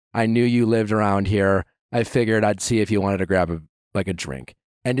hell? I knew you lived around here. I figured I'd see if you wanted to grab a drink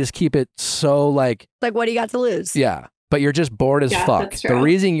and just keep it so like what do you got to lose? Yeah. But you're just bored as fuck. The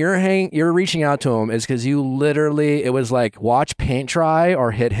reason you're reaching out to him is because you literally, it was like, watch paint dry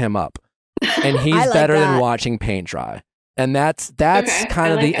or hit him up. And he's like better than watching paint dry. And that's okay,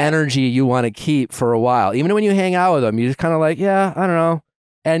 kind of the energy you want to keep for a while. Even when you hang out with him, you just kind of like, yeah, I don't know.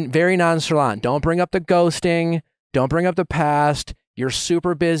 And very nonchalant. Don't bring up the ghosting. Don't bring up the past. You're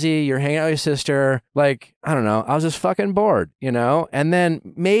super busy. You're hanging out with your sister. Like, I don't know. I was just fucking bored, you know? And then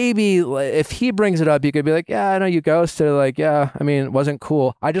maybe if he brings it up, you could be like, yeah, I know you ghosted. Like, yeah, I mean, it wasn't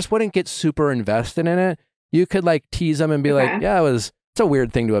cool. I just wouldn't get super invested in it. You could like tease him and be like, yeah, it's a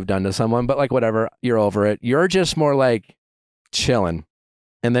weird thing to have done to someone, but like, whatever, you're over it. You're just more like chilling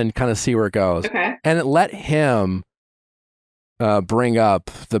and then kind of see where it goes. Okay. And let him bring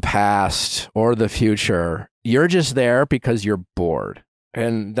up the past or the future. You're just there because you're bored.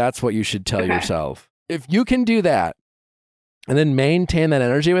 And that's what you should tell yourself. If you can do that and then maintain that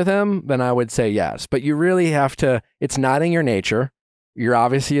energy with him, then I would say yes. But you really have to, it's not in your nature. You're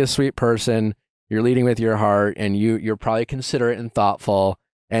obviously a sweet person. You're leading with your heart and you're probably considerate and thoughtful.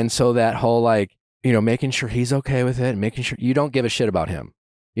 And so that whole like, you know, making sure he's okay with it, making sure you don't give a shit about him.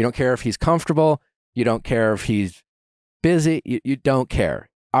 You don't care if he's comfortable. You don't care if he's busy. You don't care.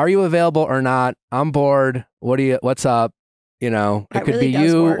 Are you available or not? I'm bored. What's up? You know, it could really be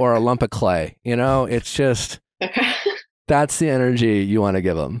you work. or a lump of clay. You know, it's just, that's the energy you want to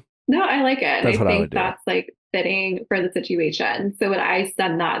give them. No, I like it. That's what I would do. That's like fitting for the situation. So when I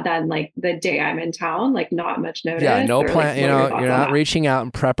send that, then like the day I'm in town, like not much notice. Yeah, no plan. Like, you know, you're not reaching out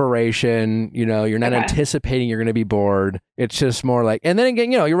in preparation. You know, you're not anticipating you're going to be bored. It's just more like, and then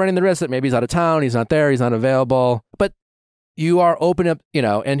again, you know, you're running the risk that maybe he's out of town, he's not there, he's not available. But you are open up, you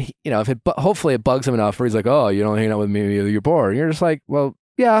know, and you know, if it hopefully it bugs him enough where he's like, oh, you don't hang out with me, you're bored. And you're just like, well,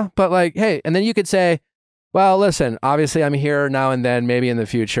 yeah, but like, hey, and then you could say, well, listen, obviously I'm here now and then, maybe in the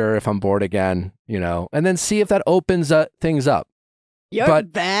future if I'm bored again, you know, and then see if that opens things up. You're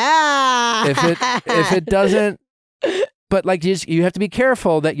bad. If it doesn't, but like you have to be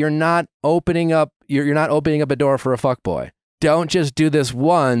careful that you're not opening up, you're not opening up a door for a fuckboy. Don't just do this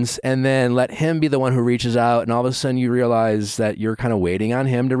once and then let him be the one who reaches out and all of a sudden you realize that you're kind of waiting on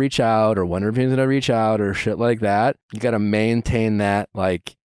him to reach out or wondering if he's going to reach out or shit like that. You got to maintain that,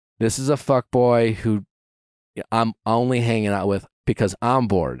 like, this is a fuckboy who I'm only hanging out with because I'm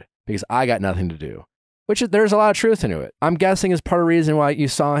bored, because I got nothing to do, there's a lot of truth into it. I'm guessing is part of the reason why you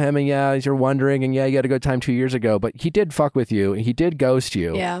saw him and yeah, you're wondering and yeah, you had a good time 2 years ago, but he did fuck with you and he did ghost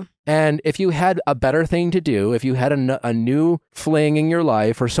you. Yeah. And if you had a better thing to do, if you had a new fling in your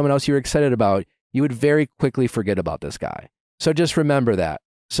life or someone else you were excited about, you would very quickly forget about this guy. So just remember that.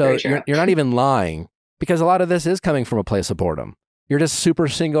 So you're not even lying, because a lot of this is coming from a place of boredom. You're just super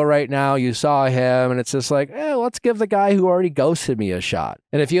single right now. You saw him and it's just like, let's give the guy who already ghosted me a shot.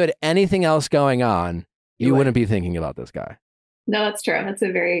 And if you had anything else going on, you wouldn't be thinking about this guy. No, that's true. That's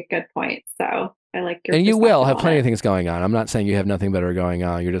a very good point. So I like your and you will have plenty of things going on. I'm not saying you have nothing better going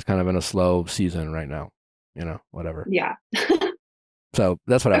on. You're just kind of in a slow season right now. You know, whatever. Yeah. So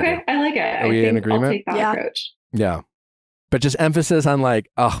that's what I do. Okay, I like it. Are we in agreement? I'll take that approach. Yeah. But just emphasis on like,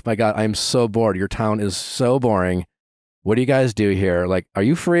 oh my God, I'm so bored. Your town is so boring. What do you guys do here? Like, are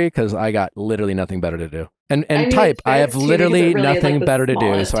you free? Because I got literally nothing better to do. And I mean, type, I have literally nothing better to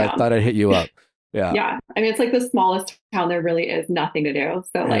do. So I thought I'd hit you up. Yeah. Yeah. I mean, it's like the smallest town. There really is nothing to do.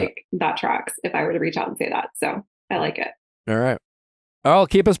 So like that tracks if I were to reach out and say that. So I like it. All right. Oh,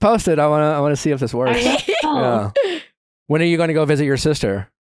 keep us posted. I want to see if this works. Yeah. When are you going to go visit your sister?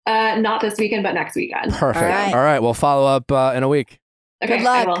 Not this weekend, but next weekend. Perfect. All right. We'll follow up in a week. Okay. Good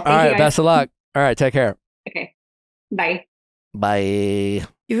luck. All right. Best of luck. All right. Take care. Okay. Bye. Bye.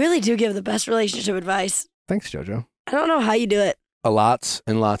 You really do give the best relationship advice. Thanks, JoJo. I don't know how you do it. Lots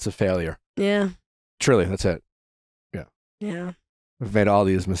and lots of failure. Yeah. Truly, that's it. Yeah. Yeah. We've made all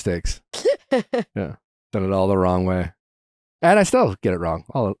these mistakes. Yeah. Done it all the wrong way. And I still get it wrong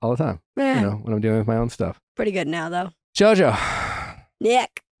all the time. Eh, You know, when I'm dealing with my own stuff. pretty good now, though. JoJo,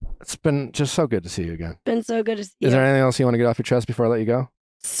 Nick, it's been just so good to see you again. been so good to see you. Is there anything else you want to get off your chest before I let you go?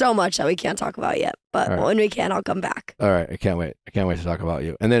 So much that we can't talk about yet, but All right. when we can, I'll come back. All right, I can't wait. I can't wait to talk about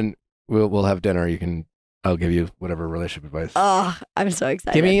you. And then we'll have dinner. I'll give you whatever relationship advice. Oh, I'm so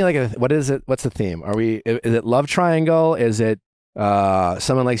excited. Give me like what is it? What's the theme? Is it love triangle? Is it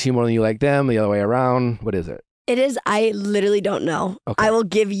someone likes you more than you like them? The other way around? What is it? It is. I literally don't know. Okay. I will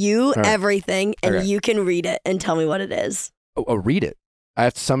give you right. everything, and Okay. you can read it and tell me what it is. Oh, read it. I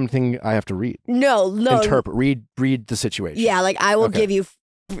have something I have to read. No. Interpret. Read the situation. Yeah, like I will Okay. give you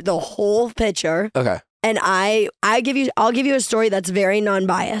the whole picture, Okay. and I'll give you a story that's very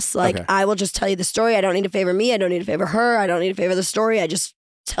non-biased. Like Okay. I will just tell you the story. I don't need to favor me. I don't need to favor her. I don't need to favor the story. I just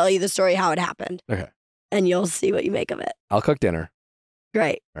tell you the story how it happened. Okay. And you'll see what you make of it. I'll cook dinner.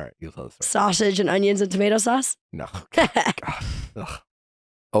 Great. All right. You tell the story. Sausage and onions and tomato sauce. No. God. Ugh.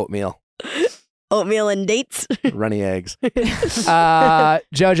 Oatmeal. Oatmeal and dates. Runny eggs.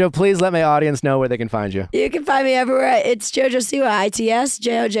 JoJo, please let my audience know where they can find you. You can find me everywhere. It's JoJo Siwa.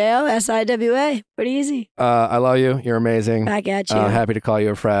 ITSJoJo Pretty easy. I love you. You're amazing. Back at you. Happy to call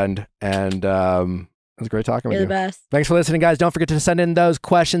you a friend. And it was great talking You're with the you. best. Thanks for listening, guys. Don't forget to send in those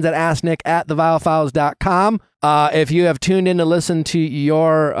questions at asknick@theviallfiles.com. If you have tuned in to listen to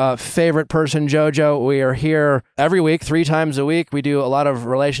your favorite person, JoJo, we are here every week, 3 times a week. We do a lot of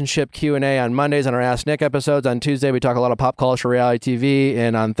relationship Q&A on Mondays on our Ask Nick episodes. On Tuesday, we talk a lot of pop culture, reality TV.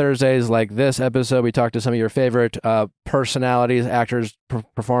 And on Thursdays, like this episode, we talk to some of your favorite personalities, actors,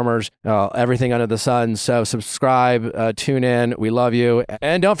 performers, everything under the sun. So subscribe, tune in. We love you.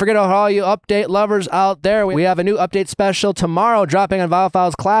 And don't forget all you update lovers out there. We have a new update special tomorrow dropping on Viall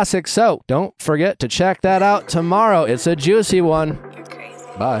Files Classic. So don't forget to check that out tomorrow. It's a juicy one. You're crazy.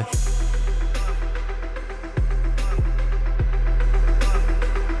 Bye.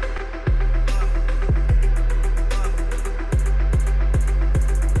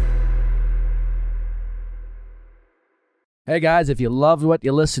 Hey guys, if you loved what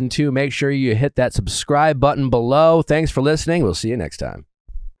you listened to, make sure you hit that subscribe button below. Thanks for listening. We'll see you next time.